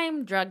organized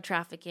crime, drug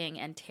trafficking,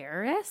 and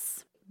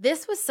terrorists.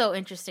 This was so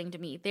interesting to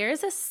me. There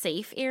is a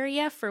safe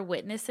area for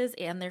witnesses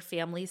and their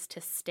families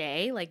to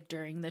stay, like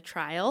during the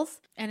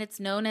trials, and it's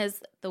known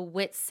as the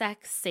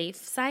WITSEC Safe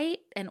Site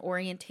and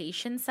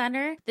Orientation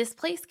Center. This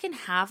place can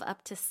have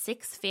up to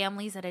 6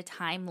 families at a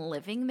time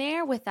living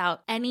there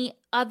without any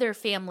other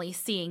family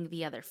seeing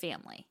the other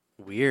family.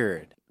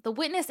 Weird. The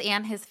witness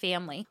and his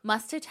family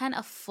must attend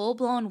a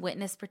full-blown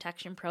witness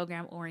protection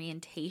program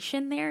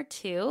orientation there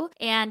too.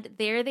 And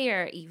there they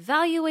are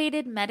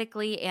evaluated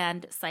medically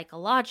and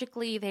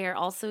psychologically. They are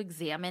also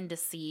examined to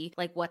see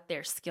like what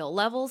their skill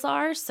levels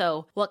are.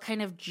 So what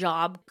kind of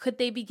job could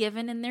they be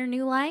given in their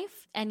new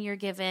life? And you're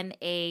given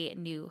a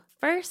new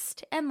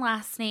first and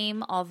last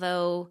name,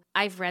 although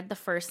I've read the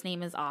first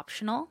name is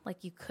optional.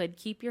 Like you could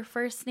keep your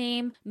first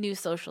name, new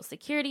social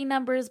security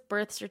numbers,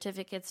 birth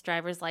certificates,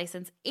 driver's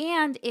license,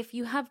 and if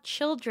you have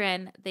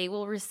children, they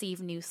will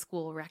receive new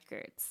school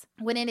records.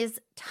 When it is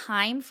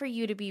time for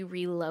you to be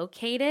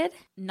relocated,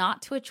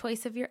 not to a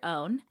choice of your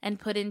own, and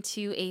put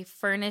into a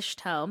furnished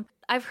home,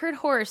 I've heard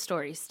horror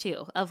stories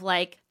too of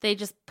like they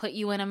just put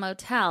you in a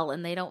motel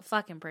and they don't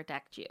fucking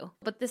protect you.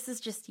 But this is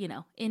just,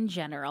 in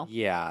general.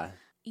 Yeah.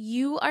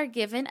 You are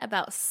given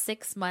about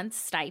 6 months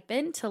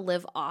stipend to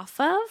live off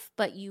of,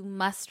 but you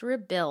must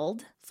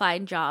rebuild,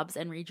 find jobs,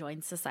 and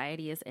rejoin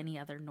society as any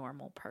other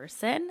normal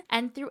person.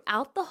 And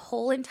throughout the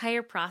whole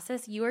entire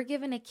process, you are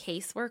given a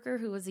caseworker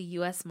who is a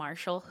U.S.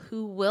 Marshal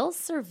who will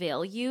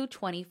surveil you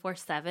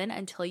 24/7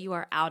 until you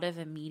are out of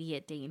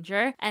immediate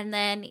danger. And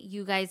then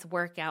you guys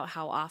work out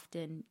how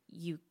often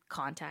you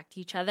contact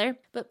each other.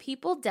 But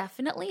people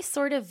definitely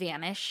sort of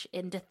vanish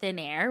into thin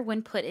air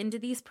when put into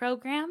these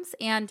programs,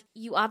 and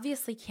you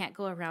obviously can't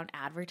go around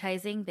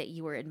advertising that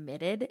you were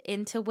admitted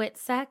into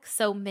WITSEC,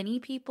 so many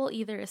people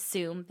either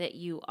assume that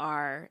you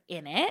are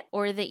in it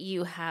or that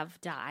you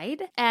have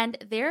died. And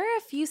there are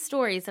a few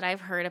stories that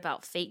I've heard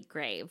about fake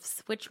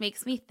graves, which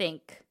makes me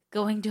think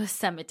going to a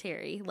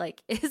cemetery.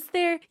 Like, is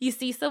there, you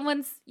see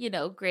someone's,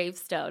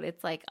 gravestone.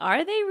 It's like,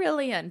 are they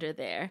really under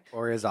there?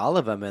 Or is all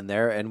of them in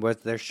there and was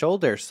their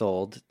shoulder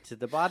sold to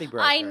the body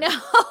broker? I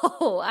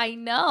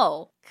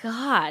know.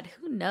 God,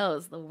 who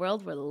knows the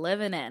world we're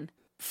living in.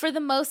 For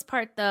the most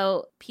part,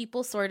 though,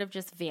 people sort of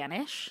just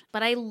vanish.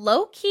 But I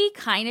low-key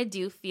kind of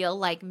do feel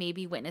like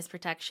maybe witness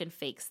protection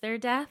fakes their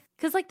death.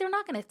 Because, they're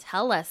not going to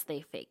tell us they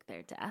fake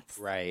their deaths.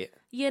 Right.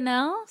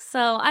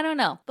 So, I don't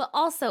know. But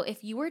also,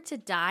 if you were to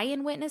die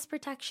in witness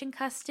protection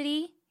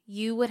custody,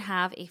 you would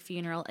have a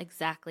funeral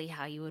exactly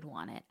how you would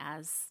want it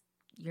as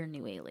your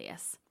new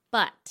alias.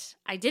 But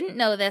I didn't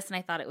know this and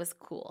I thought it was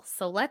cool.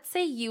 So let's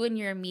say you and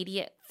your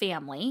immediate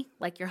family,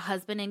 like your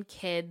husband and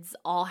kids,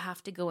 all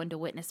have to go into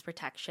witness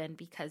protection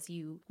because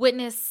you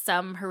witnessed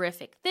some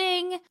horrific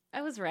thing.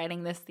 I was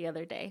writing this the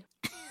other day.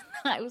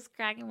 I was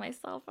cracking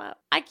myself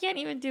up. I can't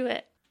even do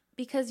it.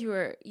 Because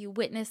you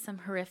witnessed some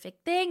horrific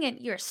thing and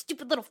you're a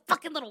stupid little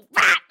fucking little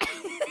rat.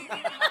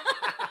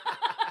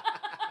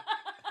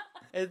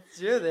 It's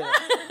true.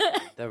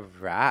 The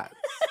rats.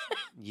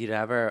 You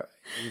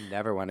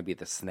never want to be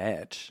the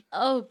snitch.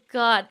 Oh,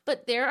 God.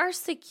 But there are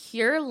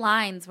secure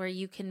lines where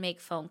you can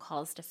make phone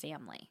calls to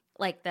family.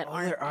 Like that.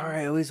 Oh, there are.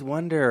 I always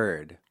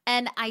wondered.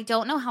 And I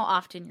don't know how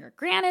often you're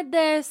granted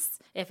this,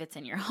 if it's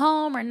in your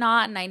home or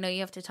not. And I know you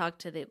have to talk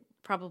to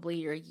probably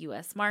your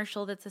U.S.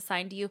 Marshal that's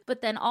assigned to you.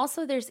 But then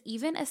also there's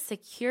even a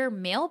secure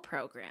mail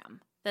program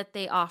that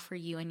they offer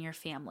you and your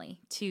family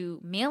to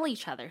mail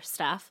each other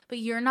stuff, but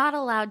you're not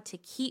allowed to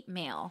keep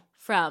mail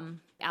from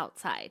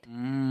outside.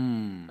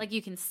 Like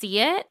you can see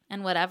it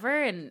and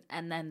whatever, and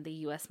then the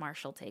U.S.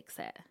 Marshal takes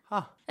it.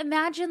 Huh.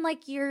 Imagine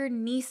like your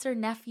niece or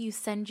nephew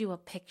send you a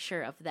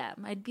picture of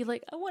them. I'd be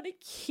like, I want to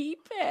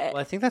keep it.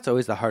 Well, I think that's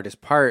always the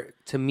hardest part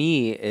to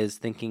me, is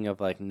thinking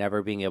of like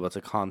never being able to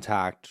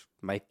contact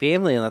my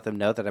family and let them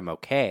know that I'm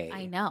okay.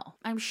 I know.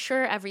 I'm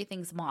sure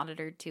everything's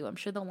monitored too. I'm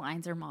sure the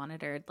lines are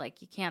monitored.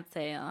 Like you can't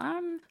say,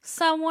 I'm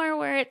somewhere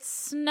where it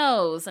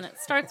snows and it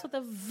starts with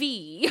a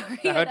V.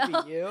 That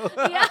would be you.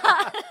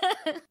 Yeah.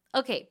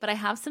 Okay, but I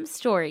have some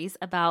stories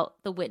about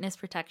the witness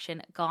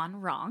protection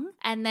gone wrong.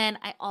 And then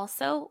I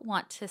also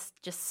want to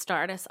just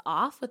start us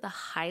off with a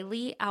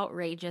highly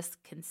outrageous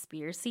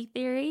conspiracy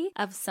theory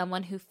of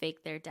someone who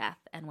faked their death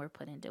and were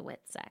put into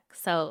WITSEC.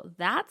 So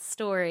that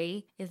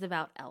story is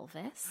about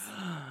Elvis.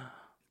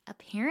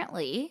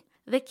 Apparently,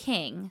 the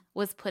king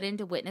was put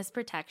into witness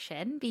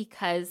protection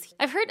because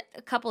I've heard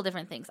a couple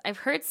different things. I've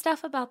heard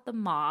stuff about the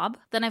mob.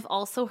 Then I've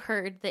also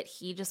heard that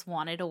he just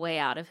wanted a way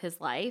out of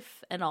his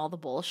life and all the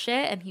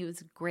bullshit. And he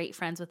was great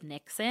friends with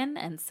Nixon.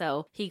 And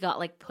so he got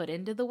like put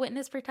into the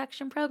witness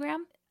protection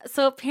program.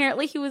 So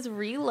apparently he was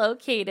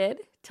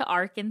relocated to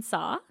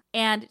Arkansas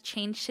and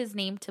changed his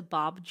name to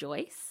Bob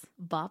Joyce.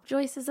 Bob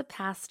Joyce is a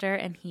pastor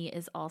and he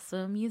is also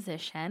a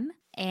musician.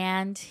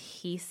 And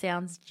he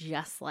sounds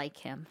just like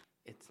him.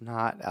 It's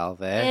not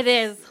Elvis. It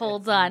is.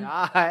 Hold on.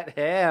 Not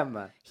him.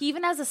 He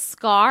even has a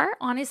scar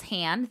on his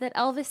hand that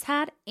Elvis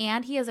had,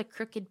 and he has a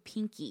crooked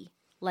pinky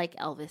like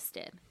Elvis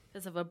did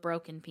because of a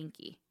broken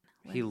pinky.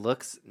 He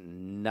looks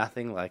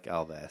nothing like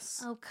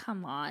Elvis. Oh,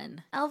 come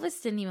on.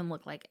 Elvis didn't even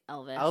look like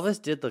Elvis.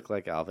 Elvis did look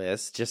like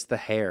Elvis, just the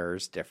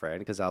hair's different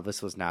because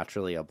Elvis was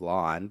naturally a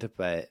blonde,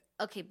 but...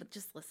 Okay, but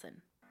just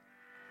listen.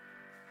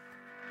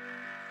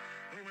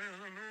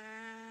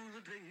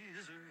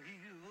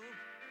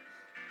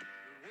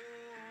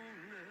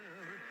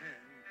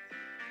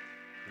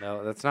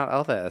 No, that's not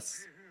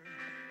Elvis.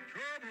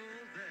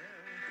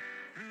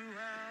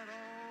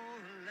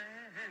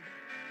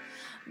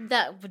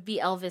 That would be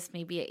Elvis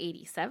maybe at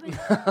 87.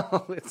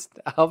 No,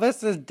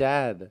 Elvis is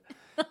dead.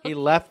 He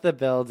left the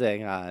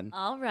building on.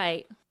 All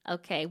right.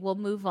 Okay, we'll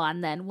move on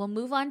then. We'll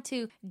move on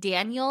to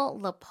Daniel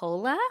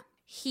LaPolla.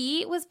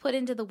 He was put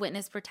into the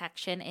witness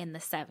protection in the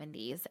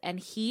 70s, and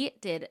he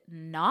did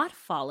not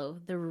follow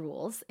the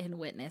rules in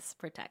witness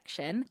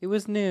protection. He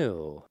was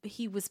new.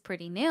 He was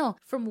pretty new.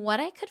 From what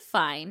I could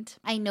find,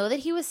 I know that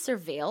he was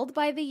surveilled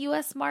by the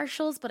U.S.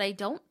 Marshals, but I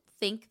don't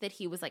think that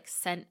he was like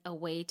sent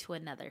away to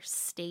another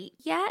state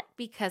yet,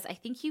 because I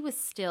think he was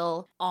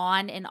still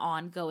on an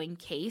ongoing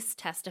case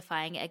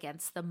testifying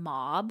against the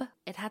mob.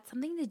 It had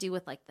something to do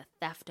with like the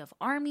theft of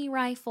army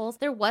rifles.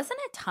 There wasn't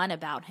a ton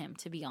about him,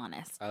 to be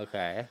honest.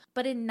 Okay.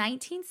 But in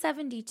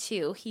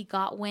 1972, he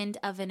got wind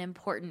of an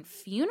important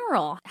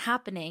funeral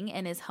happening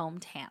in his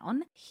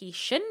hometown. He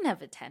shouldn't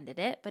have attended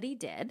it, but he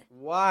did.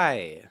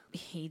 Why?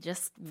 He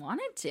just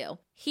wanted to.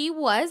 He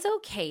was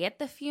okay at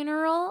the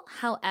funeral.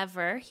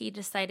 However, he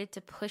decided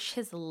to push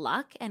his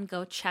luck and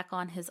go check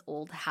on his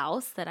old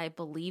house that I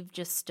believe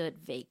just stood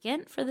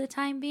vacant for the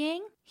time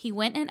being. He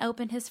went and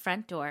opened his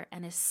front door,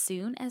 and as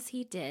soon as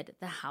he did,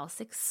 the house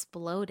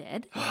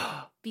exploded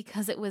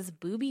because it was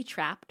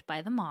booby-trapped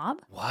by the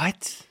mob.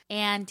 What?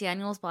 And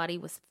Daniel's body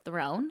was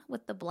thrown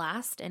with the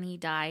blast, and he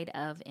died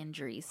of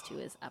injuries to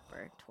his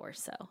upper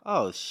torso.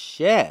 Oh,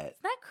 shit.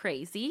 Isn't that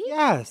crazy?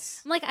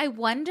 Yes. I'm like, I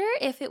wonder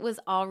if it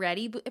was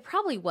already, it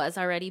probably was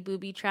already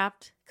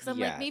booby-trapped. Because I'm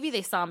like, maybe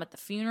they saw him at the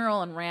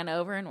funeral and ran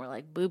over and were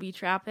like,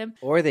 booby-trap him.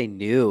 Or they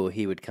knew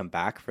he would come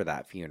back for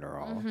that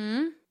funeral.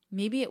 Mm-hmm.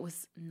 Maybe it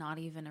was not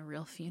even a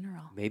real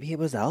funeral. Maybe it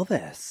was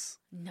Elvis.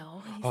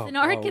 No, he's in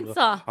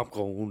Arkansas. I'm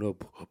gonna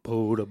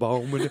put a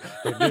bomb in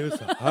this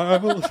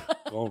house.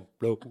 Gonna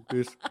blow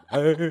this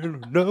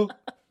man up.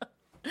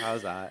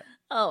 How's that?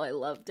 Oh, I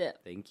loved it.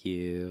 Thank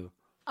you.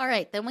 All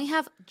right, then we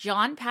have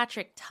John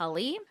Patrick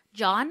Tully.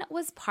 John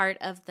was part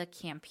of the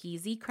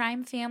Campisi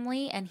crime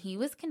family, and he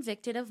was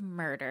convicted of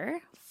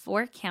murder,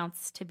 4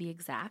 counts to be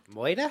exact.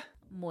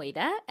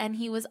 Moida, and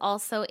he was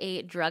also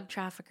a drug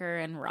trafficker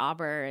and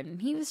robber,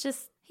 and he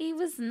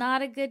was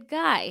not a good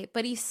guy.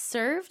 But he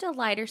served a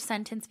lighter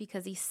sentence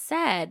because he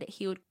said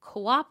he would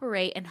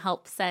cooperate and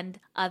help send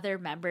other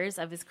members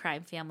of his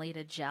crime family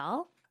to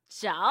jail.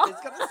 Jail? He's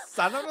got a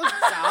son of a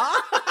jail?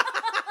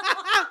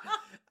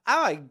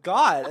 Oh my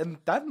God. And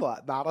then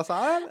what,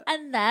 Madison?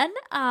 And then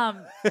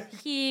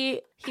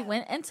he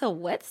went into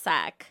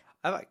WITSEC.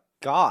 Oh my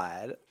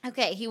God.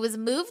 Okay, he was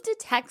moved to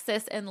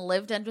Texas and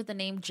lived under the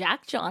name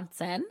Jack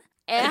Johnson.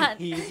 And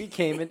he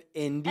became an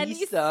indie and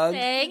he song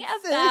sang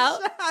about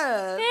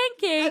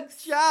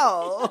pancakes.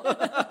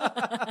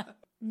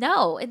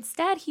 No,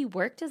 instead he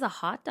worked as a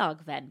hot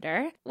dog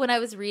vendor. When I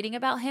was reading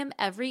about him,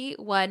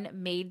 everyone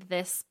made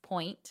this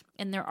point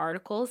in their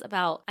articles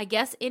about, I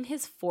guess in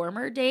his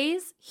former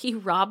days, he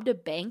robbed a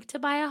bank to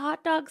buy a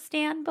hot dog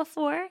stand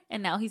before,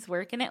 and now he's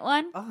working at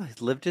one. Oh,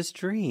 he's lived his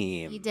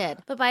dream. He did.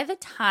 But by the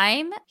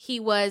time he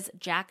was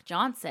Jack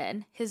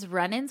Johnson, his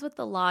run-ins with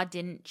the law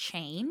didn't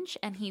change,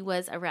 and he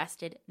was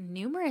arrested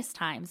numerous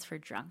times for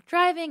drunk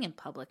driving and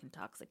public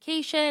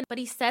intoxication. But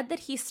he said that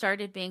he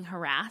started being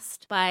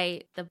harassed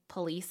by the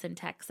police in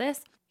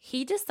Texas.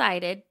 He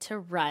decided to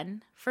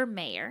run for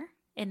mayor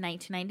in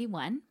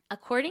 1991.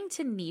 According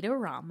to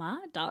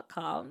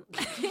Nitorama.com.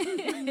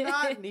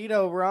 Not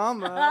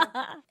Nitorama.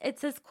 It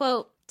says,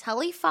 quote,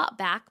 Tully fought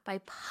back by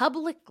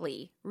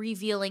publicly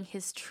revealing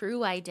his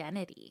true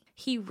identity.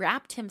 He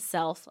wrapped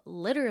himself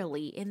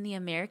literally in the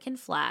American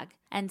flag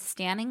and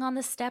standing on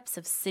the steps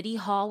of City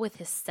Hall with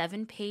his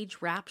 7-page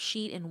rap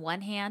sheet in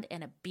one hand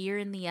and a beer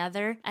in the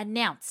other,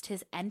 announced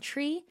his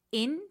entry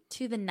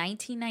into the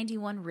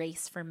 1991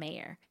 race for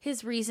mayor.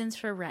 His reasons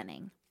for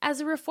running. As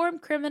a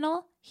reformed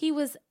criminal, he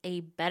was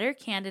a better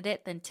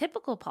candidate than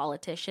typical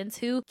politicians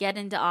who get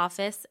into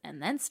office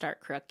and then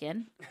start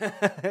crooking.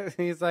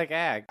 He's like,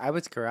 I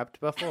was corrupt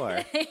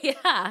before.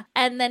 Yeah.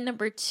 And then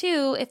number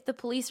 2, if the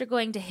police are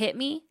going to hit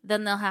me,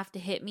 then they'll have to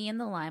hit me in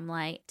the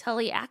limelight.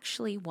 Tully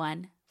actually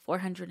won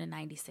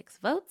 496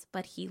 votes,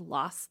 but he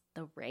lost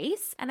the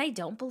race. And I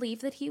don't believe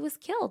that he was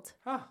killed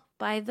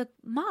by the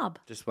mob.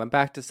 Just went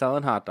back to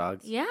selling hot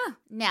dogs. Yeah.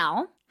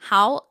 Now,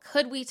 how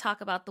could we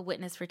talk about the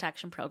witness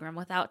protection program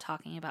without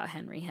talking about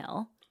Henry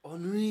Hill?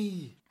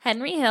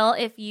 Henry Hill,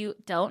 if you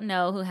don't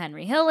know who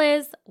Henry Hill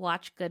is,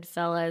 watch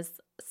Goodfellas.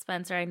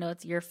 Spencer, I know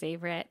it's your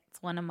favorite.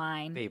 It's one of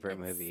mine. Favorite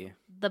movie.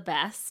 The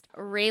best.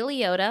 Ray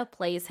Liotta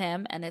plays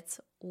him, and it's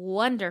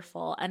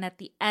wonderful. And at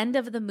the end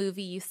of the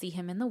movie, you see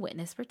him in the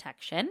witness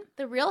protection.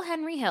 The real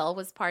Henry Hill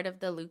was part of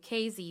the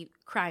Lucchese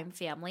crime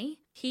family.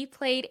 He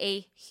played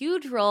a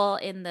huge role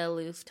in the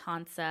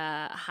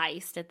Lufthansa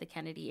heist at the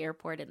Kennedy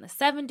Airport in the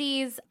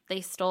 70s.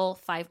 They stole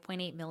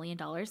 $5.8 million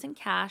in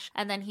cash,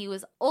 and then he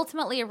was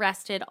ultimately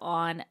arrested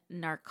on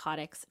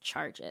narcotics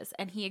charges.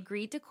 And he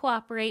agreed to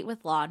cooperate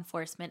with law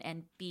enforcement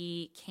and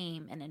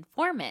became an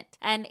informant.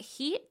 And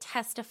he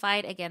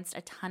testified against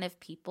a ton of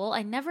people.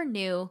 I never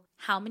knew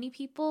how many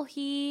people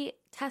he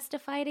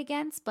testified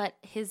against, but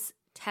his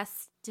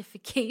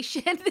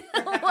testification,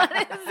 what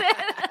is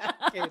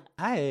it?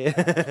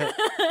 Hi.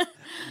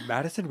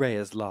 Madison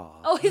Reyes Law.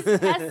 Oh, his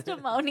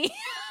testimony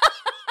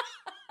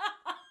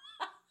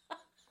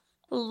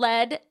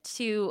led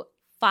to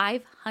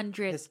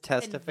 500. His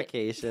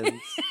testifications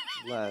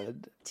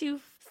led to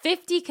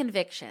 50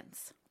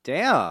 convictions.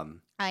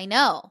 Damn. I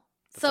know.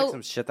 That's like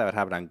some shit that would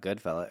happen on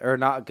Goodfellas. Or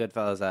not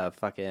Goodfellas,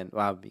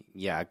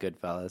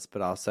 Goodfellas.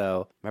 But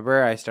also,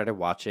 remember I started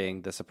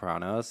watching The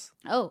Sopranos?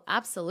 Oh,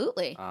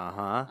 absolutely.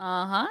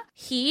 Uh-huh.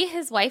 He,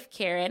 his wife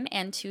Karen,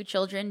 and 2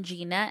 children,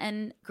 Gina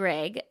and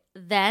Greg,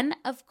 then,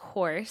 of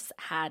course,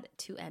 had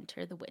to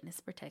enter the witness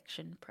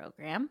protection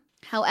program.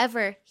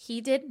 However, he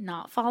did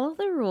not follow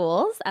the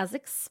rules as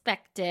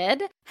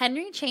expected.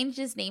 Henry changed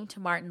his name to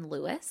Martin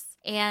Lewis,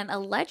 and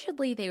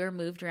allegedly they were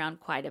moved around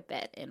quite a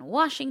bit in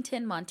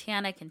Washington,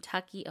 Montana,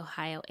 Kentucky,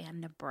 Ohio,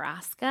 and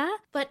Nebraska.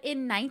 But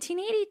in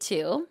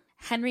 1982,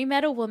 Henry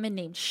met a woman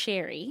named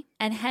Sherry,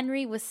 and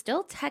Henry was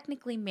still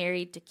technically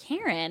married to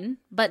Karen,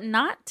 but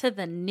not to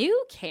the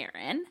new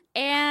Karen.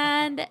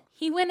 And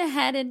he went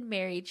ahead and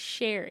married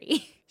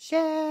Sherry.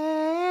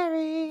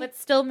 Sherry. But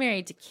still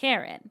married to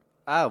Karen.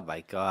 Oh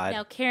my God.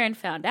 Now Karen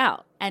found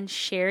out, and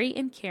Sherry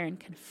and Karen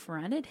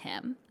confronted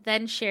him.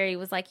 Then Sherry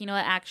was like, you know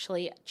what,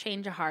 actually,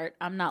 change of heart.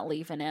 I'm not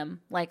leaving him.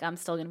 Like, I'm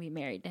still going to be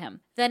married to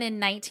him. Then in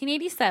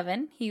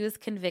 1987, he was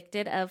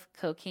convicted of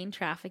cocaine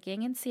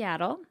trafficking in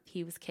Seattle.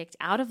 He was kicked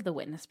out of the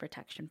witness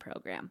protection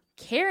program.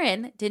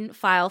 Karen didn't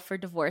file for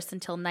divorce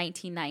until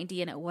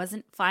 1990, and it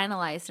wasn't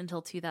finalized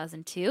until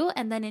 2002.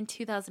 And then in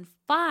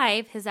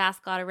 2005, his ass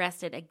got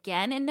arrested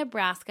again in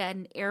Nebraska at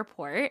an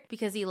airport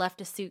because he left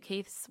a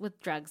suitcase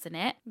with drugs in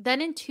it.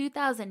 Then in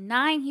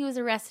 2009, he was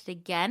arrested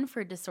again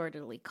for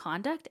disorderly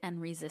conduct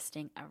and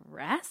resisting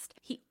arrest.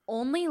 He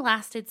only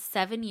lasted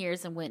 7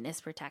 years in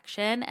witness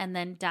protection and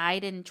then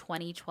died in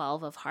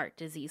 2012 of heart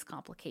disease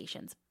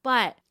complications.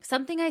 But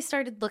something I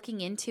started looking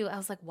into, I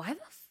was like, why the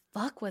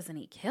fuck wasn't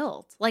he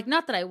killed? Like,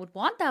 not that I would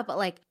want that, but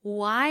like,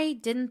 why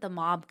didn't the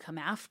mob come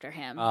after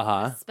him?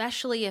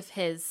 Especially if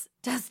his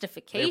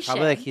testification.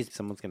 They're probably like,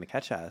 someone's going to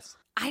catch us.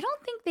 I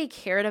don't think they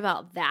cared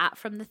about that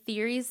from the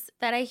theories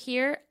that I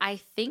hear. I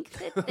think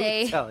that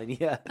they... I'm telling you,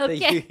 that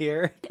you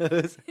hear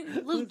those.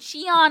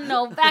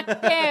 Luciano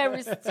back there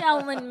is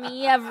telling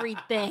me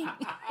everything.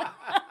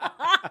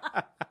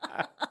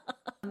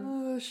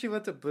 Oh, she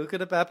went to Buca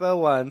di Beppo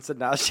once, and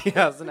now she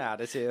has an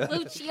attitude.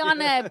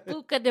 Luciano at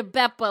Buca di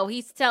Beppo,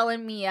 he's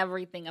telling me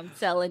everything, I'm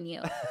telling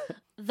you.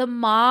 The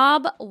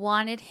mob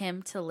wanted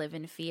him to live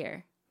in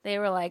fear. They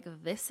were like,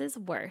 this is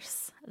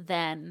worse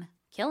than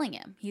killing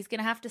him. He's going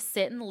to have to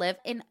sit and live.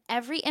 In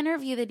every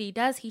interview that he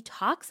does, he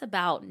talks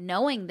about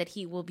knowing that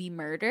he will be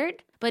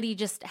murdered, but he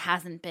just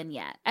hasn't been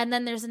yet. And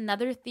then there's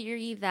another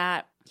theory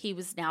that He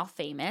was now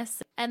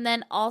famous. And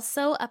then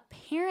also,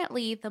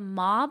 apparently, the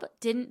mob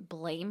didn't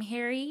blame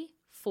Harry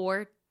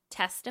for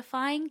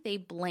testifying. They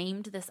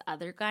blamed this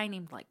other guy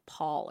named like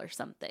Paul or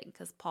something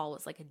because Paul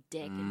was like a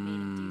dick and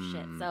made him do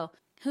shit. So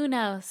who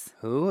knows?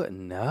 Who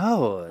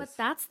knows? But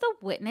that's the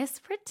witness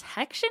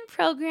protection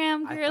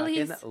program,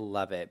 girlies. I fucking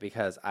love it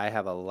because I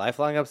have a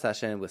lifelong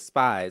obsession with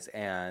spies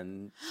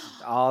and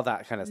all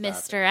that kind of stuff.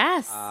 Mr.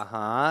 S.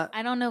 Uh-huh.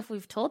 I don't know if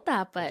we've told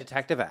that, but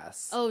Detective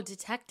S. Oh,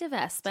 Detective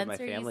S. Spencer That's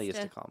what my family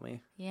used to call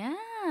me.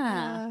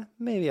 Yeah.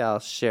 Maybe I'll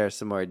share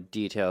some more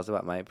details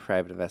about my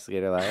private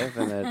investigator life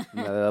and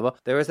another level.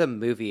 There was a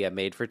movie, a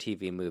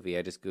made-for-TV movie.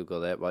 I just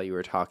Googled it while you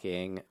were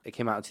talking. It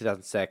came out in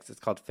 2006. It's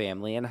called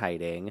Family in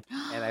Hiding.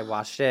 And I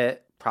watched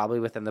it probably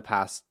within the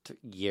past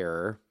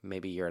year,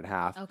 maybe year and a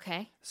half.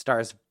 Okay.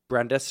 Stars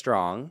Brenda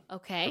Strong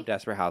Okay. from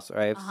Desperate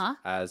Housewives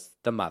as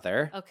the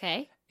mother.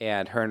 Okay.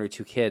 And her and her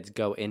 2 kids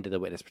go into the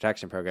witness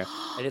protection program.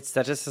 And it's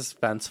such a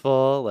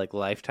suspenseful, like,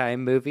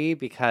 Lifetime movie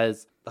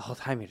because the whole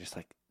time you're just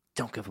like,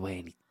 don't give away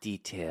any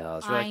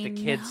details. Or, like, the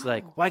kid's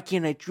like, why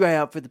can't I try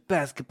out for the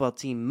basketball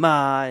team,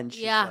 Ma? And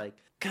she's like,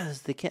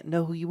 because they can't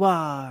know who you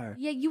are.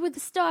 Yeah, you were the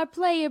star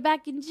player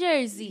back in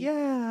Jersey.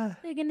 Yeah.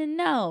 They're going to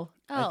know.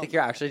 Oh. I think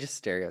you're actually just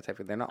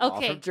stereotyping. They're not all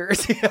from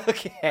Jersey.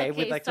 Okay.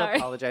 We'd like to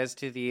apologize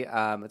to the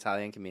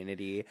Italian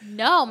community.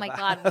 No, my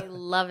God. We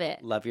love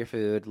it. Love your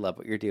food. Love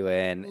what you're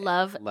doing.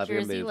 Love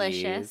your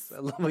movies.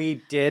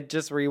 We did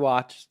just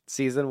rewatch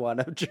season 1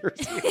 of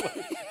Jersey.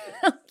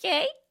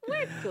 Okay.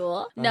 We're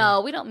cool.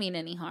 No, we don't mean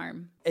any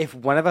harm. If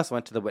one of us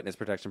went to the witness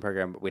protection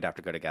program, we'd have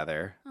to go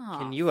together. Oh,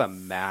 can you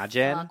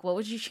imagine? Fuck. What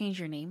would you change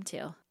your name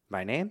to?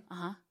 My name?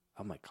 Uh-huh.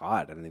 Oh my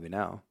God, I don't even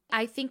know.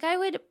 I think I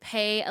would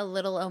pay a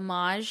little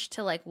homage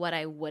to like what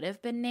I would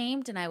have been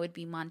named, and I would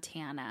be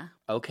Montana.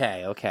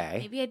 Okay.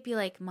 Maybe I'd be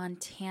like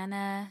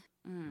Montana.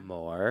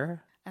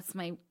 More? That's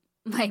my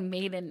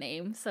maiden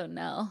name, so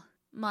no.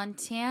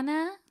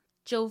 Montana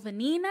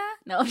Giovanina?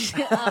 No.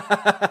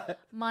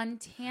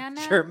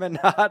 Montana.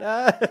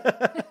 Germanata.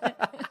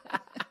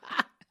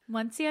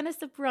 Montana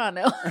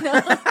Soprano.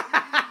 No.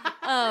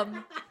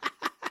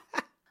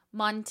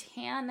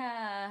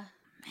 Montana.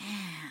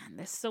 Man,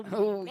 there's so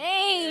many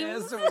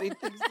names. Yeah, so many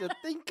things to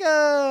think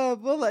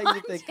of. We'll let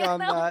you think on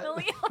that.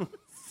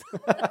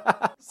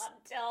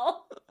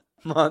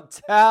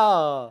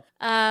 Montel.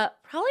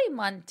 Probably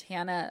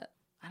Montana.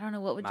 I don't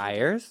know what would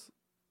Myers? You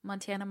do?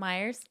 Montana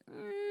Myers.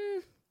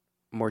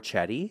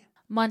 Morchetti?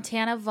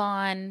 Montana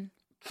Vaughn.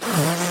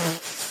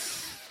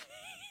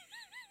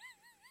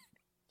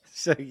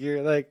 So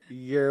you're like,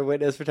 your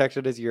witness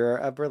protection is you're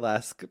a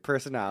burlesque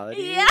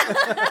personality.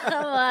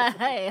 Yeah.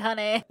 Hey,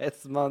 honey.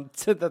 It's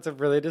that's a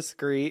really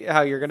discreet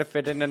how you're going to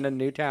fit in a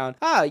new town.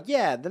 Oh,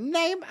 yeah. The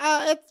name,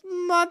 it's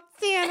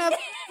Montana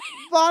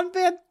Von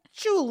Van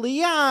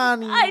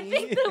Giuliani. I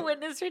think the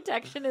witness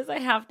protection is I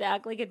have to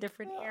act like a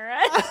different era.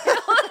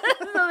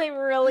 So they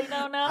really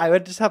don't know. I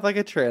would just have like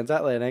a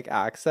transatlantic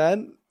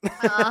accent.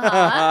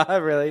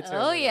 Really turn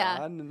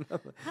on.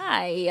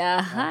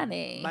 Hi,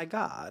 honey. My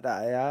God,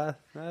 I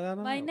don't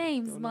know. My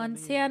name's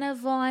Montana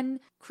Von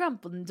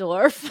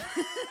Krumpendorf.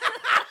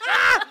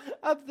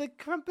 Of the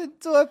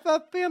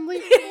Krumpendorf family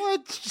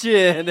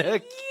fortune.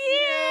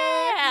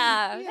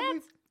 Yeah.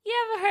 You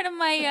ever heard of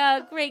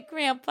my great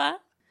grandpa?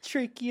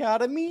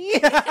 Tracheotomy.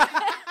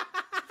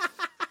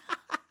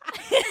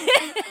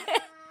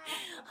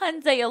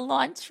 Hyundai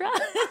Elantra.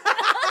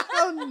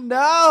 Oh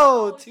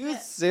no, too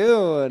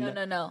soon.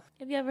 No.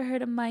 Have you ever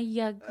heard of my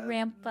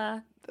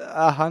grandpa?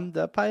 A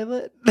Honda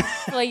Pilot?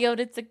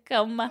 Toyota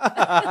Tacoma.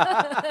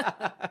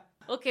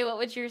 Okay, what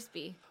would yours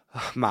be?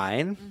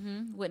 Mine?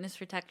 Mm-hmm. Witness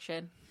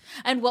protection.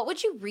 And what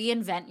would you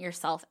reinvent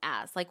yourself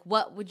as? Like,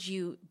 what would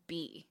you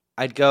be?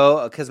 I'd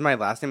go, because my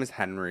last name is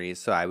Henry,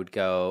 so I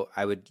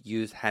would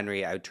use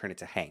Henry, I would turn it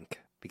to Hank.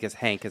 Because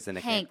Hank is a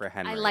nickname for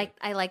Henry.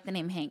 I like the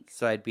name Hank.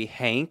 So I'd be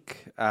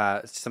Hank,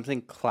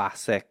 something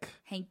classic.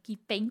 Hanky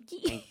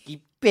Panky.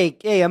 Hanky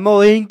Panky. Hey, I'm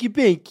all Hanky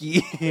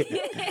Panky.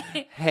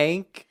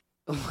 Hank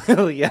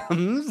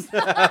Williams.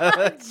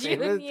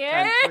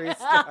 Junior.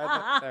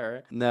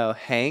 No,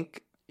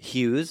 Hank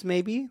Hughes,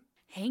 maybe?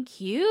 Hank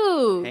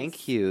Hughes. Hank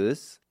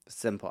Hughes.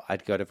 Simple.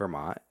 I'd go to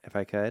Vermont if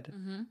I could.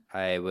 Mm-hmm.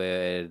 I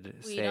would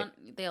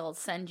they'll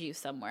send you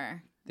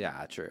somewhere.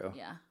 Yeah, true.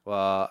 Yeah.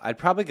 Well, I'd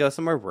probably go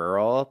somewhere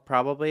rural,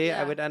 probably,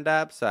 I would end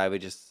up. So I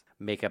would just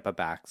make up a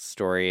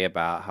backstory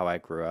about how I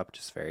grew up,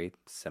 just very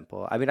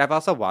simple. I mean, I've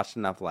also watched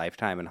enough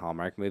Lifetime and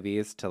Hallmark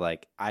movies to,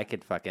 like, I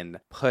could fucking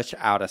push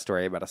out a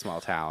story about a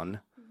small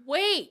town.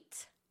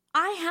 Wait.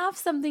 I have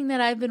something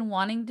that I've been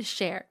wanting to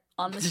share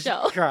on the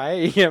show. Cry? Are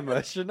you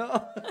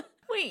emotional?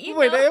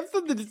 Wait, I have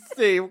something to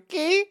say,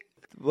 okay?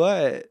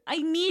 What?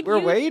 We're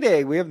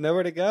waiting. We have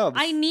nowhere to go.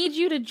 I need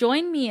you to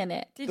join me in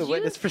it.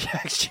 Witness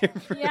protection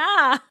program.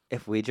 Yeah.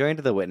 If we joined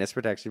the witness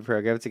protection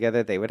program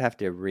together, they would have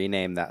to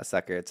rename that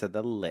sucker to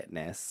the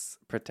Litness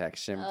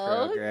Protection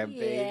Program,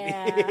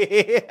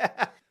 baby.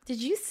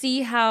 Did you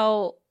see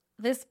how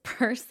this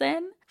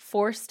person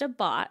forced a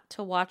bot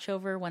to watch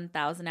over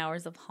 1,000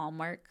 hours of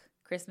Hallmark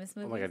Christmas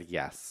movies? Oh my God,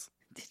 yes.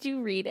 Did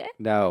you read it?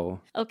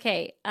 No.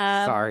 Okay.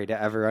 Sorry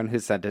to everyone who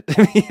sent it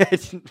to me. I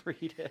didn't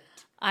read it.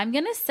 I'm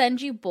going to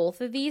send you both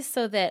of these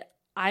so that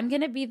I'm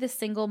going to be the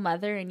single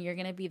mother and you're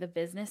going to be the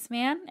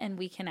businessman and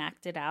we can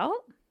act it out.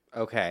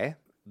 Okay.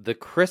 The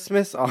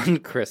Christmas on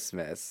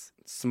Christmas.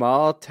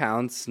 Small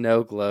town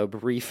snow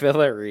globe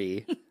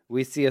refillery.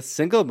 We see a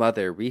single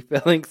mother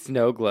refilling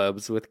snow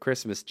globes with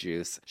Christmas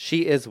juice.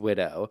 She is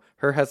widow.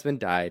 Her husband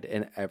died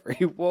in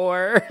every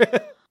war.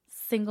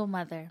 Single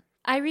mother.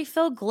 I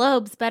refill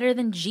globes better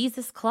than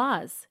Jesus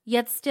Claus.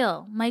 Yet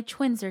still, my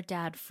twins are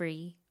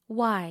dad-free.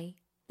 Why?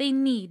 They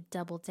need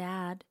double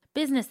dad.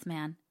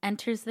 Businessman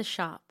enters the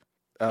shop.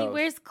 He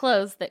wears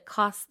clothes that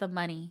cost the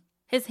money.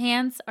 His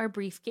hands are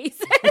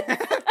briefcases.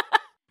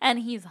 And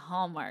he's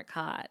Hallmark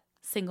hot.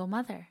 Single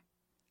mother.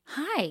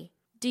 Hi,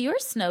 do your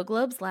snow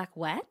globes lack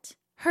wet?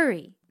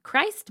 Hurry,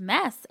 Christ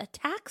mess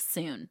attacks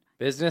soon.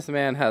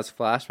 Businessman has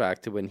flashback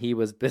to when he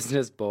was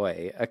business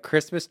boy. A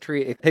Christmas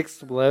tree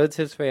explodes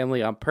his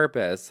family on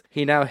purpose.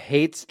 He now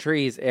hates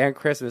trees and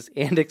Christmas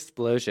and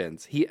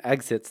explosions. He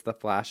exits the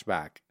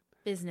flashback.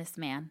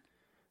 Businessman.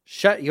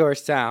 Shut your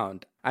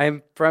sound.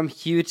 I'm from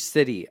huge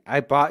city. I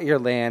bought your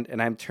land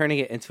and I'm turning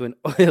it into an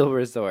oil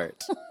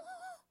resort.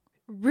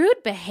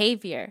 Rude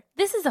behavior.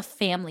 This is a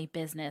family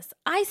business.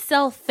 I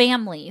sell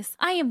families.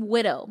 I am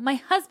widow. My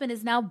husband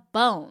is now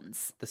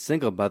Bones. The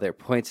single mother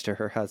points to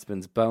her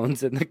husband's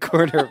bones in the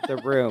corner of the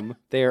room.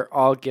 They are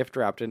all gift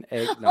wrapped in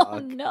eggnog. Oh,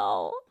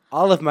 no.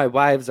 All of my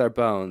wives are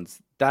Bones.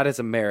 That is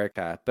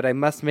America. But I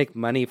must make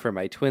money for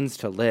my twins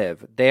to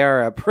live. They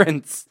are a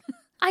prince.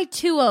 I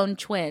too own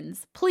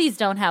twins. Please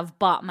don't have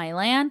bought my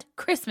land.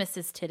 Christmas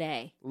is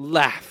today.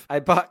 Laugh.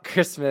 I bought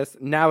Christmas.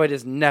 Now it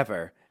is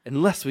never.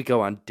 Unless we go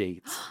on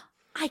dates.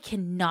 I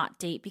cannot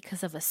date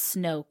because of a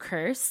snow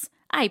curse.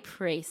 I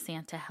pray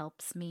Santa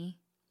helps me.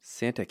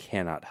 Santa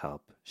cannot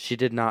help. She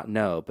did not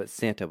know, but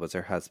Santa was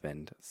her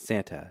husband.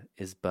 Santa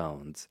is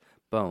Bones.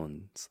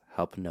 Bones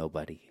help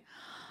nobody.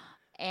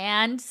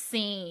 And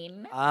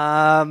scene.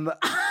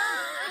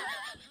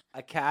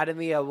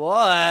 Academy Award.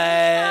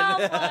 Oh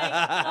my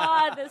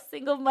God, the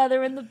single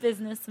mother and the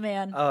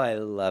businessman. Oh, I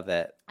love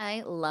it.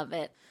 I love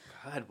it.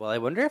 God, well, I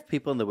wonder if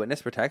people in the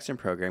witness protection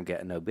program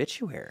get an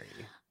obituary.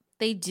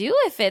 They do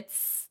if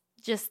it's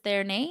just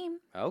their name.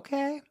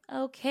 Okay.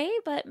 Okay,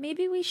 but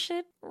maybe we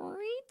should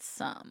read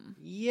some.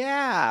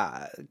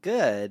 Yeah,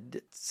 good.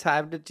 It's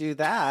time to do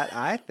that,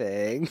 I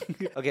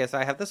think. Okay, so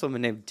I have this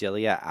woman named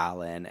Delia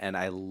Allen, and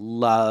I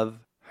love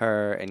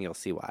her, and you'll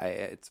see why.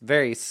 It's a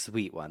very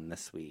sweet one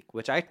this week,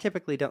 which I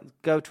typically don't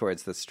go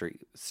towards the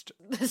streets.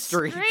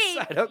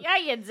 Yeah,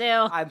 you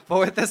do. I'm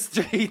for the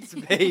streets,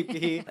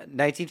 baby.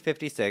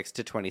 1956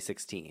 to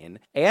 2016.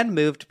 Anne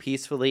moved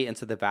peacefully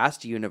into the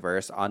vast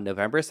universe on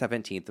November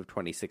 17th of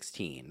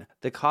 2016.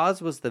 The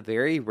cause was the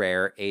very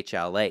rare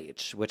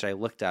HLH, which I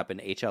looked up,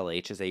 and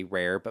HLH is a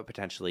rare but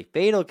potentially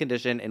fatal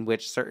condition in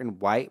which certain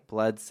white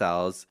blood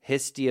cells,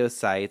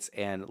 histiocytes,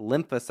 and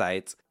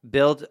lymphocytes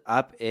build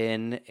up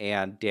in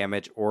and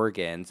damage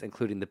organs,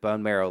 including the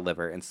bone marrow,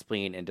 liver, and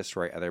spleen, and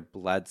destroy other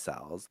blood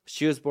cells.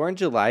 She was born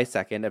July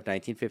 2nd of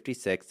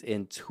 1956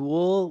 in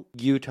Toole,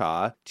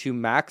 Utah, to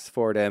Max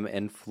Fordham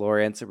and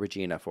Florence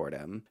Regina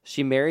Fordham.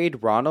 She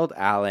married Ronald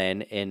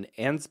Allen in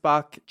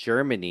Ansbach,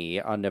 Germany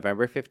on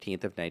November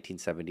 15th of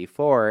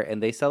 1974,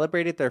 and they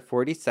celebrated their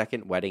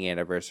 42nd wedding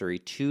anniversary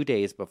 2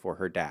 days before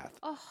her death.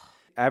 Oh.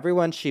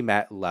 Everyone she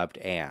met loved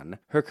Anne.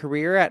 Her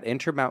career at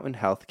Intermountain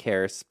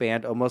Healthcare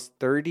spanned almost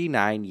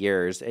 39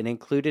 years and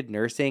included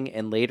nursing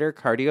and later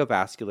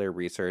cardiovascular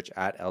research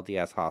at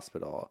LDS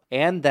Hospital.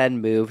 Anne then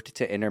moved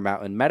to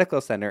Intermountain Medical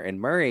Center in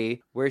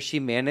Murray, where she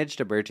managed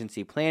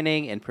emergency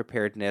planning and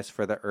preparedness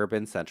for the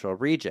urban central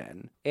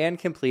region. Anne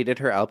completed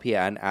her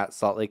LPN at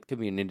Salt Lake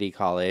Community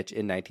College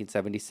in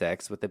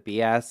 1976 with a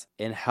BS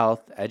in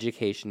health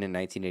education in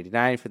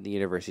 1989 from the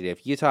University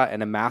of Utah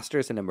and a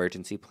master's in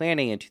emergency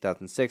planning in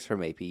 2006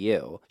 from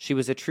APU. She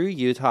was a true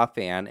Utah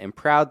fan and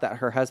proud that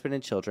her husband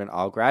and children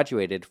all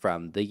graduated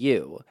from the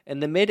U. In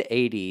the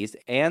mid-80s,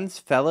 Anne's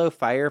fellow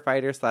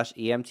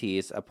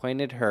firefighter/EMTs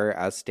appointed her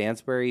as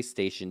Stansbury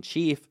Station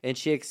Chief, and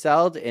she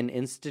excelled in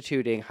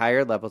instituting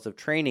higher levels of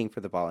training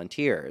for the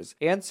volunteers.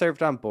 Anne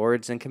served on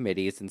boards and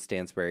committees in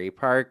Stansbury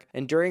Park,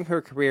 and during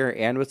her career,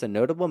 Anne was a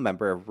notable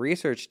member of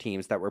research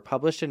teams that were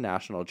published in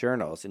national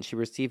journals, and she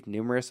received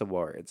numerous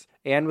awards.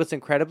 Anne was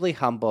incredibly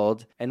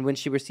humbled, and when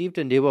she received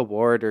a new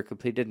award or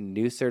completed a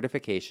new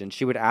certification,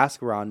 she would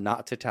ask Ron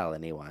not to tell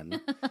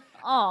anyone.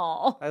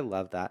 Oh, I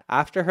love that.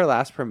 After her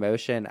last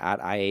promotion at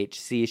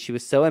IHC, she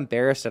was so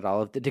embarrassed at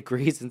all of the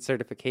degrees and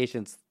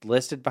certifications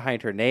listed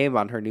behind her name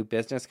on her new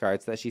business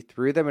cards that she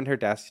threw them in her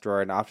desk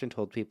drawer and often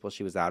told people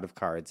she was out of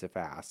cards if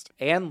asked.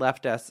 Anne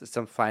left us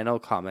some final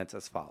comments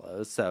as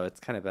follows. So it's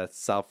kind of a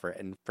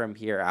self-written from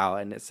here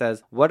out, and it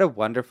says, "What a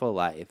wonderful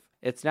life.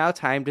 It's now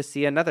time to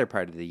see another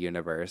part of the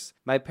universe.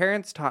 My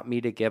parents taught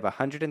me to give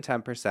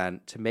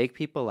 110%, to make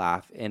people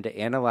laugh, and to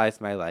analyze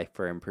my life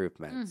for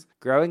improvements.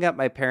 Growing up,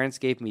 my parents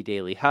gave me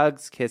daily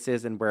hugs,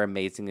 kisses, and were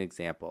amazing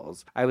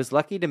examples. I was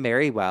lucky to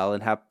marry well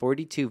and have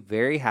 42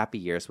 very happy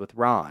years with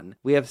Ron.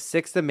 We have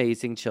 6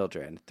 amazing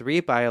children, 3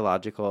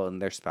 biological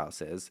and their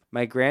spouses.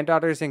 My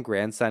granddaughters and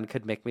grandson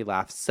could make me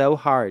laugh so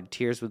hard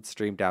tears would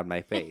stream down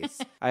my face.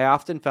 I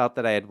often felt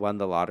that I had won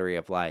the lottery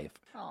of life.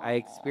 I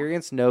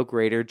experienced no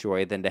greater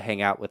joy than to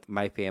hang out with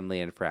my family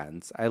and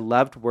friends. I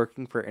loved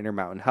working for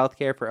Intermountain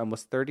Healthcare for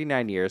almost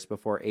 39 years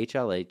before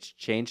HLH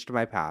changed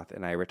my path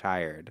and I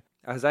retired.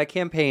 As I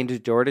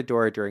campaigned door to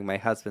door during my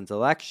husband's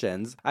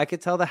elections, I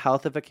could tell the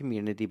health of a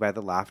community by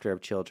the laughter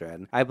of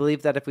children. I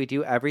believe that if we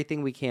do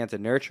everything we can to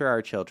nurture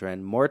our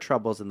children, more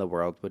troubles in the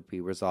world would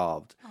be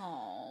resolved.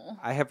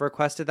 I have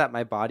requested that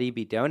my body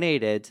be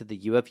donated to the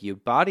U of U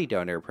body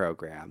donor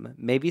program.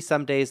 Maybe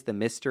some days the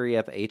mystery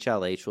of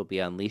HLH will be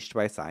unleashed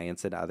by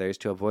science and others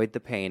to avoid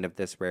the pain of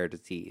this rare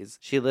disease.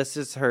 She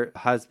lists her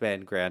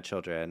husband,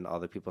 grandchildren,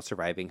 all the people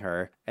surviving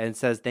her, and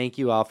says, "Thank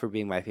you all for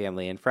being my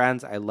family and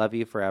friends. I love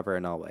you forever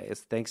and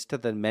always. Thanks to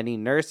the many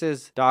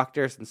nurses,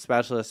 doctors, and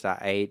specialists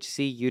at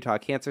IHC, Utah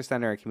Cancer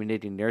Center, and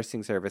Community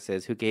Nursing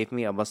Services who gave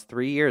me almost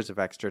 3 years of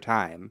extra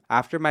time.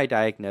 After my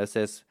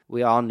diagnosis,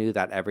 we all knew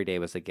that every day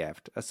was a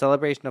gift. A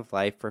celebration of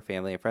life for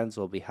family and friends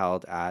will be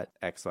held at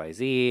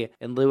XYZ.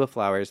 In lieu of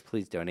flowers,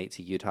 please donate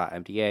to Utah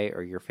MDA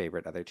or your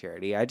favorite other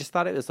charity." I just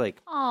thought it was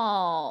like,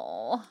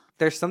 Oh.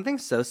 there's something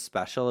so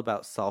special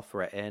about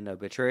self-written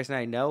obituaries. And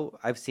I know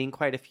I've seen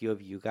quite a few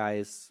of you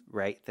guys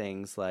write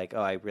things like,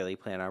 "Oh, I really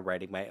plan on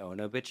writing my own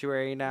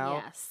obituary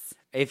now." Yes.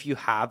 If you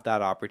have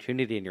that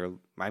opportunity and you're,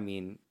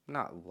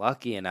 not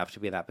lucky enough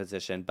to be in that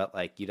position, but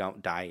like you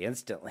don't die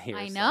instantly or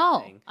I know.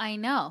 something. I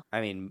know.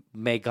 I mean,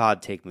 may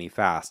God take me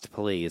fast,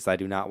 please. I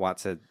do not want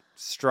to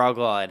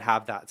struggle and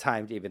have that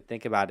time to even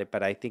think about it,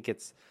 but I think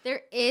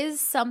There is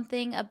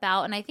something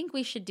about, and I think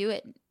we should do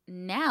it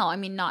now. I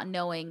mean, not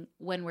knowing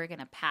when we're going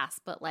to pass,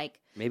 but like,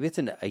 maybe it's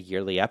a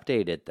yearly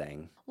updated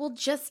thing. well,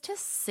 just to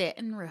sit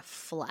and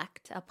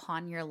reflect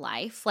upon your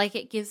life, like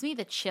it gives me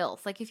the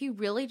chills. Like if you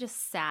really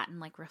just sat and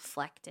like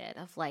reflected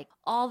of like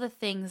all the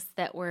things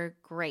that were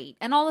great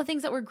and all the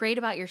things that were great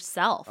about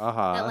yourself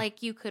that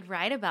like you could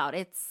write about.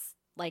 It's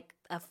like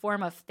a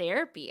form of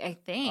therapy, I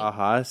think.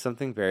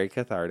 Something very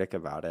cathartic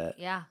about it.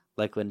 Yeah.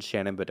 Like when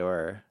Shannon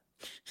Bedore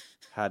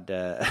had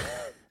to...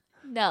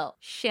 No,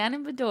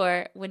 Shannon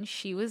Bedore, when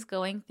she was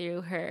going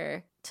through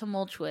her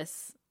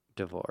tumultuous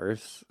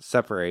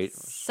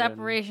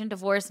separation,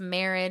 divorce,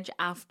 marriage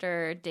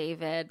after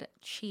David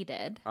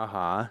cheated.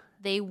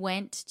 They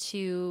went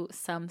to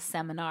some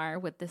seminar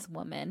with this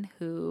woman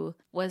who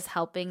was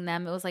helping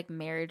them. It was like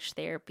marriage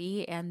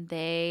therapy, and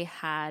they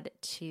had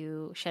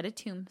to shed a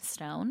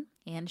tombstone,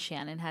 and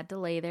Shannon had to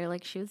lay there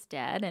like she was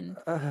dead, and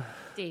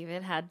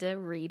David had to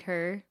read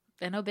her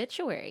an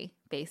obituary,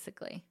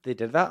 basically. They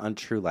did that on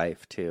True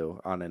Life,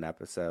 too, on an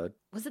episode.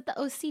 Was it the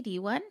OCD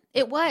one?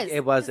 It was.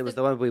 It was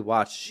the one we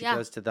watched. She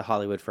goes to the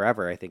Hollywood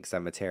Forever, I think,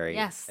 cemetery.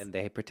 Yes. And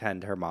they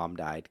pretend her mom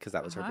died because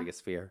that was her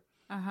biggest fear.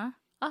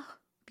 Oh,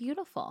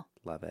 beautiful.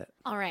 Love it.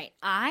 All right.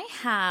 I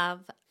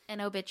have an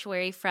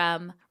obituary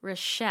from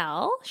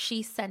Rochelle.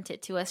 She sent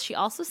it to us. She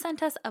also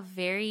sent us a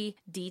very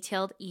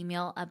detailed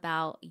email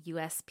about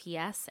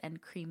USPS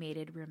and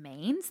cremated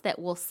remains that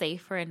we'll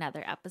save for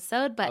another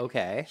episode. But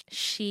okay.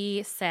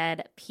 She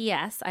said,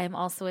 "P.S. I am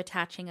also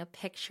attaching a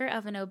picture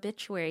of an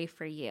obituary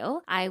for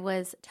you. I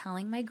was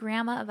telling my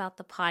grandma about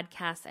the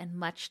podcast, and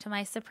much to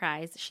my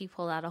surprise, she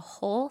pulled out a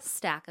whole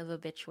stack of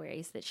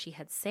obituaries that she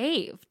had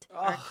saved."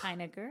 Our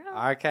kind of girl.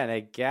 Our kind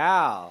of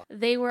gal.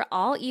 They were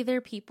all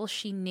either people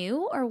she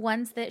knew or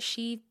ones that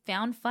she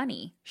found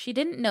funny. She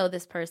didn't know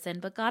this person,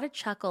 but got a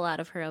chuckle out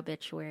of her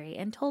obituary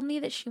and told me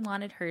that she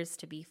wanted hers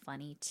to be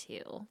funny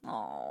too.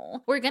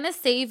 Oh, we're going to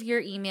save your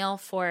email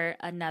for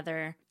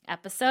another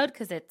episode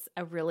because it's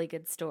a really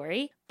good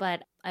story,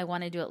 but I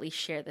wanted to at least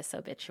share this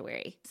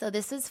obituary. So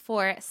this is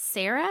for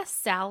Sarah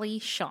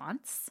Sally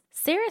Shantz.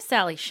 Sarah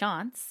Sally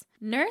Shantz,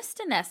 nurse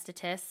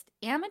anesthetist,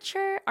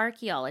 amateur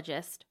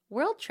archaeologist,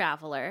 world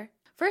traveler.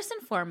 First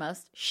and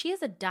foremost, she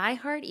is a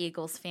diehard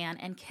Eagles fan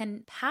and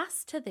can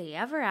pass to the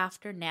ever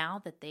after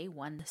now that they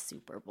won the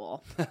Super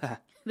Bowl.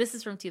 This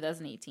is from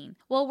 2018.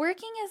 While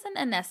working as an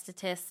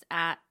anesthetist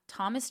at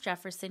Thomas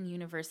Jefferson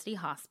University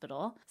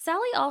Hospital,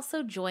 Sally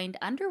also joined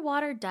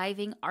underwater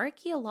diving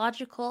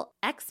archaeological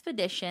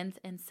expeditions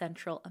in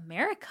Central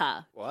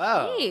America.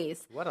 Wow.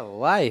 Jeez. What a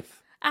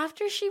life.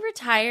 After she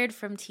retired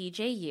from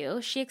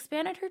TJU, she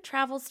expanded her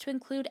travels to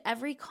include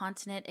every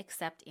continent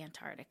except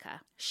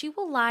Antarctica. She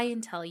will lie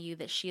and tell you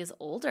that she is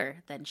older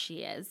than she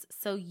is,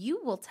 so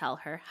you will tell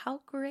her how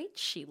great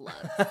she looks.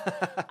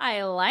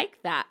 I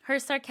like that. Her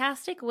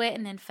sarcastic wit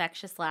and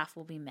infectious laugh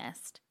will be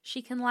missed.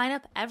 She can line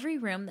up every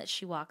room that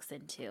she walks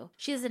into.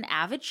 She is an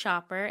avid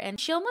shopper, and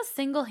she almost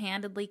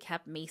single-handedly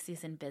kept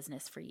Macy's in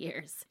business for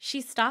years. She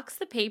stalks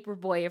the paper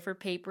boy if her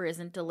paper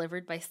isn't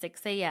delivered by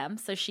 6 a.m.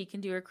 so she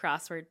can do her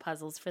crossword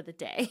puzzles rehearsals for the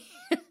day.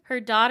 Her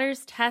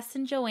daughters, Tess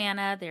and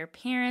Joanna, their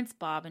parents,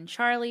 Bob and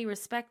Charlie,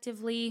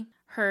 respectively,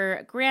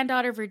 her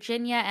granddaughter,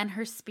 Virginia, and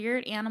her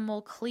spirit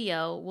animal,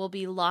 Cleo, will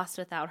be lost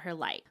without her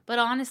light. But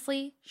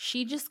honestly,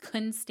 she just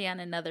couldn't stand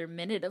another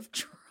minute of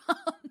Trump.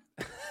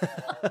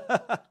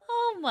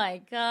 Oh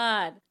my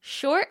God.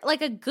 Short,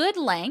 like a good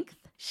length.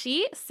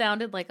 She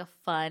sounded like a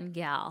fun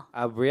gal.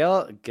 A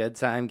real good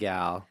time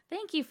gal.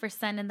 Thank you for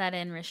sending that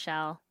in,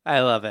 Rochelle.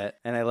 I love it.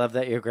 And I love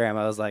that your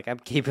grandma was like, I'm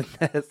keeping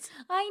this.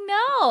 I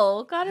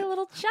know. Got a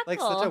little chuckle. Like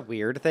such a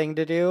weird thing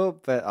to do,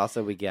 but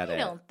also we get it. I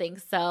don't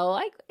think so.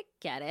 I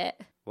get it.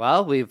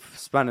 Well, we've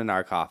spun in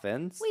our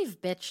coffins.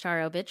 We've bitched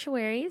our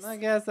obituaries. I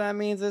guess that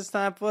means it's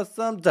time for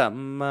some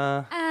dumb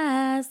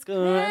Ask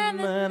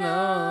criminals.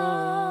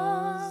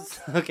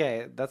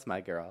 Okay, that's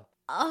my girl.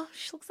 Oh,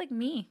 she looks like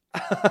me.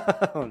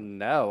 Oh,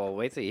 no. Well,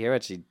 wait till you hear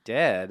what she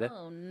did.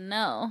 Oh,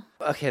 no.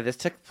 Okay, this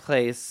took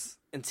place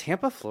in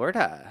Tampa,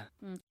 Florida.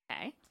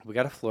 Okay. We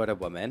got a Florida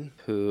woman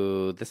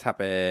who this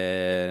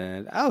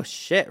happened,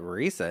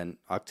 recent,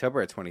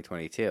 October of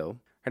 2022.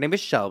 Her name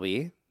is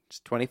Shelby. She's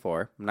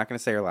 24. I'm not going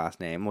to say her last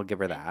name. We'll give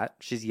her that.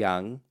 She's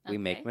young. We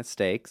make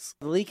mistakes.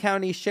 The Lee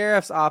County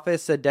Sheriff's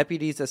Office said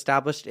deputies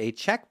established a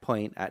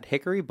checkpoint at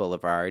Hickory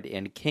Boulevard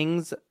and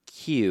Kings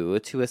Q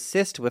to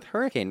assist with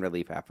hurricane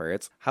relief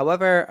efforts.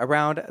 However,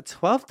 around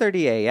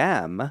 12:30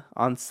 a.m.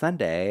 on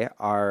Sunday,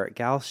 our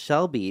gal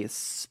Shelby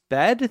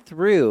sped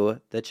through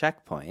the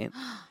checkpoint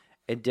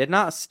and did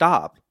not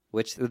stop,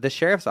 which the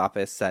sheriff's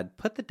office said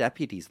put the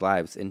deputies'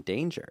 lives in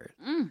danger.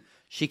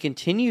 She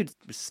continued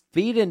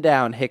speeding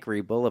down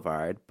Hickory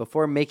Boulevard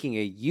before making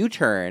a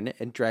U-turn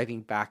and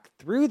driving back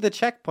through the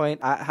checkpoint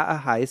at a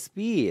high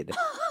speed.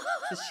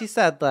 So she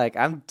said, like,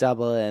 I'm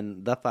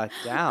doubling the fuck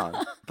down.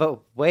 But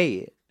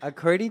wait,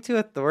 according to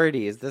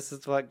authorities, this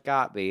is what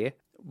got me.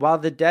 While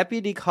the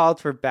deputy called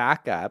for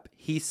backup,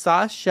 he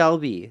saw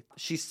Shelby.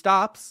 She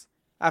stops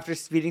after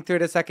speeding through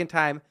it a second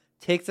time,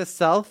 takes a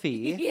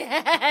selfie.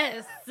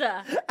 Yes.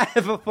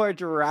 Before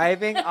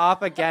driving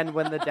off again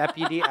when the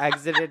deputy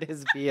exited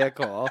his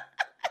vehicle.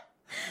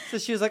 So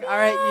she was like, all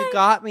right, you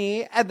got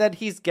me. And then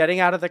he's getting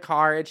out of the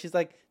car and she's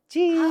like,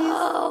 geez.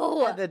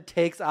 Oh. And then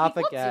takes off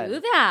People again.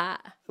 do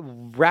that.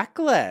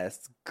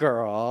 Reckless,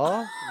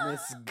 girl.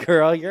 Miss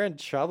girl, you're in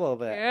trouble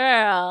there.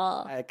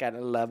 Girl. I kind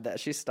of love that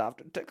she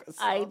stopped and took a selfie.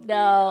 I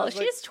know. was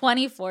like, She's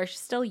 24. She's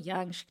still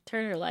young. She can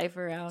turn her life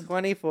around.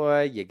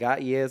 24, you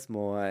got years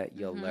more.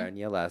 You'll learn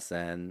your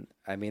lesson.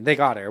 I mean, they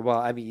got her. Well,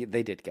 I mean,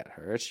 they did get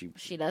her.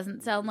 She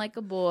doesn't sound like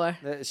a boy.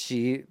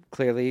 She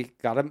clearly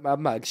got a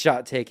mug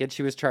shot taken.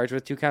 She was charged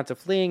with 2 counts of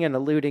fleeing and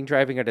eluding,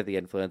 driving under the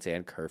influence,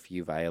 and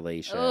curfew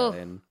violation.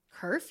 Oh,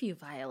 curfew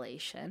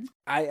violation.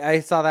 I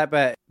saw that,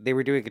 but they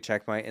were doing a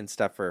checkpoint and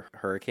stuff for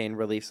hurricane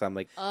relief. So I'm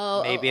like,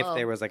 maybe if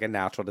there was like a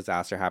natural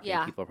disaster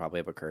happening, people probably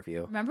have a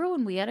curfew. Remember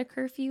when we had a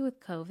curfew with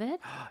COVID?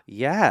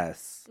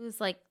 Yes. It was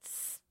like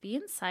be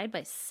inside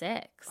by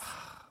 6.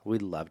 We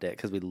loved it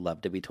because we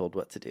love to be told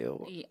what to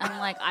do. I'm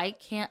like, I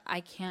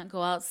can't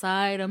go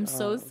outside. I'm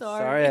so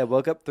sorry. Sorry, I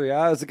woke up 3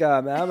 hours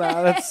ago. Man,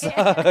 that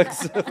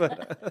sucks.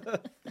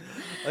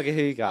 Okay,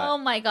 who you got? Oh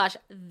my gosh.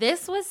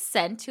 This was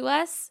sent to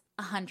us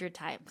 100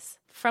 times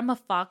from a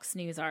Fox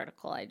News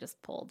article I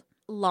just pulled.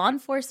 Law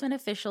enforcement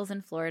officials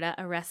in Florida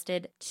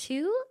arrested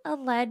 2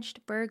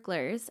 alleged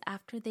burglars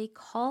after they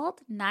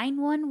called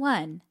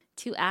 911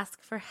 to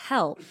ask for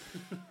help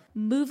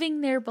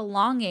moving their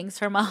belongings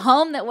from a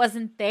home that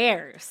wasn't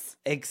theirs.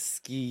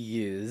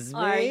 Excuse me?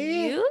 Are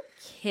you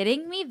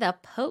kidding me? The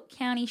Polk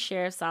County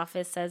Sheriff's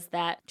Office says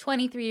that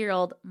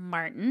 23-year-old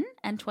Martin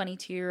and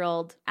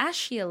 22-year-old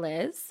Ashia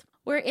Liz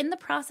were in the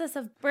process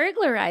of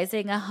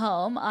burglarizing a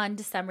home on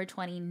December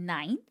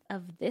 29th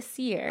of this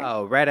year.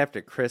 Oh, right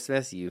after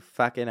Christmas, you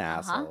fucking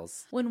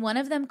assholes. When one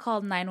of them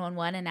called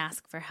 911 and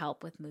asked for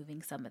help with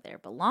moving some of their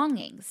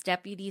belongings.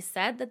 Deputies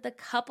said that the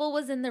couple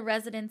was in the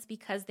residence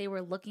because they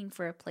were looking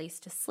for a place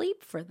to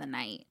sleep for the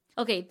night.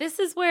 Okay, this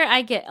is where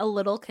I get a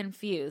little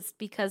confused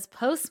because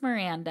post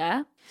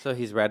Miranda... So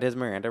he's read his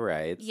Miranda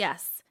rights.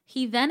 Yes.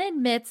 He then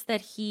admits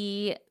that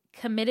he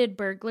committed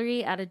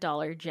burglary at a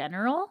Dollar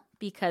General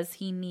because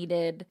he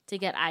needed to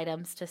get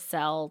items to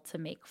sell to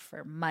make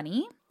for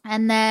money.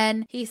 And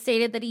then he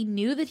stated that he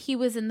knew that he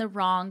was in the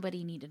wrong, but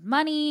he needed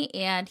money.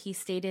 And he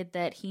stated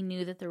that he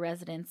knew that the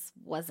residence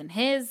wasn't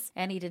his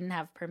and he didn't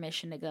have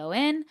permission to go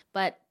in,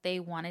 but they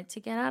wanted to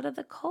get out of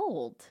the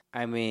cold.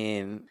 I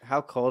mean,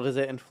 how cold is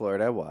it in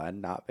Florida?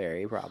 1, not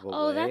very, probably.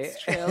 Oh,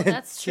 that's true.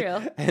 That's true.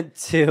 And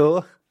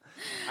 2,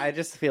 I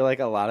just feel like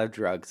a lot of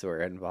drugs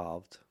were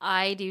involved.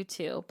 I do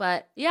too.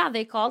 But yeah,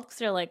 they called because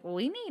they're like,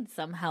 we need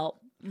some help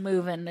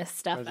moving this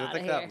stuff Was out it of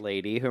like here. that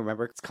lady who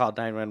remember it's called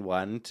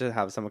 911 to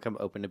have someone come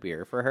open a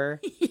beer for her?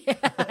 Yeah,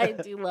 I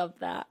do love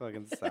that.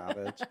 Fucking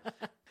savage.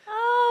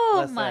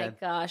 Oh my Listen,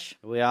 gosh.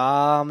 We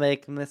all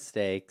make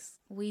mistakes.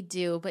 We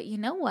do. But you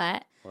know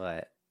what?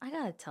 What? I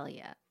got to tell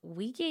you,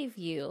 we gave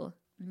you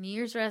New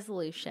Year's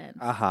resolutions.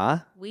 Uh-huh.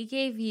 We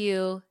gave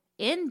you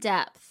in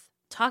depth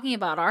talking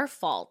about our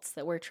faults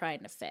that we're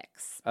trying to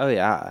fix. Oh,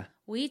 yeah.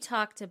 We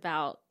talked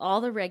about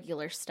all the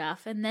regular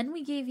stuff, and then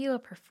we gave you a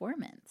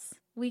performance.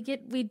 We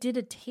did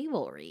a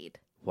table read.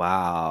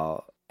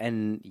 Wow.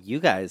 And you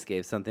guys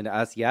gave something to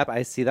us. Yep,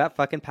 I see that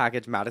fucking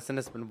package. Madison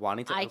has been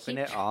wanting to open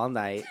it all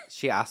night.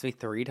 She asked me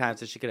 3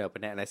 times if she could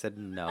open it, and I said,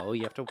 no,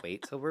 you have to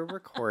wait till we're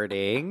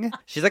recording.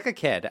 She's like a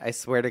kid, I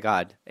swear to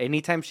God.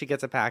 Anytime she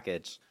gets a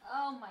package.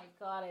 Oh my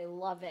God, I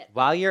love it.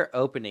 While you're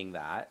opening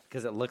that,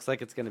 because it looks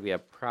like it's going to be a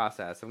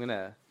process, I'm going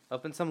to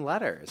open some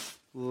letters.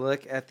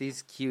 Look at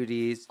these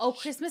cuties. Oh,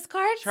 Christmas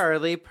cards?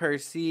 Charlie,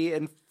 Percy,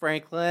 and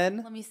Franklin.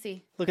 Let me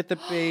see. Look at the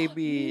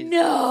babies.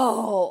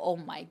 No! Oh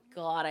my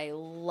God, I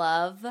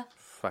love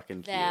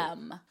Fucking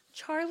them. cute.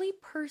 Charlie,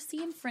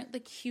 Percy, and Frank, the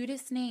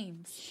cutest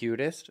names.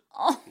 Cutest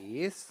Oh.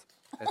 piece.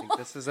 I think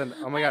this is an,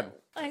 oh my God.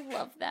 I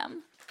love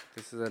them.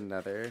 This is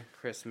another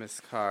Christmas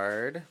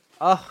card.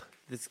 Oh,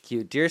 this is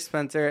cute. Dear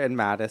Spencer and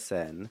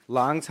Madison,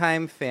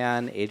 longtime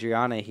fan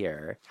Adriana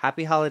here.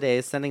 Happy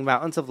holidays, sending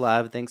mountains of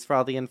love. Thanks for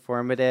all the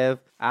informative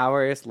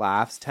hours,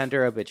 laughs,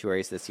 tender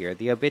obituaries this year.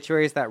 The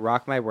obituaries that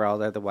rock my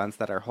world are the ones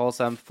that are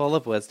wholesome, full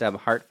of wisdom,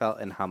 heartfelt,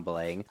 and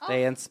humbling.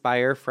 They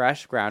inspire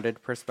fresh,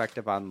 grounded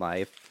perspective on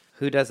life.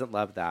 Who doesn't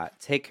love that?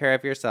 Take care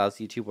of yourselves,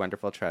 you two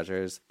wonderful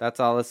treasures.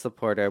 That's all a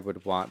supporter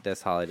would want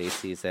this holiday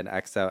season.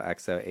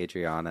 XOXO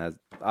Adriana.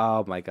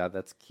 Oh my God,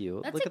 that's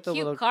cute. That's Look a at the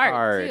cute little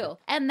card, too.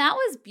 And that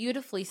was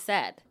beautifully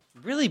said.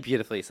 Really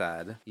beautifully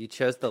said. You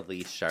chose the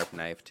least sharp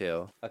knife,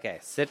 too. Okay,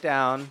 sit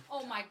down.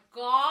 Oh my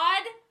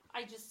God.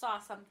 I just saw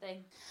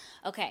something.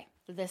 Okay,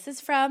 this is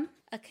from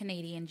a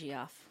Canadian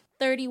Geoff.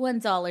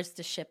 $31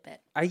 to ship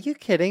it. Are you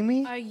kidding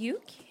me? Are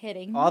you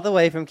kidding me? All the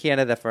way from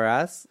Canada for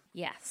us?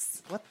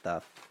 Yes. What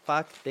the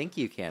fuck? Thank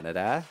you,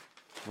 Canada.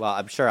 Well,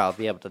 I'm sure I'll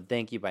be able to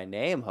thank you by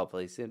name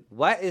hopefully soon.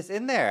 What is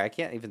in there? I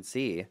can't even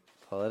see.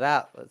 Pull it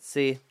out. Let's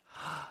see.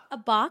 A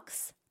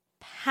box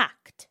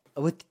packed.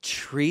 With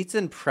treats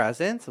and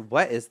presents?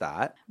 What is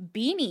that?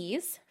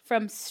 Beanies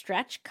from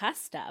Stretch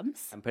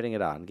Customs. I'm putting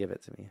it on. Give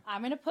it to me.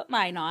 I'm going to put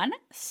mine on.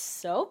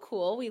 So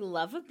cool. We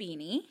love a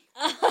beanie.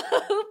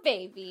 Oh,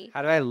 baby.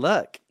 How do I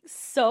look?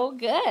 So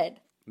good.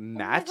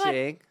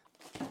 Matching.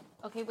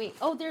 Okay, wait.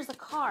 Oh, there's a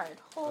card.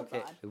 Hold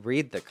on.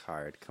 Read the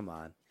card. Come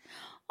on.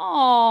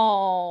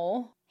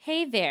 Oh.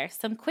 Hey there.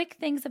 Some quick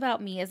things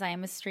about me as I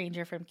am a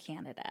stranger from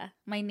Canada.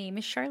 My name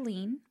is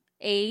Charlene.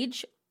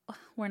 Age.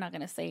 We're not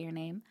going to say your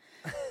name.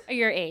 Or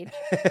your age.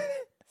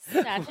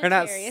 We're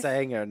not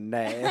saying your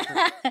name.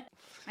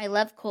 I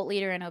love Cult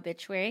Leader and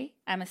Obituary.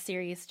 I'm a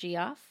serious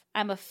Geoff.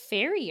 I'm a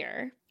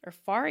farrier or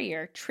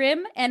farrier,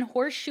 trim and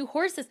horseshoe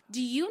horses.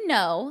 Do you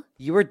know?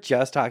 You were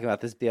just talking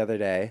about this the other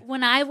day.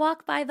 When I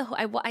walk by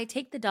I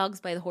take the dogs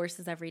by the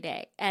horses every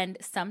day. And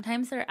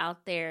sometimes they're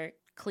out there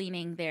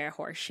cleaning their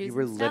horseshoes. You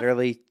were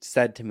literally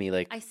said to me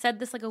like I said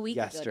this like a week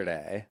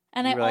yesterday. Ago.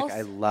 And you I were also, like,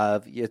 I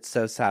love it's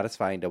so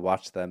satisfying to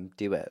watch them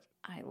do it.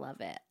 I love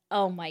it.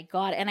 Oh my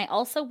God. And I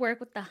also work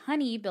with the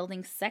Honey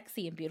building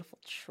sexy and beautiful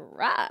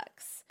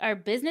trucks. Our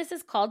business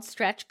is called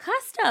Stretch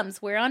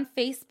Customs. We're on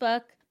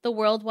Facebook, the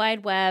World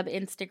Wide Web,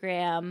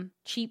 Instagram,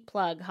 cheap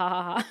plug, ha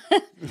ha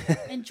ha.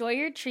 Enjoy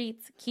your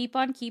treats. Keep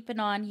on keeping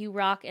on. You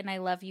rock and I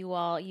love you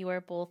all. You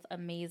are both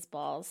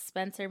amazeballs.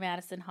 Spencer,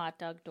 Madison, Hot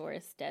Dog,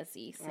 Doris,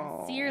 Desi.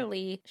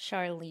 Sincerely,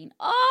 Charlene.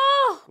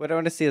 Oh! What I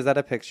want to see, is that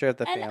a picture of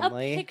the and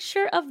family? A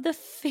picture of the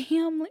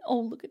family.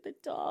 Oh, look at the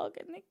dog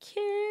and the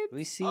kids.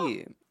 We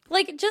see.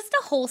 Like just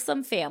a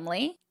wholesome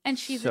family. And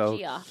she's so a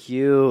Geoff.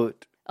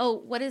 Cute. Oh,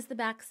 what does the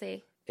back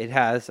say? It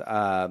has,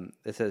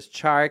 it says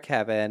Char,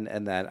 Kevin,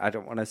 and then I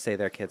don't want to say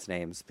their kids'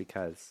 names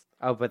because,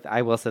 but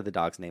I will say the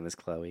dog's name is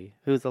Chloe,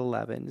 who's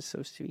 11.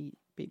 So sweet,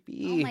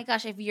 baby. Oh my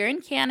gosh. If you're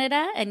in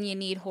Canada and you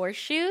need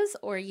horseshoes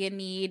or you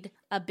need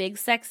a big,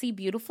 sexy,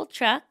 beautiful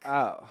truck,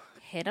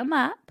 hit them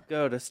up.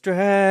 Go to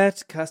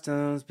Stretch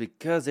Customs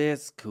because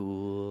it's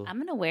cool. I'm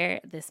going to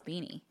wear this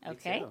beanie,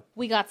 okay?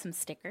 We got some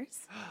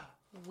stickers.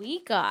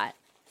 We got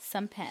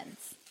some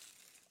pens.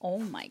 Oh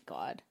my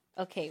God.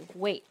 Okay,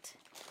 wait.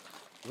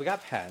 We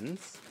got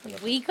pens.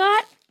 We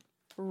got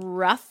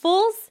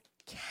Ruffles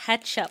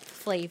ketchup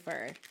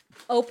flavor.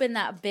 Open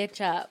that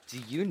bitch up. Do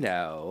you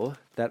know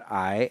that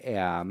I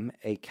am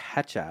a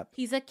ketchup?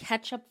 He's a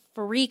ketchup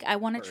freak. I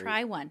want to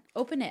try one.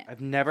 Open it. I've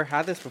never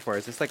had this before.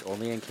 Is this like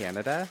only in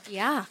Canada?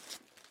 Yeah.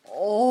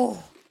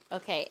 Oh.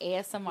 Okay,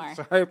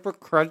 ASMR. Sorry for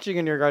crunching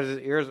in your guys'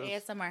 ears.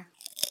 ASMR.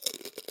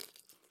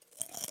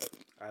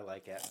 I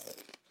like it.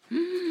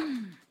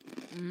 Mmm.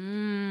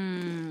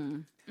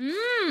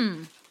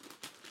 Mmm.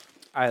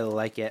 I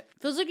like it.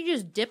 Feels like you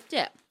just dipped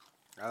it.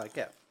 I like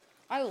it.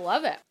 I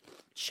love it.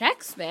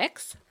 Chex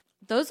Mix.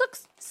 Those look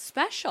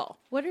special.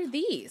 What are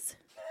these?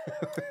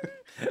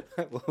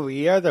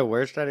 We are the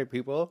worst kind of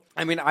people.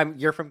 I mean,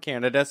 you're from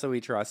Canada, so we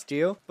trust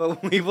you.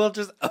 But we will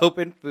just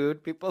open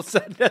food people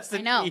send us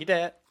and eat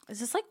it.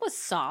 Is this like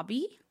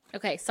wasabi?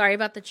 Okay, sorry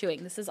about the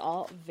chewing. This is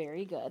all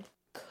very good.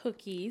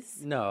 Cookies.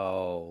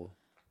 No.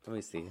 Let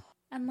me see.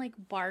 And like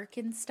bark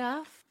and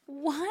stuff.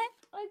 What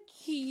a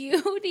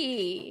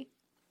cutie.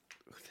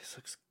 Ooh, this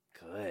looks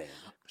good.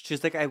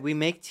 She's like, we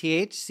make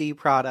THC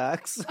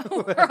products.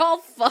 We're all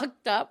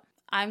fucked up.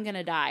 I'm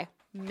gonna die.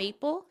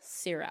 maple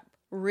syrup.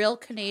 Real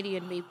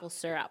Canadian maple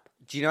syrup.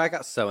 Do you know I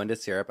got so into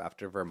syrup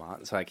after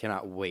Vermont, so I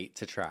cannot wait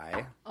to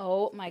try.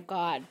 Oh my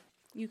God.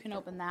 You can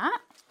open that.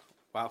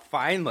 Wow,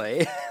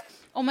 finally.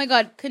 Oh my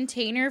God,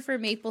 container for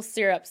maple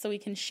syrup so we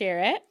can share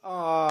it.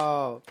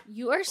 Oh.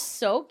 You are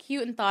so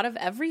cute and thought of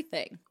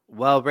everything.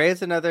 Well,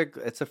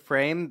 it's a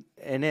frame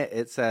in it.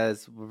 It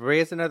says,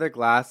 raise another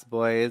glass,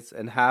 boys,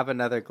 and have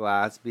another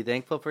glass. Be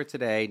thankful for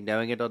today,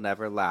 knowing it'll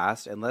never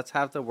last. And let's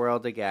have the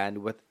world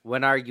again.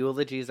 When our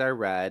eulogies are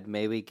read,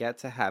 may we get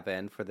to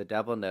heaven, for the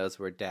devil knows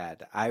we're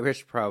dead.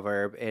 Irish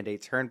proverb and a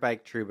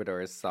turnpike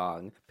troubadour's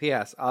song.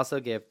 P.S. Also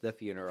give the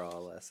funeral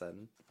a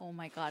listen. Oh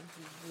my God,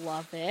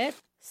 love it.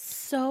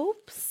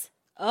 Soaps.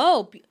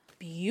 Oh,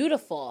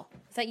 beautiful.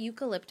 Is that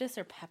eucalyptus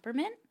or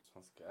peppermint?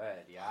 Smells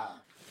good, yeah.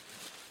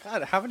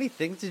 God, how many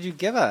things did you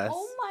give us?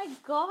 Oh my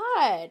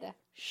God.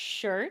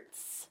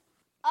 Shirts.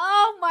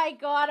 Oh my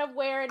God, I'm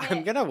wearing it.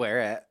 I'm going to wear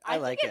it. I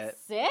like think it.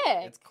 It's sick.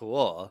 It's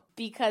cool.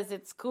 Because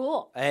it's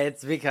cool.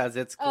 It's because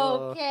it's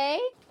cool.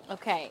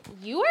 Okay,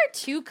 you are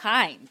too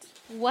kind.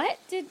 What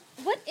is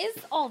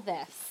all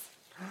this?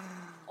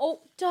 Oh,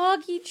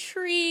 doggy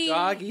treats.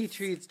 Doggy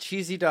treats,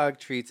 cheesy dog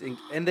treats.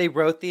 And they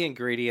wrote the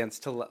ingredients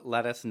to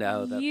let us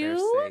know that they're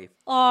safe.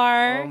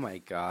 Are oh my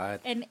God.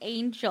 An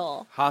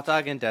angel. Hot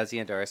Dog and Desi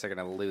and Doris are going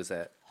to lose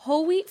it.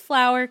 Whole wheat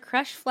flour,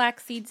 crushed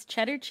flax seeds,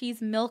 cheddar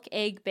cheese, milk,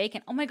 egg,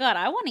 bacon. Oh my God,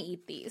 I want to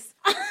eat these.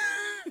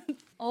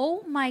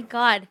 Oh my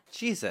God.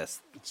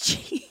 Jesus.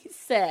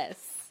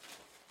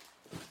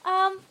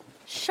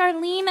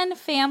 Charlene and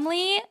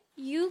family,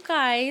 you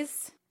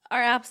guys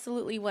are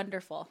absolutely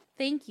wonderful.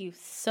 Thank you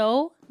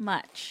so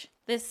much.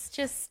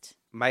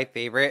 My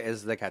favorite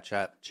is the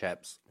ketchup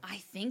chips. I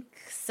think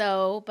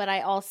so, but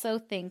I also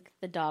think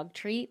the dog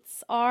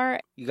treats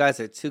are. You guys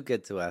are too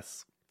good to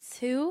us.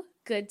 Too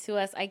good to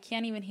us. I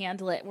can't even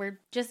handle it. We're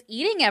just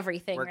eating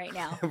everything right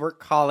now. We're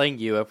calling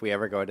you if we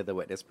ever go into the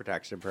witness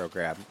protection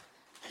program.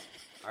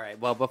 All right,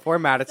 well, before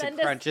Madison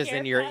crunches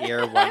in your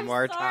ear one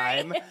more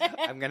time,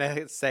 I'm going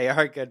to say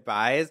our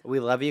goodbyes. We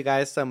love you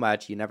guys so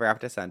much. You never have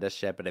to send us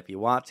shit, but if you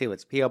want to,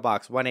 it's P.O.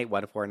 Box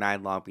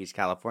 18149, Long Beach,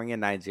 California,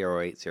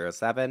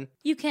 90807.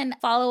 You can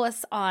follow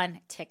us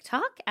on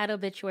TikTok at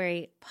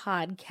Obituary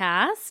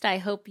Podcast. I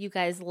hope you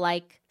guys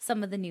like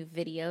some of the new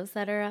videos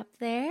that are up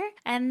there.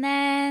 And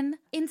then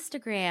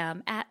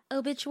Instagram at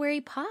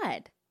Obituary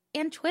Pod.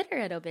 And Twitter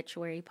at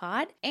Obituary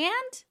Pod. And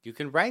you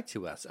can write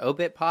to us,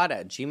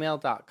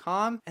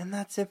 obitpod@gmail.com. And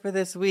that's it for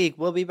this week.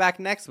 We'll be back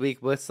next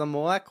week with some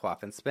more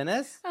Coffin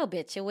Spinners.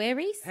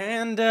 Obituaries.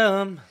 And,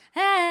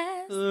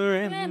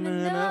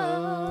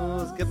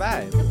 criminals.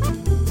 Goodbye.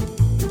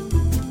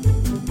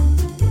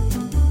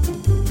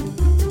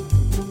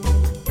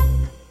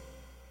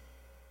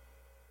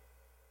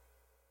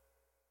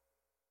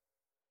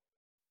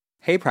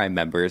 Hey Prime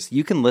members,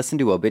 you can listen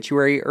to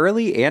Obituary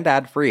early and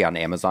ad-free on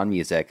Amazon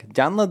Music.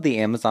 Download the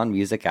Amazon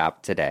Music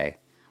app today.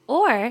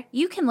 Or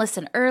you can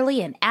listen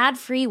early and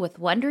ad-free with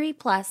Wondery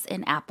Plus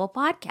in Apple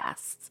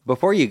Podcasts.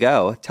 Before you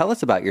go, tell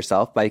us about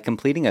yourself by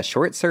completing a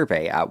short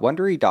survey at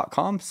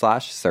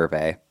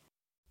Wondery.com/survey.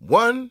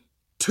 1,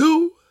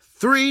 2,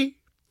 3,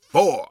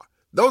 4.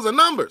 Those are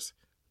numbers.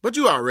 But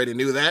you already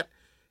knew that.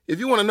 If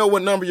you want to know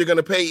what number you're going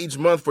to pay each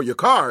month for your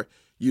car,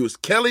 use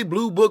Kelley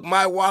Blue Book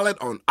My Wallet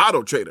on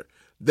AutoTrader.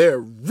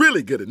 They're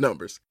really good at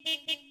numbers.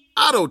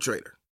 AutoTrader.